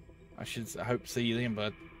 I hope to see you then,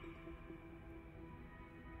 bud.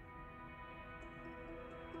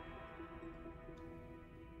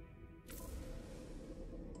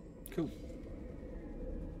 Cool.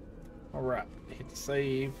 All right, hit the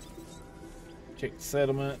save. Check the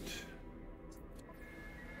settlement.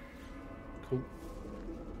 Cool.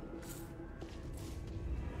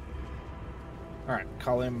 All right,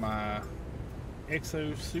 call in my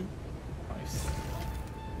exo suit. Nice.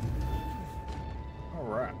 All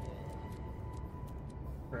right.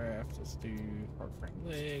 Craft. Let's do hard frame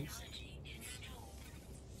legs.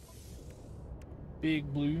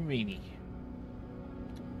 Big blue meanie.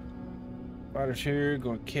 Fighters here,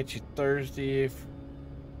 gonna catch you Thursday.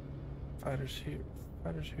 Fighters here,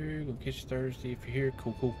 gonna catch you Thursday. If you're here,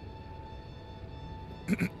 cool.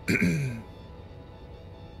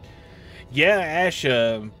 Yeah, Ash.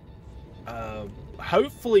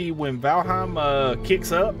 Hopefully, when Valheim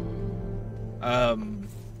kicks up,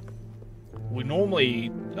 we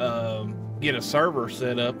normally get a server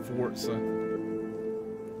set up for it. So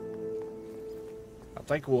I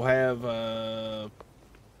think we'll have.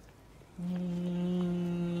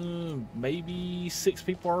 Maybe 6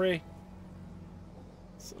 people already.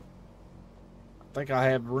 So I think I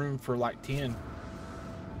have room for like 10.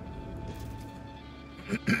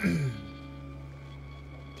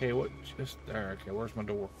 Okay, what? Just there. Okay, where's my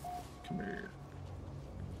door? Come here.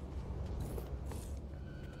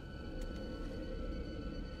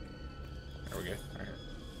 There we go. Right here.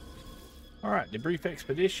 All right, debrief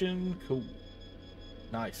expedition. Cool.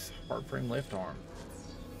 Nice. Hard frame left arm.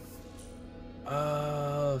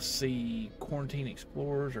 Let's see. Quarantine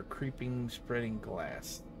explorers or creeping, spreading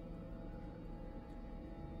glass.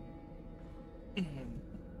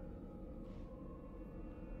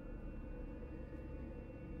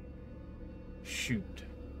 Shoot.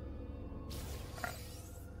 All right.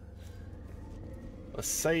 Let's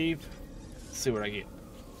save. Let's see what I get.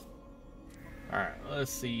 All right.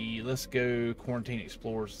 Let's see. Let's go quarantine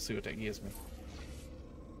explorers. See what that gives me.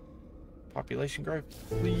 Population growth,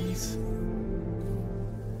 please.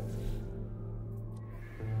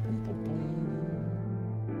 Boom, boom, boom.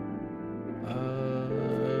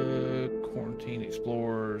 Quarantine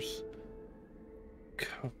explorers.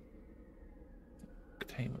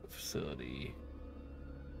 Containment facility.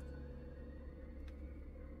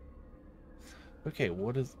 Okay,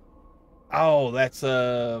 what is... Oh, that's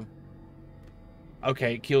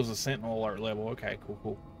okay, it kills the sentinel alert level. Okay, cool,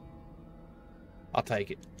 cool. I'll take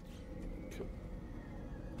it. Cool.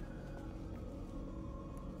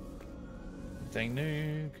 Anything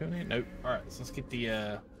new coming in? Nope. Alright, so let's get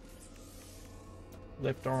the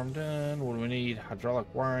left arm done. What do we need? Hydraulic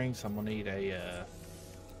wiring, so I'm gonna need a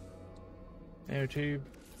nanotube.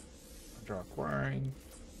 Hydraulic wiring.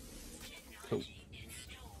 Cool.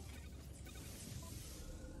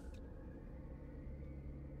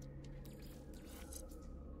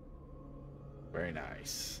 Very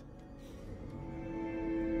nice.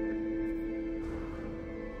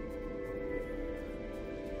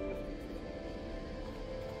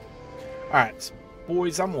 Alright,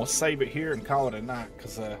 boys, I'm going to save it here and call it a night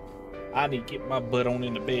because I need to get my butt on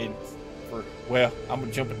into bed. Well, I'm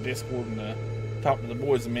going to jump in Discord and talk to the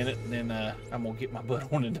boys a minute, and then I'm going to get my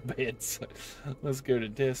butt on into bed. So let's go to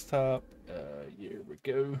desktop. Here we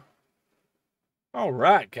go.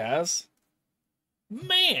 Alright, guys.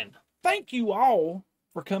 Man, thank you all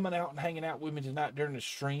for coming out and hanging out with me tonight during the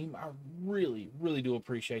stream. I really, really do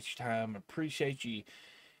appreciate your time. Appreciate you.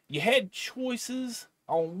 You had choices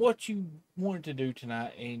on what you wanted to do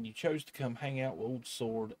tonight, and you chose to come hang out with Old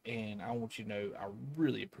Sword, and I want you to know I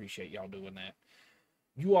really appreciate y'all doing that.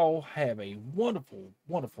 You all have a wonderful,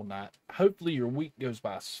 wonderful night. Hopefully your week goes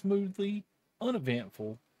by smoothly,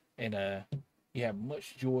 uneventful, and you have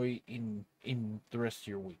much joy in the rest of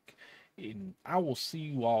your week. And I will see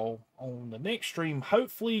you all on the next stream.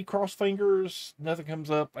 Hopefully, cross fingers, nothing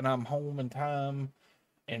comes up and I'm home in time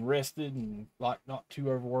and rested and like not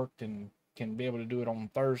too overworked and can be able to do it on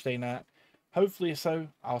Thursday night. Hopefully so.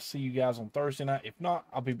 I'll see you guys on Thursday night. If not,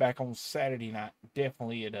 I'll be back on Saturday night.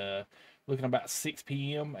 Definitely at looking about 6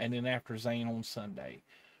 p.m. and then after Zane on Sunday.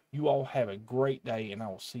 You all have a great day and I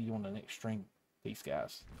will see you on the next stream. Peace,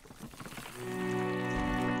 guys.